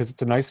odd, because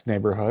it's a nice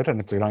neighborhood and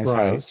it's a nice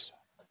house.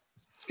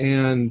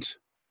 And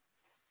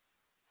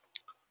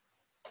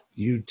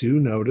You do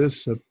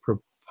notice a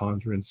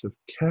preponderance of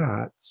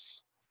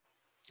cats.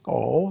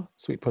 Oh,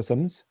 sweet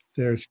pussums.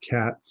 There's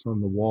cats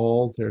on the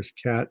wall. There's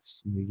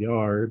cats in the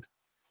yard.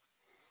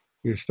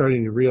 You're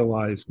starting to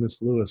realize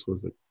Miss Lewis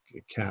was a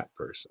cat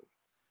person.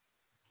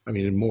 I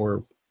mean,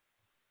 more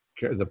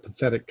the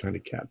pathetic kind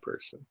of cat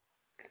person.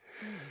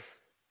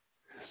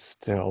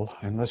 Still,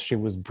 unless she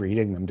was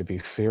breeding them to be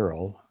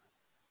feral.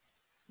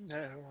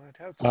 No, I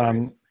doubt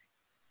so.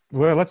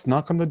 Well, let's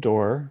knock on the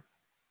door.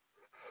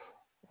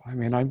 I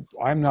mean,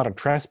 I'm not a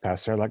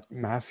trespasser like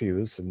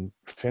Matthews and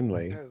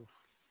Finley.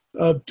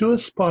 No. Do a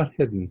spot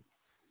hidden.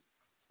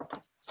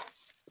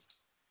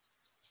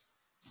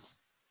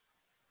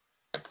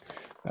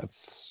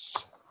 That's,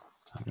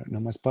 I don't know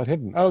my spot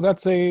hidden. Oh,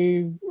 that's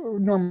a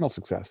normal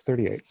success,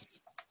 38.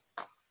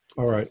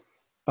 All right.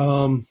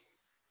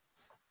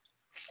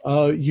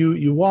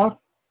 You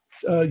walk.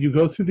 You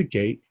go through the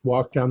gate.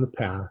 Walk down the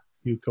path.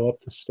 You go up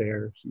the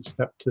stairs. You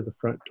step to the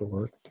front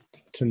door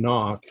to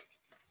knock,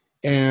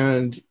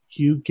 and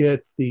you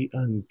get the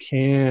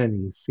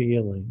uncanny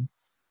feeling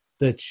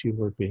that you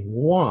were being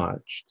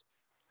watched.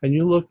 And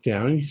you look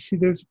down and you see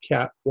there's a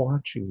cat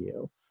watching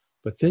you.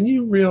 But then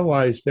you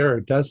realize there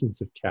are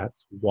dozens of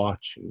cats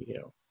watching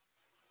you.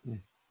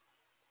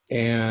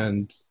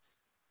 And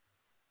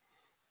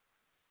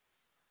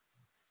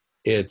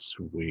it's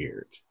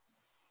weird.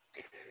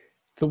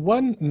 The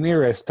one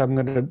nearest, I'm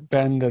going to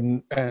bend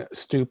and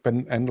stoop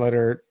and let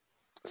her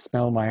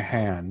smell my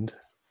hand.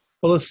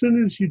 Well, as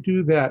soon as you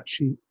do that,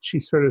 she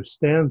sort of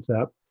stands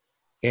up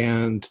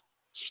and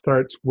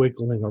starts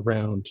wiggling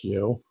around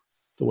you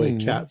the way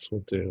cats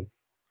will do.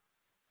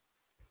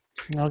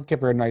 I'll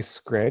give her a nice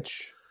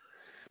scritch.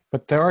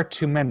 But there are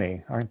too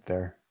many, aren't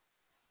there?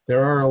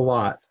 There are a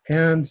lot.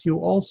 And you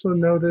also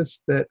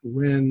notice that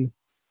when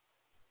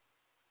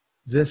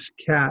this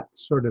cat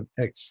sort of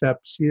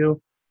accepts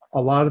you,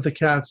 a lot of the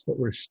cats that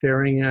were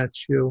staring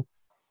at you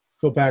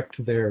go back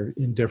to their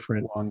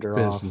indifferent Wander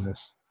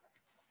business.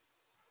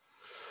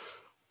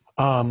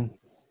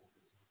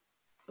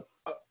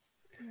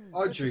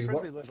 Audrey,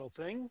 friendly little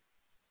thing.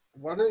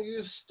 Why don't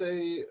you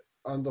stay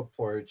on the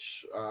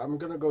porch? I'm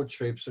gonna go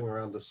traipsing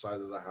around the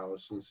side of the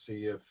house and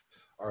see if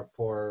that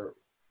poor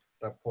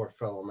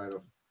fellow might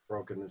have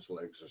broken his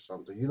legs or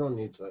something. You don't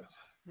need to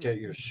get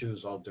your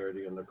shoes all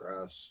dirty in the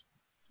grass.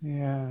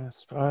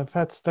 Yes,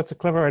 that's a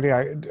clever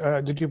idea.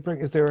 Did you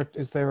bring? Is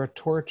there a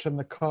torch in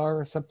the car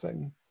or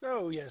something?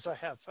 Oh yes, I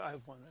have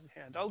one in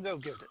hand. I'll go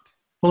get it.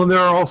 Well, and there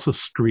are also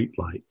street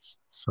lights,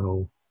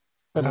 so.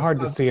 But hard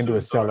to see into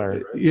a cellar.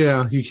 Right?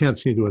 Yeah, you can't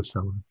see into a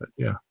cellar, but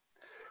yeah.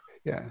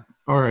 Yeah.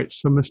 All right,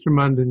 so Mr.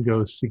 Munden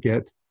goes to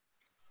get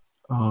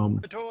A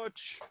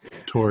torch.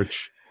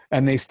 torch.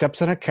 And he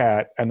steps on a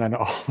cat, and then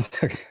all.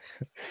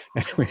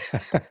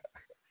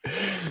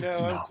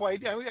 No, I'm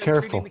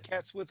Careful. treating the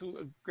cats with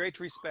great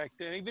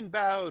respect and even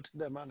bow to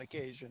them on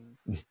occasion.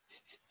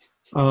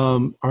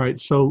 All right,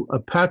 so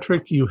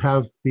Patrick, you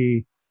have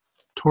the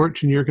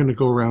torch, and you're going to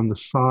go around the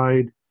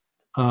side.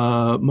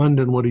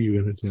 Munden, what are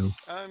you going to do?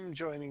 I'm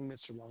joining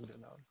Mr.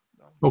 Longden on.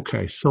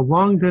 Okay, so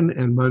Longden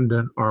and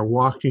Munden are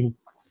walking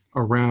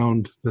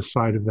around the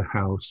side of the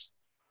house,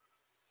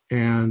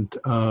 and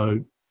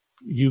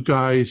you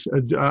guys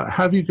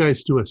have you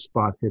guys do a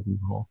spot hidden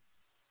roll.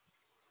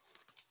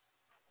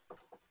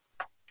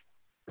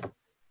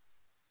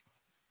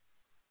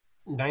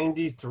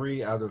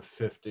 93 out of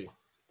 50.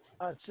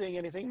 Not seeing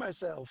anything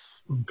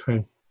myself.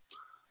 Okay,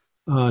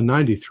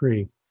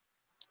 93.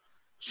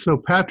 So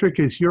Patrick,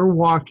 as you're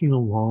walking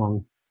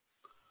along,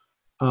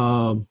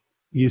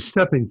 you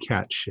step in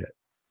cat shit.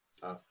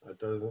 That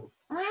doesn't.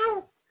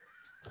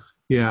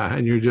 Yeah,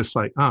 and you're just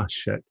like, oh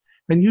shit.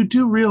 And you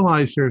do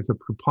realize there's a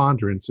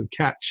preponderance of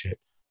cat shit.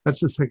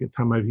 That's the second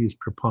time I've used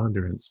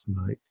preponderance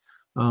tonight.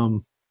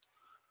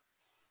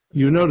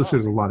 You notice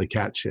there's a lot of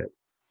cat shit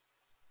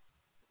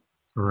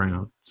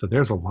around. So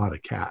there's a lot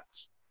of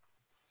cats.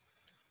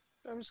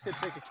 I'm just going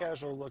to take a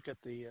casual look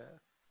at the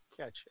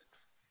cat shit.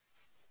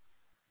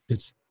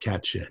 It's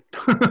cat shit.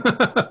 Quite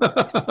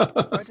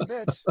a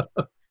bit.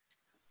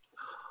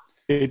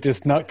 It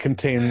does not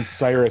contain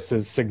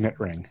Cyrus's signet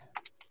ring.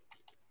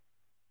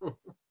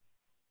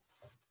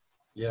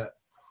 Yeah.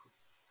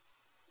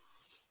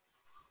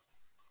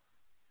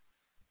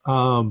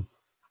 The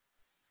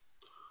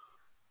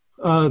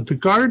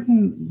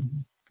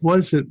garden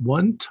was at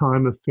one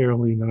time a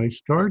fairly nice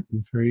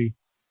garden, very,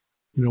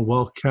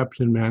 well kept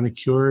and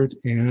manicured,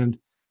 and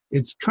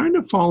it's kind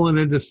of fallen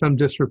into some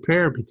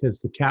disrepair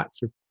because the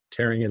cats are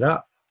tearing it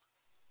up.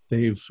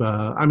 They're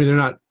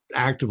not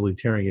actively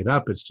tearing it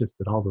up. It's just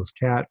that all those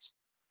cats,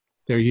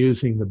 they're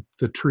using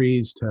the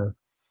trees to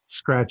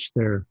scratch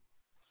their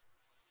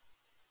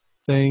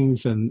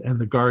things, and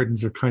the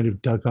gardens are kind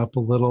of dug up a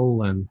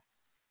little, and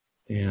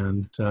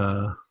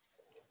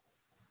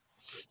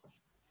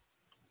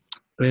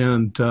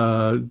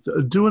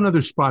do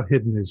another spot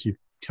hidden as you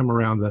come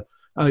around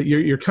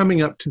you're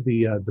coming up to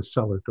the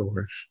cellar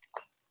doors.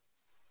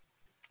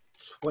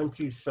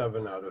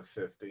 27 out of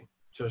 50.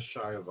 Just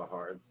shy of a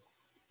hard.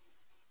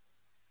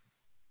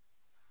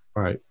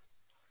 All right.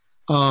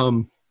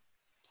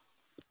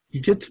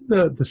 You get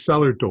to the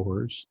cellar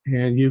doors,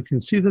 and you can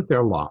see that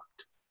they're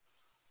locked.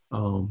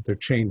 They're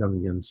chained on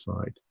the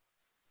inside.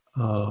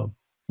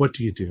 What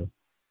do you do?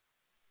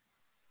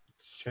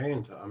 It's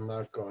chained. I'm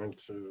not going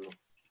to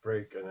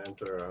break and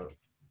enter a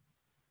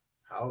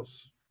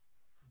house.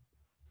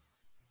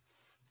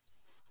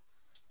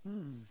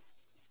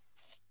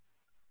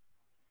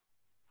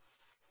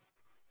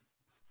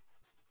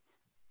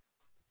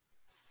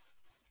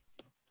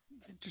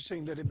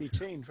 Interesting that it'd be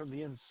chained from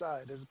the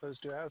inside as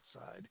opposed to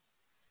outside.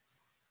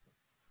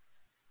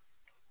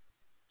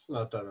 It's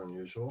not that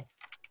unusual.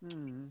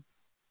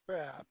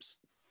 Perhaps.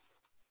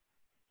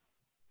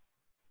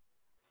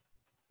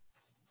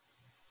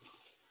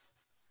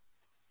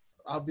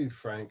 I'll be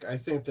frank. I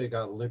think they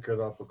got liquored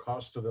up,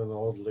 accosted an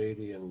old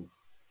lady, and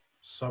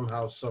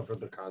somehow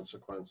suffered the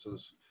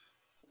consequences.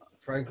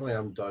 Frankly,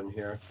 I'm done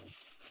here.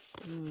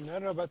 I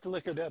don't know about the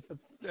liquored up, but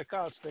the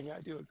accosting I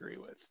do agree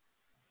with.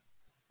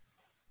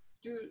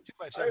 Dude, Too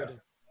much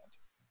evidence.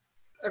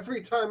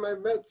 every time I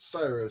met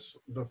Cyrus,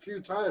 the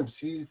few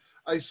times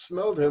I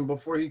smelled him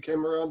before he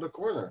came around the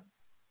corner.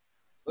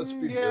 Let's be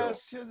real.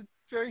 Yes, yeah,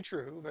 very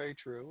true, very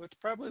true. It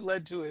probably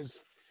led to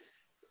his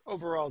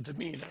overall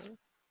demeanor.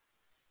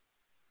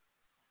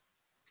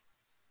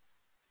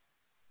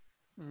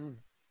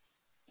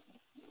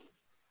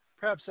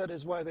 Perhaps that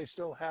is why they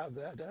still have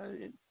that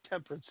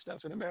temperance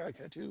stuff in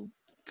America, to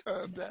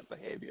curb that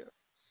behavior.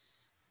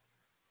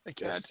 They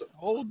can't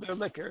hold their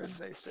liquor, as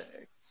they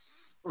say.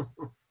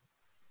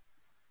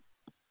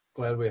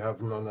 Glad we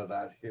have none of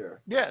that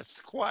here.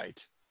 Yes,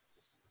 quite.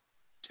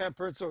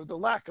 Temperance or the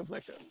lack of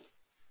liquor.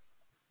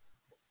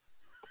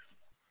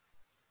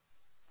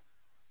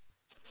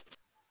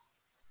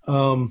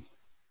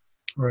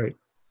 Right.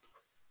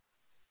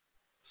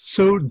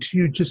 So do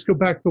you just go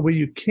back the way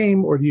you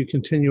came, or do you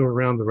continue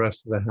around the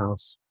rest of the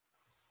house?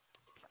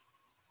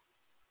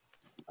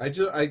 I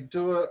do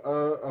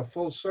a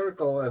full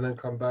circle and then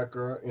come back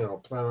around,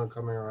 plan on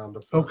coming around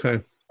the front.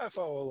 Okay. I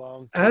follow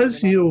along.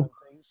 As you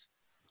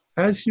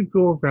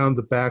go around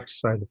the back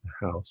side of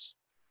the house,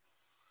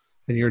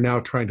 and you're now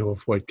trying to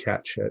avoid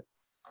cat shit,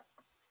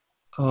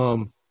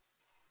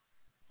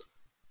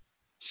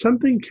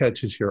 something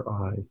catches your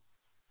eye.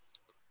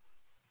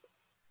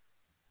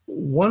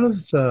 One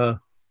of the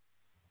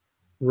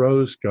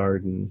rose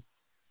garden,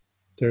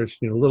 there's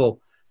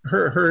little,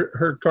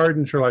 her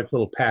gardens are like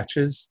little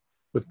patches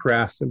with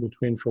grass in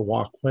between for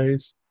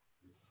walkways.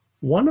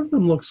 One of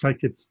them looks like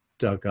it's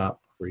dug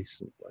up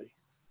recently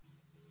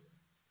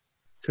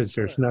because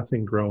there's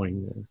nothing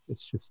growing there.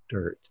 It's just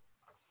dirt.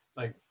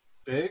 Like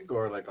big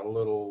or like a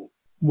little?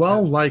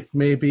 Well, like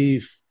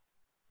maybe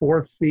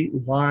 4 feet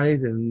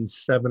wide and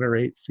 7 or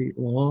 8 feet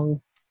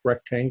long,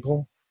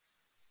 rectangle.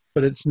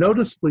 But it's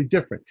noticeably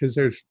different because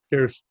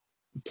there's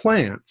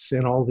plants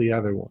in all the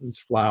other ones,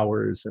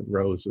 flowers and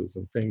roses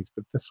and things,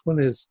 but this one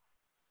is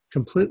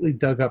completely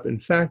dug up. In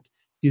fact,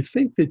 you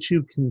think that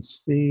you can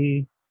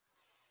see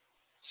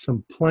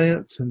some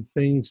plants and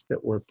things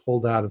that were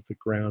pulled out of the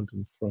ground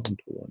and thrown to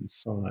one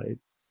side.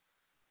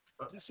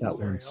 This is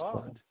very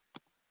odd.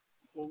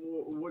 Well,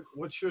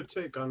 what's your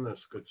take on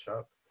this, good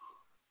chap?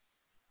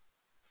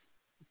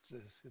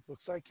 It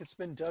looks like it's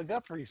been dug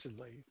up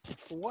recently.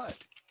 For what?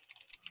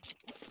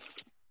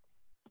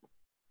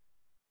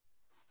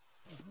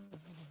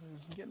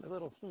 I'm getting a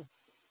little. This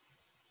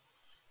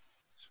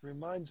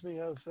reminds me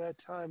of that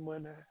time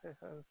when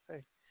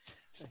I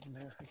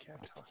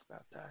can't talk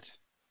about that.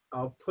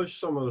 I'll push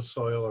some of the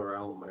soil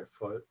around with my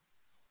foot.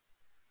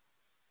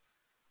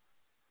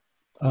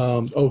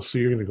 So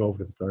you're going to go over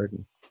to the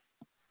garden.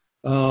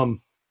 No,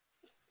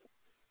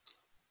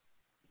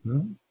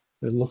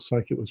 it looks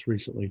like it was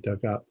recently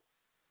dug up.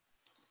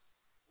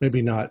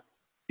 Maybe not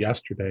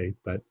yesterday,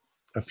 but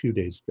a few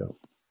days ago.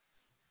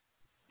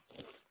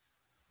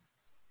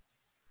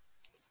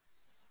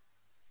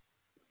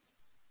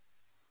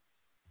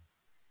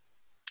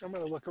 I'm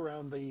going to look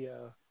around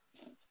the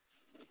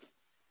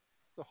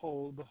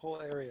whole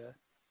area.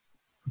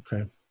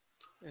 Okay.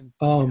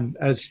 And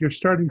as you're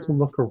starting to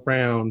look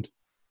around,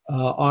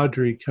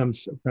 Audrey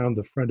comes around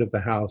the front of the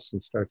house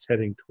and starts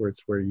heading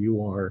towards where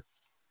you are.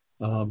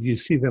 You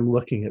see them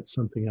looking at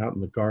something out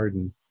in the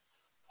garden.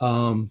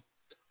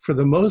 For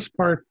the most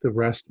part, the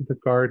rest of the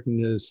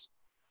garden is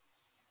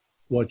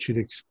what you'd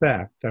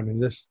expect. I mean,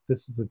 this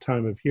is the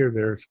time of year.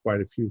 There's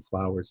quite a few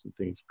flowers and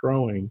things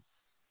growing.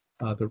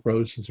 The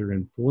roses are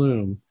in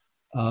bloom,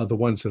 the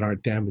ones that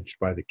aren't damaged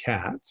by the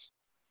cats.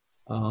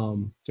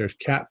 There's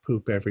cat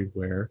poop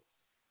everywhere,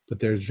 but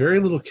there's very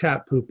little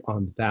cat poop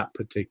on that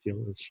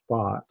particular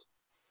spot,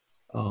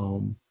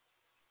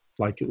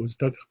 like it was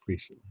dug up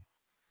recently.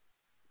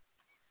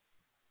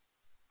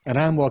 And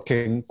I'm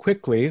walking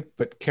quickly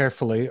but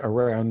carefully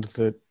around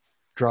the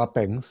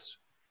droppings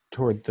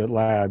toward the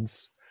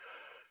lads.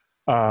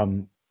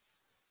 I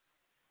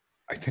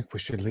think we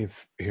should leave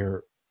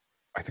here.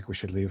 I think we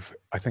should leave.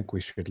 I think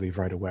we should leave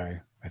right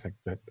away. I think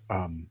that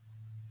I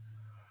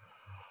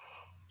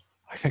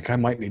think I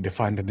might need to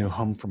find a new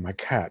home for my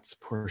cats,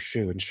 poor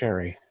Shu and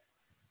Sherry.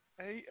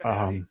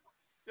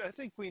 I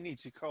think we need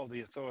to call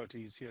the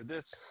authorities here.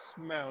 This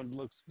mound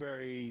looks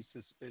very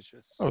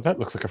suspicious. Oh, that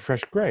looks like a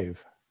fresh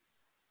grave.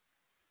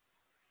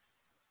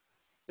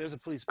 There's a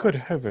police Good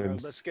box down the road.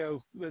 heavens. Let's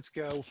go. Let's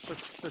go.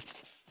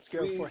 Let's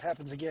go before it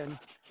happens again.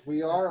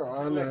 We are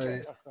on I a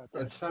can't talk about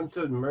that.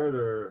 attempted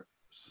murder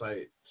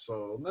site,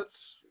 so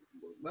let's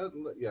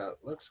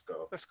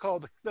go. Let's call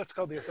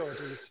the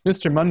authorities.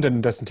 Mr.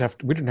 Munden doesn't have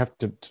to, we didn't have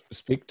to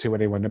speak to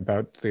anyone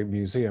about the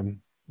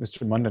museum.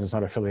 Mr. Munden is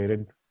not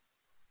affiliated.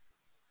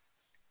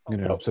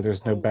 So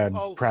there's no bad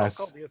press.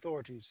 I'll call the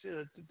authorities.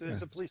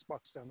 There's a police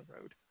box down the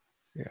road.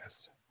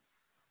 Yes.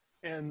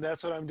 And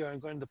that's what I'm doing. I'm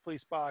going to the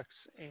police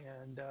box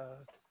and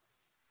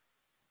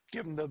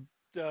give them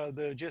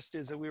the gist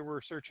is that we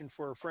were searching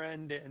for a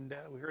friend and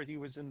we heard he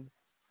was in.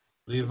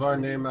 Leave our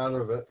name out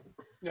of it.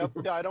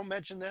 Nope, I don't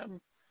mention them.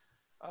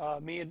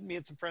 Me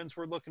and some friends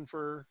were looking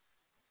for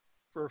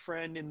a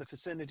friend in the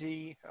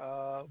vicinity.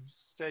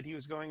 Said he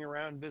was going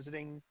around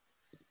visiting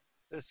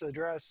this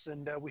address,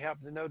 and we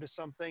happened to notice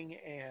something,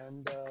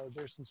 and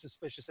there's some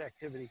suspicious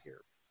activity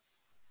here.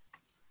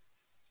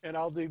 And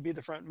I'll be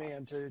the front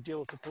man to deal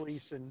with the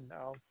police, and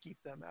I'll keep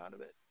them out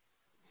of it.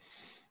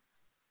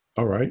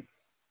 All right.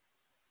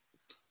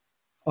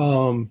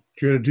 You're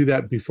going to do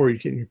that before you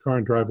get in your car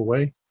and drive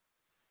away?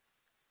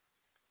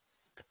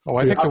 Oh,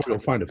 I think I'll we'll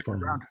find a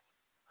phone. I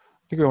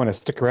think we want to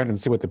stick around and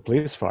see what the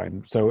police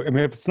find. So, I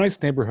mean, if it's a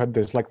nice neighborhood,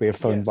 there's likely a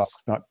phone box,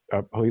 not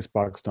a police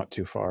box, not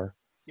too far.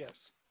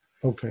 Yes.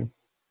 Okay.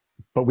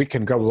 But we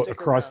can go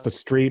across the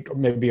street, or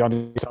maybe on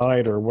the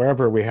side, or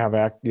wherever we have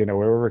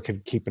wherever we can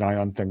keep an eye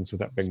on things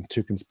without being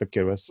too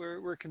conspicuous.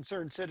 We're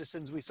concerned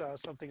citizens. We saw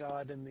something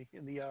odd in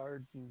the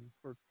yard, and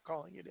we're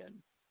calling it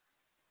in.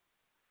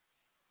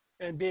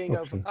 And being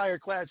of higher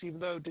class,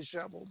 even though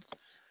disheveled,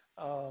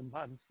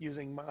 I'm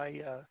using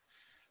my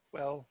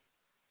what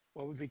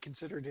would be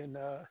considered in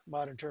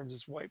modern terms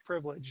as white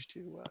privilege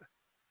to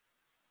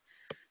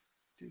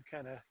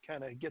kind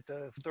of get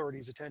the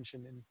authorities'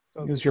 attention and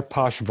focus. Use your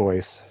posh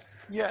voice.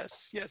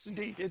 Yes,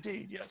 indeed,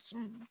 yes.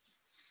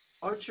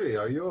 Archie,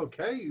 are you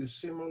okay? You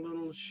seem a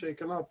little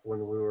shaken up when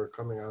we were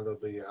coming out of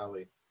the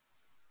alley.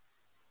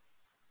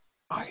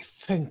 I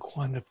think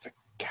one of the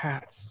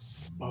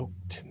cats spoke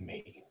to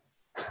me.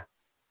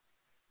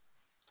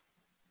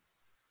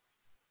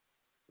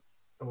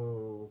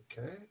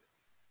 Okay.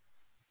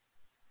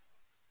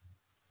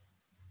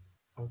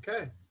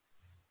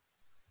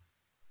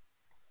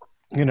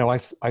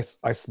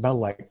 I smell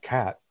like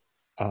cat.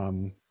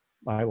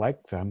 I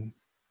like them.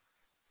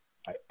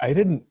 I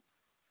didn't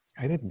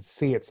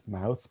see its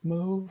mouth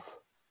move,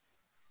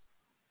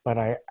 but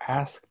I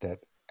asked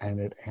it and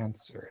it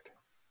answered.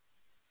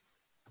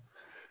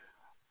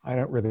 I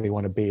don't really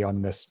want to be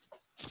on this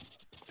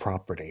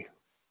property.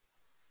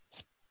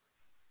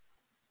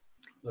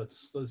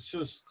 Let's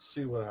just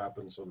see what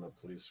happens when the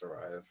police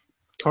arrive.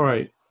 All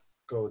right.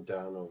 Go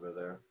down over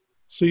there.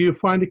 So you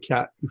find a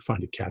cat. You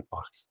find a cat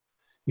box.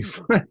 You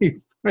find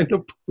a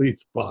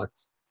police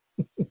box.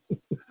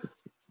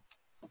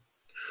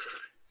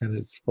 And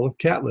it's full of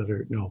cat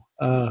litter. No.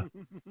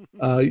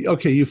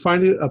 Okay, you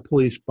find a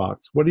police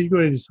box. What are you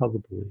going to tell the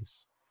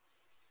police?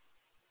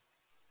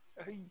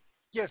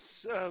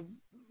 Yes,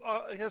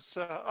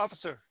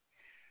 officer.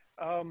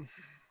 I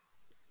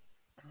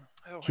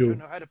don't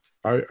know how to.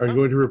 Are you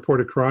going to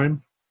report a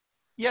crime?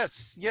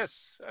 Yes.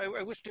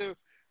 I wish to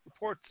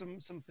report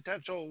some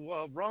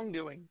potential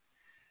wrongdoing.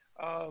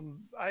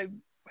 I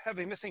have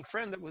a missing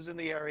friend that was in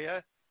the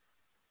area,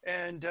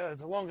 and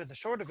the long and the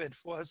short of it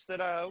was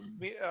that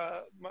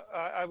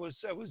I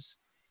was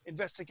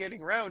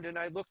investigating around, and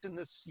I looked in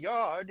this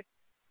yard,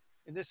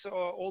 in this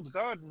old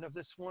garden of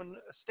this one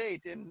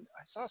estate, and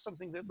I saw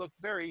something that looked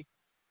very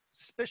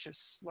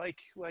suspicious,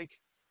 like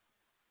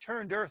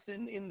turned earth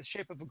in the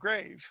shape of a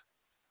grave.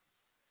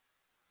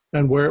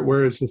 And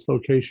where is this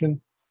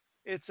location?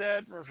 It's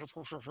at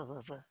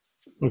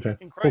Okay.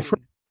 in Well,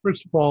 Croydon.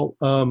 first of all,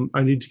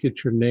 I need to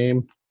get your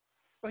name.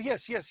 Oh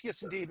yes,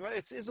 indeed.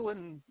 It's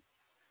Iselin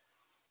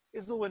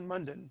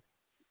Munden.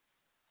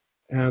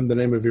 And the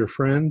name of your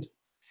friend.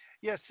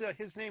 Yes,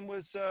 his name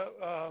was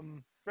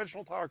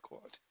Reginald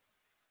Harcourt.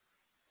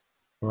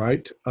 All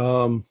right.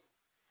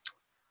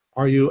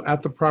 Are you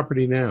at the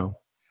property now?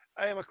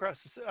 I am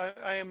across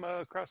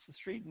the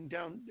street and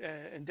down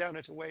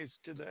it a ways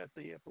to the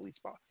police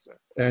box. Sir.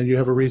 And you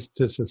have a reason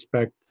to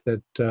suspect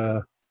that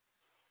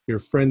your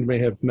friend may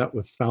have met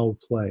with foul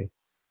play.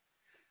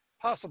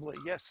 Possibly,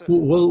 yes, sir.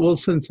 We'll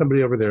send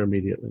somebody over there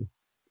immediately.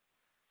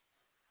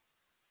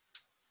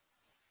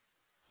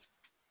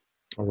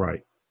 All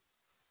right.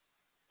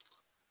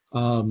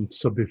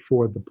 So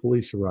before the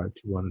police arrive,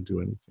 do you want to do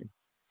anything?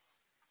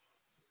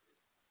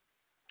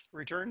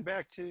 Return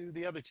back to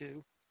the other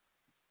two.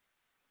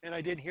 And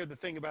I did hear the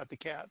thing about the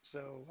cat,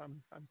 so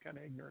I'm kind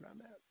of ignorant on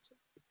that. So.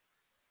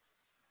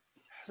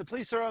 The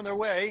police are on their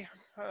way.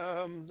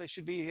 They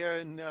should be here,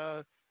 and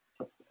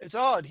it's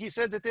odd. He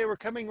said that they were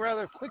coming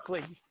rather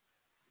quickly,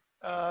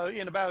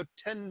 in about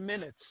 10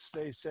 minutes.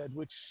 They said,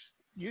 which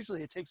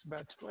usually it takes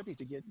about 20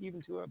 to get even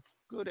to a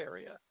good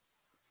area.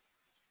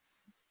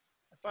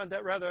 find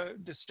that rather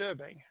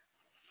disturbing.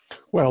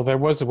 Well, there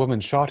was a woman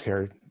shot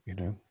here,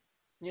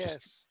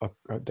 Yes,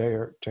 a day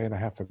and a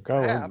half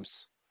ago.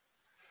 perhaps.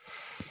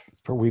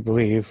 For we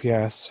believe,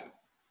 yes.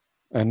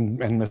 And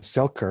Miss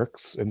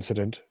Selkirk's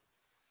incident.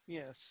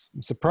 Yes.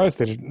 I'm surprised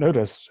they didn't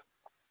notice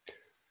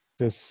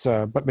this,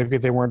 but maybe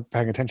they weren't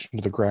paying attention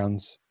to the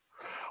grounds.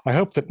 I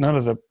hope that none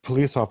of the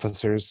police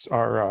officers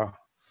are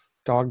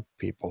dog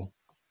people.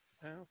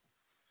 Well,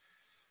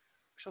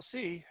 we shall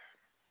see.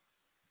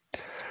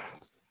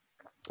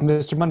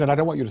 Mr. Munden, I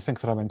don't want you to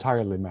think that I'm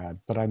entirely mad,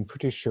 but I'm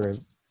pretty sure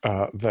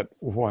that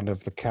one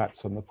of the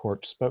cats on the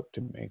porch spoke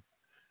to me,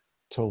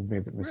 told me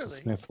that Mrs.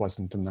 Really? Smith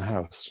wasn't in the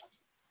house.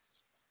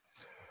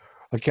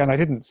 Again, I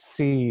didn't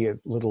see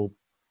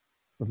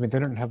they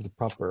don't have the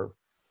proper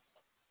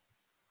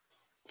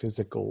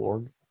physical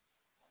or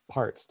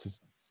parts to,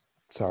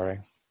 sorry.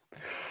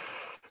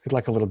 I'd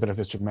like a little bit of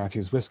Mr.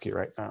 Matthews whiskey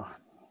right now.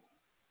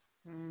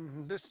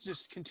 This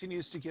just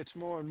continues to get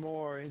more and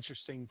more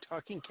interesting.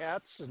 Talking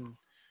cats and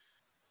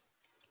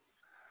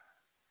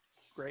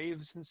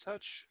graves and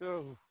such.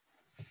 Oh.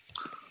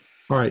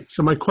 All right.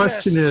 So my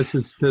question Yes.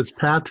 is does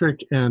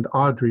Patrick and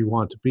Audrey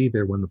want to be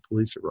there when the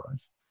police arrive?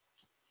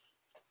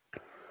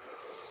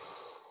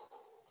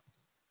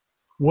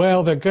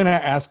 Well, they're going to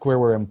ask where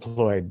we're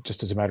employed,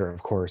 just as a matter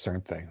of course,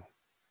 aren't they?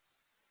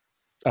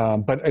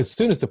 But as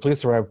soon as the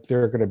police arrive,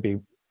 they're going to be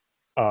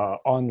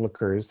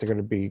onlookers. They're going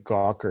to be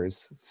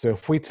gawkers. So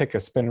if we take a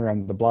spin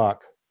around the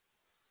block.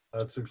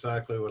 That's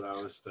exactly what I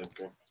was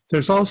thinking.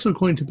 There's also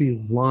going to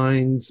be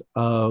lines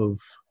of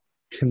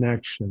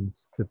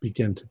connections that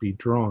begin to be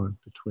drawn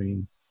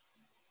between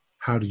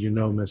how do you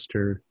know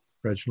Mr.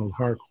 Reginald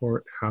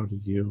Harcourt? How do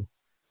you,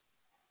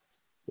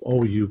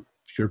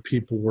 your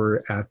people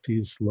were at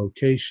these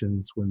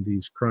locations when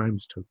these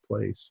crimes took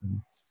place.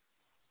 And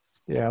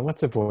Yeah,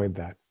 let's avoid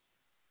that.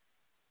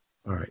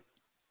 all right.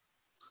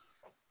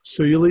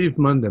 So you leave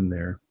Munden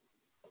there.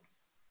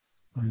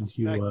 And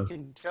you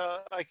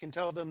I can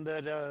tell them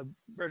that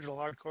Reginald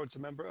Harcourt's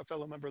a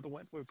fellow member of the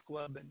Wentworth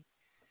Club, and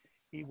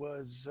he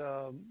was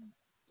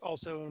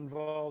also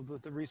involved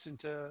with the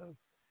recent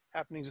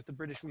happenings at the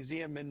British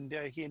Museum, and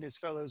he and his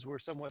fellows were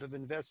somewhat of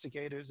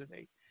investigators, and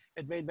they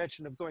had made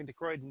mention of going to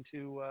Croydon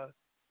to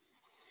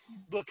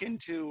look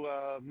into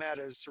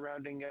matters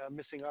surrounding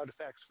missing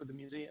artifacts for the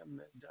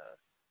museum, and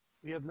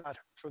we have not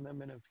heard from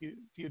them in a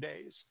few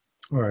days.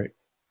 all right.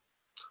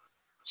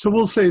 So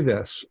we'll say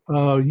this.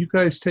 You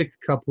guys take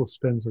a couple of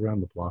spins around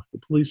the block. The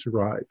police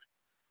arrive.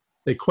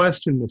 They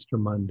question Mr.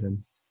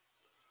 Munden.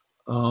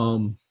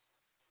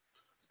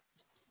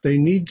 They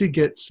need to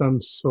get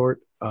some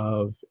sort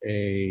of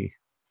a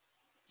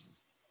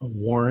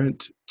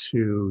warrant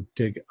to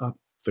dig up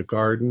the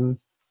garden.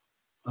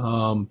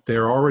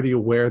 They're already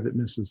aware that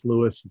Mrs.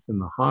 Lewis is in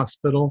the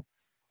hospital,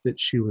 that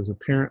she was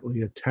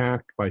apparently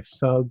attacked by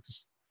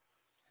thugs,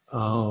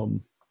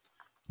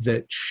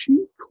 that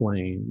she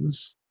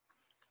claims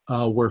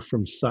were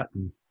from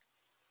Sutton,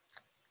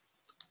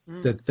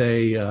 that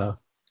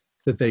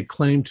they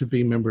claim to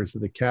be members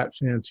of the Cat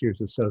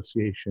Fanciers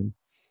Association,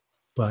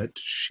 but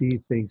she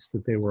thinks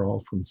that they were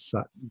all from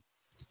Sutton.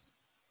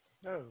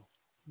 Oh,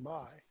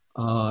 my.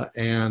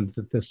 And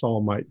that this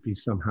all might be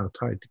somehow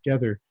tied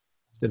together,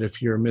 that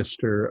if you're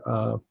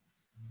Mr.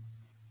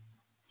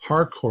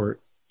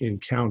 Harcourt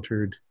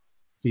encountered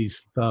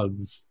these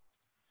thugs,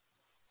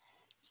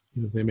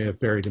 they may have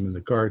buried him in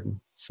the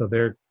garden. So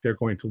they're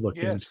going to look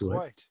into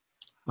it.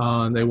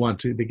 And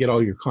they get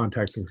all your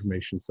contact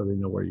information so they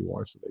know where you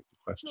are, so they can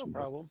question you. No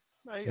problem.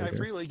 I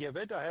freely give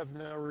it. I have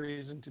no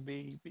reason to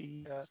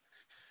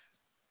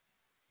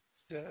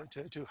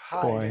to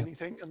hide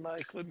anything,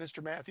 unlike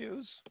Mr.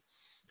 Matthews.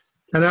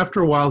 And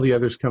after a while, the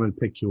others come and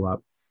pick you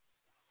up,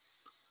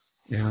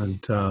 and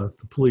the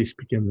police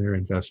begin their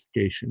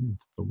investigation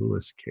into the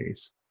Lewis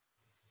case.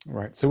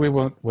 Right. So we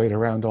won't wait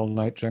around all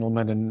night,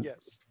 gentlemen, and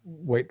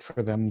wait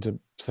for them to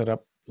set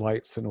up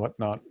lights and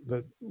whatnot.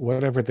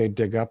 Whatever they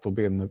dig up will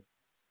be in the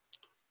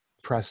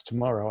press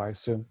tomorrow, I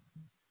assume.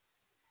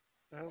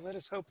 Well, let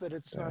us hope that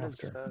it's not as...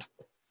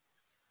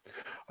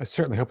 I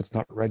certainly hope it's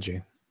not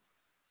Reggie.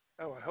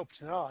 Oh, I hope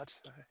not.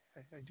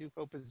 I do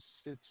hope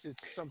it's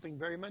something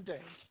very mundane.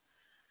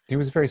 He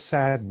was a very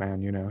sad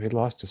man, He'd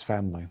lost his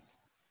family.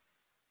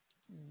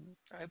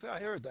 I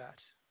heard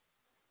that.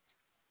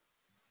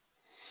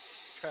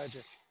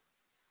 Tragic.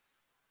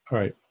 All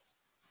right.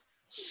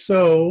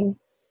 So,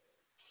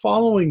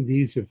 following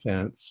these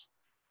events,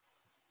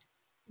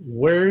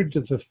 where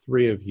did the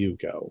three of you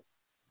go?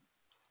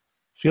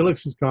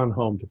 Felix has gone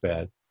home to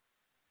bed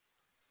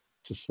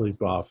to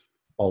sleep off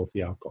all of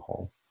the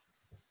alcohol.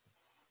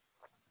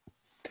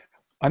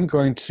 I'm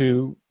going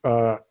to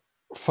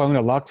phone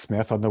a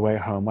locksmith on the way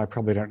home. I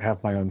probably don't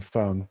have my own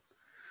phone,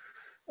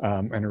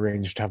 and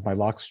arrange to have my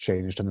locks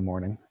changed in the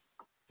morning.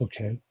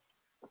 Okay.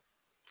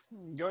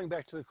 Going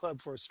back to the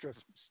club for a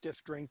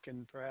stiff drink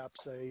and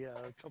perhaps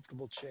a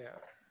comfortable chair.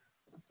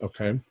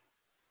 Okay. I'm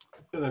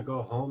gonna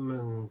go home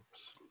and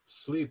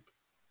sleep.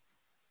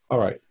 All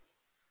right.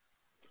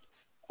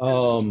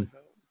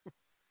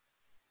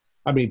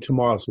 I mean,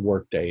 tomorrow's a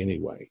work day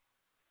anyway.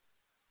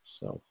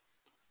 So,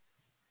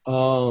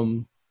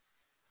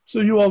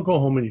 so you all go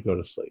home and you go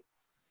to sleep.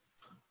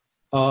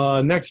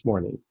 Next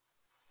morning,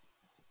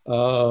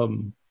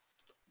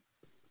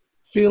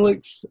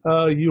 Felix,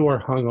 you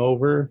are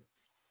hungover.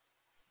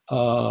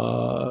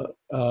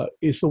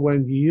 So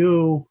when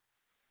you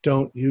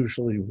don't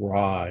usually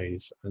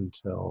rise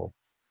until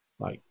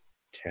like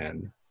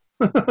 10,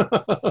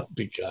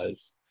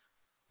 because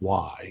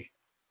why?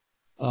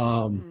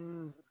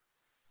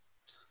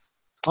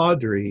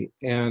 Audrey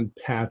and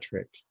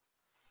Patrick,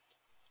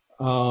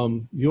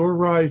 you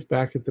arrive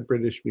back at the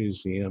British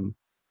Museum,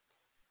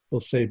 we'll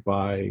say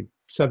by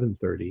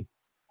 7:30.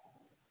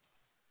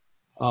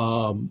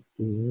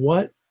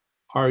 What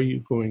are you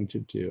going to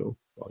do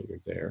while you're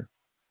there?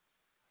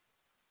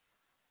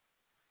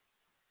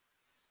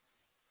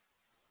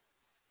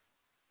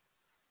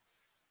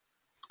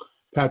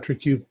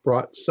 Patrick, you've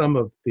brought some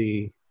of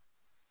the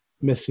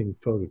missing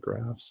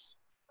photographs.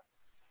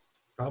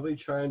 Probably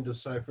try and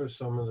decipher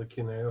some of the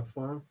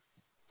cuneiform.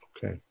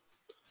 Okay.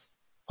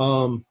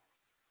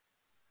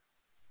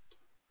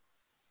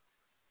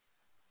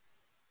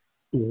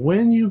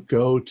 When you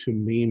go to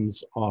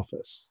Meem's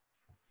office,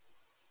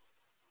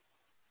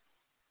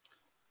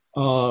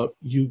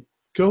 you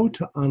go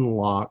to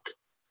unlock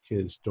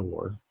his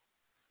door,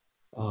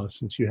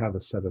 since you have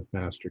a set of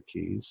master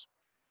keys,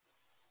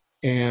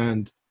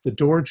 and the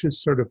door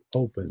just sort of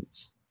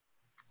opens,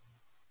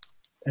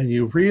 and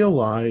you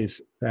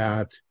realize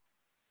that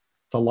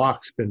the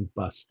lock's been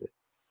busted.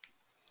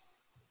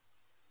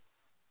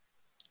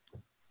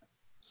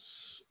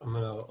 I'm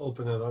going to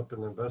open it up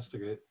and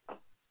investigate.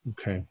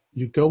 Okay.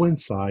 You go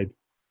inside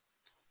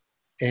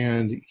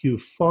and you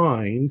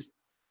find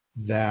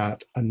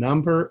that a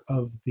number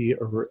of the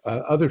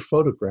other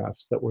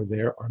photographs that were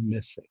there are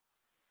missing.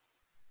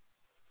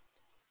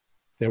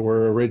 There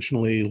were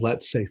originally,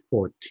 let's say,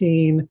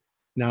 14.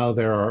 Now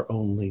there are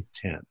only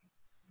 10.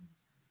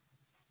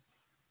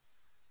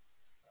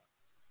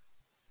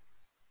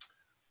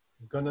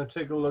 I'm going to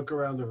take a look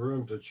around the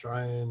room to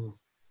try and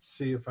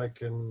see if I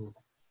can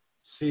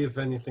see if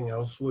anything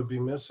else would be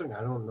missing.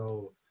 I don't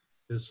know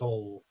his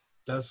whole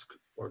desk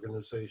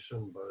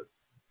organization, but...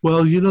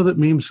 Well, you know that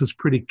Meems was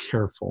pretty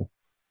careful.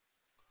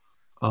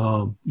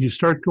 You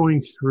start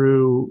going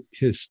through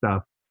his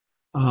stuff.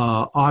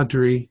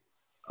 Audrey,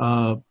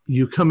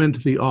 you come into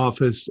the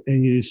office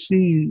and you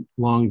see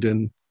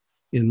Longden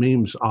in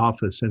Meem's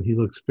office, and he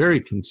looks very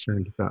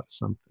concerned about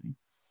something.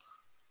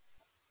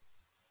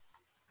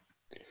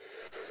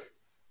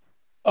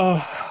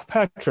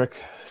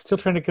 Patrick, still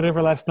trying to get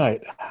over last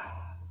night.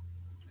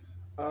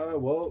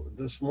 Well,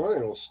 this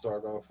morning will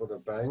start off with a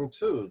bang,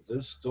 too.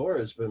 This door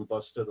has been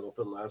busted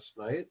open last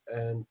night,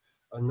 and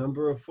a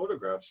number of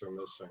photographs are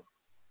missing.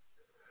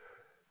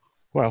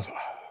 Well,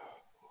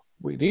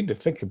 we need to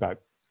think about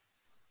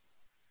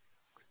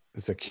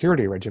the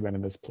security regimen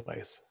in this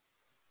place.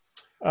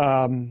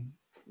 So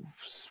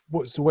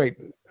wait,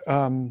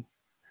 oh,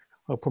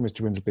 poor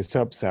Mr. Winslow is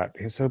so upset.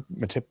 He's so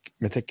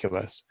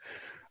meticulous.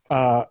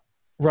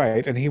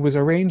 Right, and he was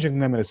arranging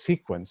them in a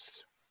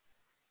sequence.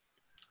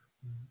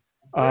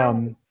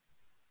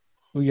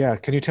 Yeah,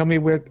 can you tell me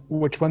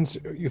which ones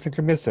you think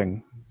are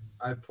missing?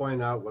 I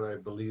point out what I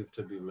believe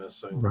to be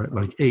missing. Right,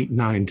 like 8,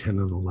 9, 10,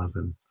 and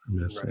 11 are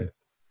missing. Right.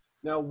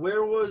 Now,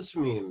 where was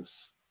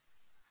Meems?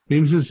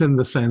 Meems is in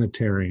the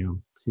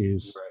sanitarium.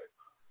 He's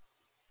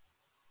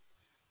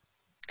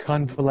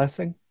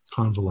Convalescing?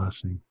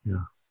 convalescing,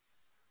 yeah.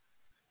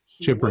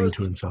 He Gibbering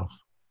to himself.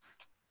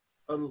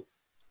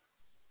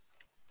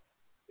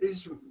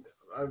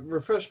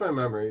 Refresh my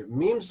memory.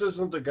 Meems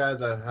isn't the guy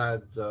that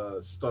had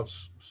stuff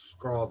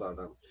scrawled on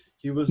him.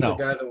 He was the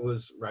guy that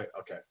was, right,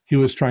 okay. He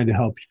was trying to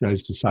help you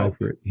guys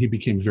decipher it. He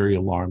became very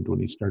alarmed when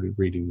he started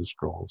reading the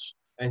scrolls.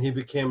 And he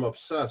became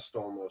obsessed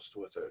almost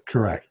with it.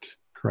 Correct,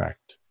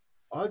 correct.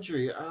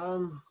 Audrey,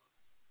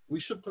 we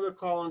should put a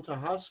call into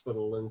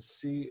hospital and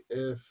see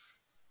if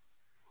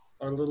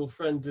our little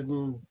friend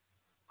didn't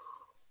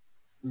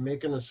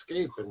make an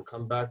escape and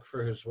come back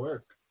for his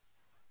work.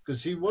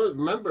 Because he was,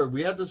 remember,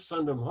 we had to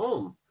send him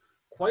home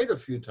quite a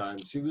few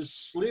times. He was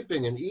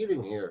sleeping and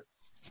eating here.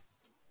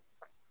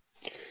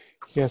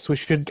 Yes, we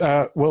should,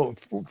 well,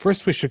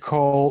 first we should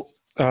call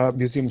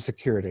museum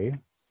security.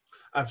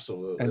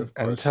 Absolutely,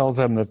 and tell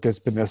them that there's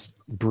been this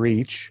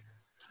breach,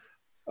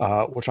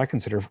 which I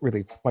consider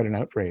really quite an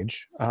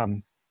outrage.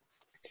 And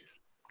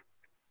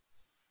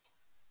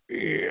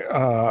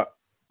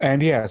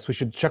yes, we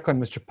should check on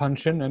Mr.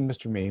 Punchin and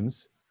Mr.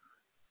 Meems.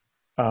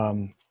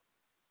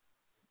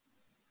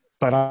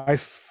 But I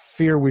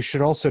fear we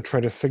should also try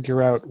to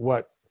figure out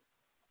what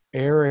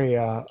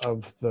area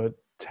of the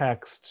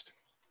text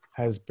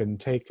has been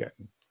taken,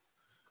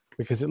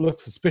 because it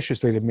looks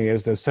suspiciously to me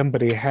as though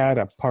somebody had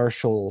a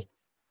partial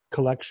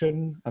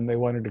collection and they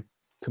wanted to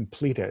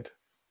complete it,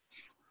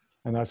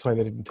 and that's why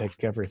they didn't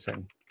take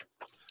everything.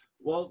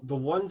 Well, the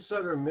ones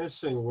that are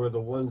missing were the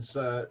ones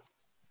that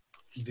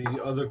the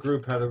other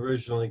group had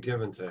originally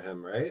given to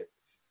him, right?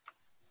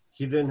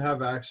 He didn't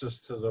have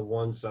access to the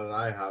ones that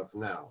I have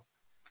now.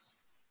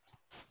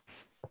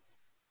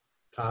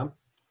 Tom?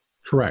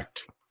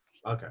 Correct.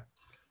 Okay.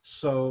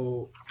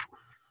 So,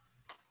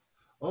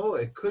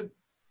 it could.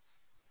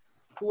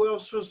 Who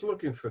else was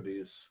looking for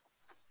these?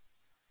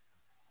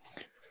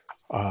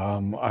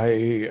 From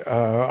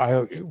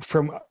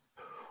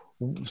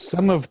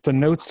some of the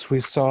notes we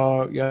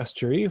saw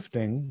yesterday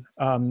evening,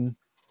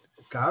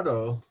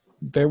 Gato.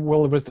 there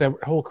was that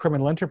whole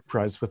criminal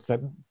enterprise with that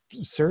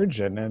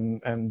surgeon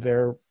and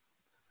their,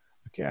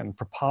 again,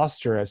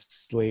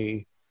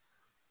 preposterously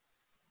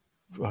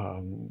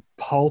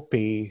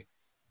pulpy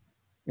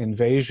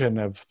invasion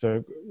of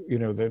the,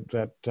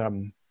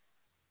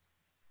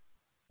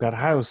 that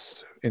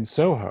house in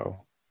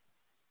Soho.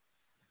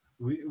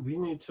 We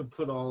need to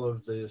put all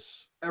of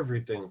this,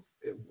 everything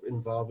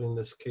involving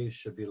this case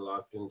should be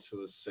locked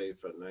into a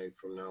safe at night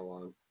from now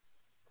on,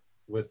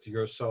 with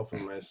yourself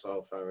and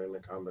myself having a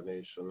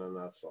combination, and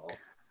that's all.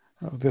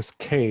 Oh, this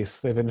case,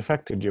 they've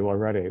infected you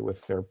already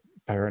with their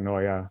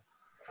paranoia.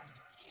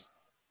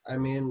 I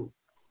mean,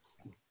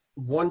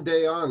 one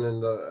day on,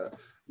 and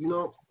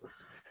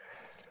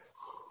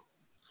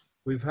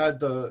we've had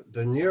the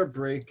near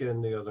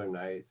break-in the other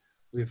night.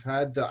 We've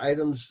had the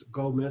items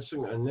go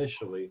missing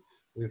initially.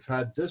 We've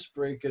had this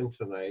break-in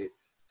tonight.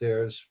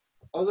 There's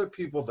other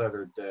people that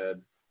are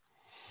dead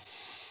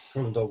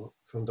from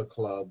the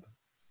club.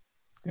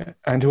 Yeah.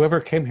 And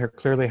whoever came here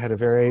clearly had a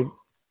very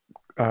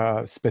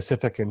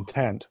specific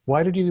intent.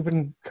 Why did you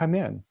even come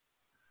in?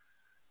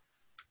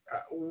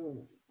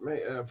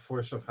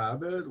 Force of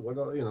habit.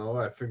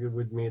 I figured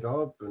we'd meet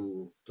up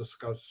and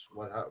discuss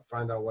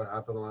find out what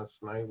happened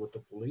last night with the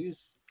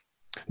police.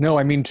 No,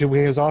 I mean to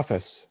his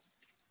office.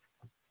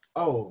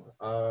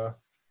 Because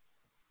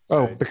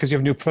you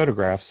have new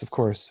photographs, of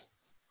course.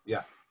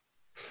 Yeah.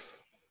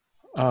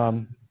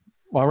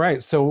 All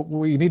right, so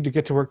we need to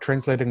get to work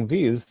translating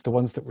these, the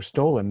ones that were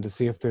stolen, to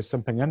see if there's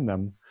something in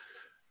them.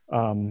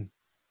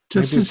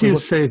 Just as you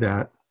say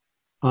that,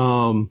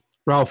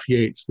 Ralph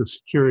Yates, the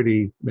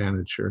security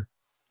manager,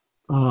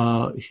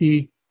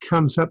 he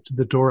comes up to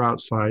the door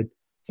outside.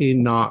 He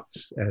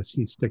knocks as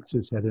he sticks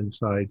his head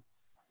inside,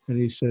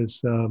 and he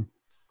says,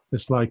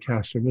 Miss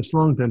Leicester, Miss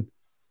Longden,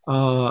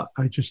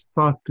 I just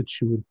thought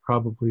that you would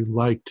probably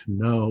like to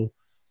know.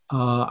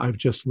 I've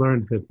just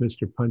learned that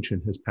Mr.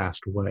 Punchin has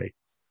passed away.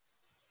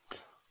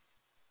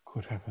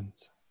 Good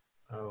heavens.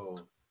 Oh.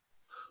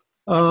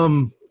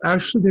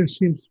 Actually, there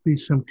seems to be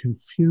some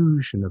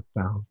confusion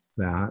about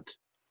that.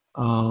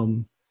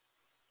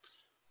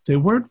 They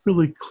weren't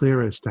really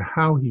clear as to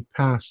how he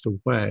passed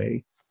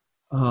away.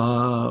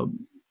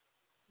 Some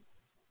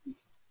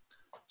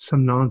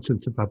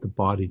nonsense about the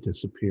body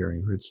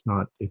disappearing, or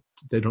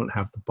they don't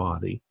have the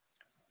body.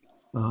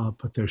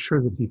 But they're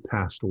sure that he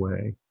passed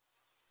away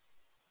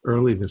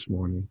early this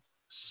morning.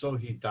 So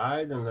he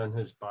died and then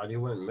his body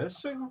went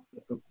missing?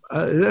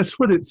 That's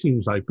what it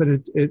seems like, but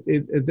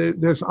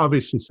there's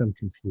obviously some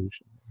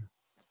confusion.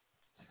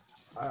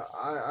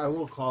 I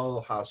will call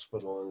the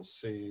hospital and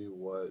see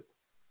what.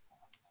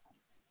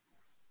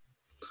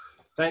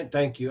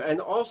 Thank you.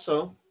 And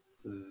also,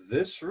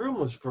 this room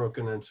was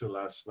broken into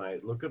last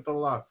night. Look at the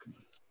lock.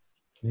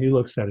 He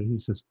looks at it. He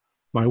says,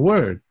 "My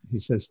word." He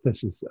says,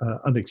 "This is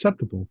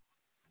unacceptable.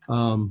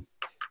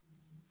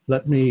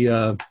 Let me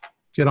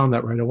get on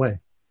that right away."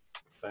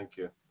 Thank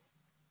you.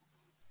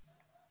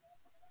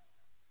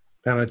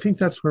 And I think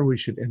that's where we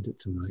should end it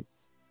tonight.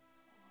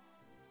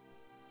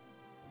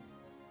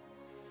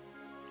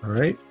 All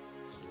right.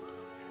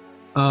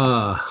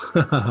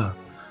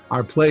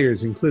 Our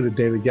players included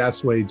David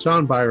Gasaway,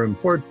 John Byram,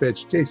 Ford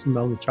Fitch, Jason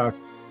Melnichuk,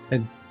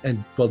 and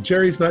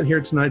Jerry's not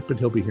here tonight, but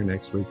he'll be here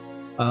next week.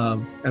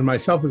 And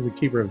myself as the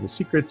keeper of the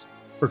secrets.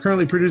 We're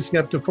currently producing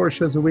up to 4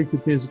 shows a week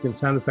with music and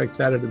sound effects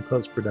added in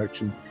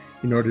post-production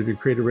in order to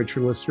create a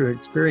richer listener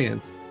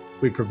experience.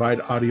 We provide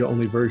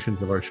audio-only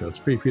versions of our shows,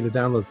 free for you to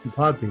download from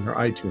Podbean or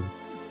iTunes.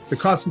 The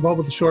costs involved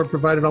with the show are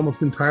provided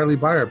almost entirely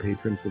by our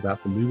patrons.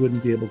 Without them, we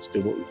wouldn't be able to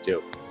do what we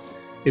do.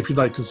 If you'd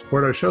like to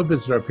support our show,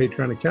 visit our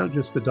Patreon account.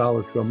 Just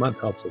 $1 a month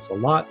helps us a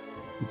lot.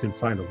 You can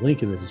find a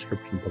link in the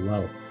description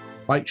below.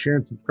 Like, share,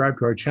 and subscribe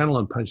to our channel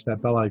and punch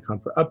that bell icon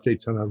for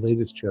updates on our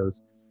latest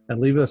shows. And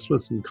leave us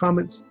some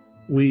comments.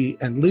 We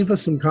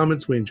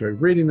enjoy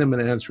reading them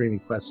and answering any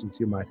questions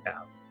you might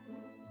have.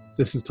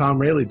 This is Tom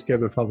Rayleigh,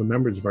 together with all the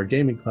members of our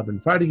gaming club,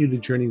 inviting you to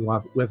journey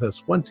with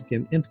us once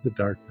again into the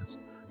darkness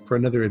for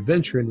another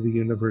adventure into the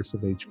universe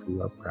of H.P.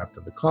 Lovecraft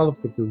and the Call of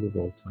Cthulhu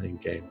role-playing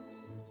game.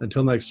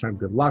 Until next time,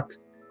 good luck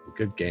and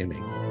good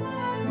gaming.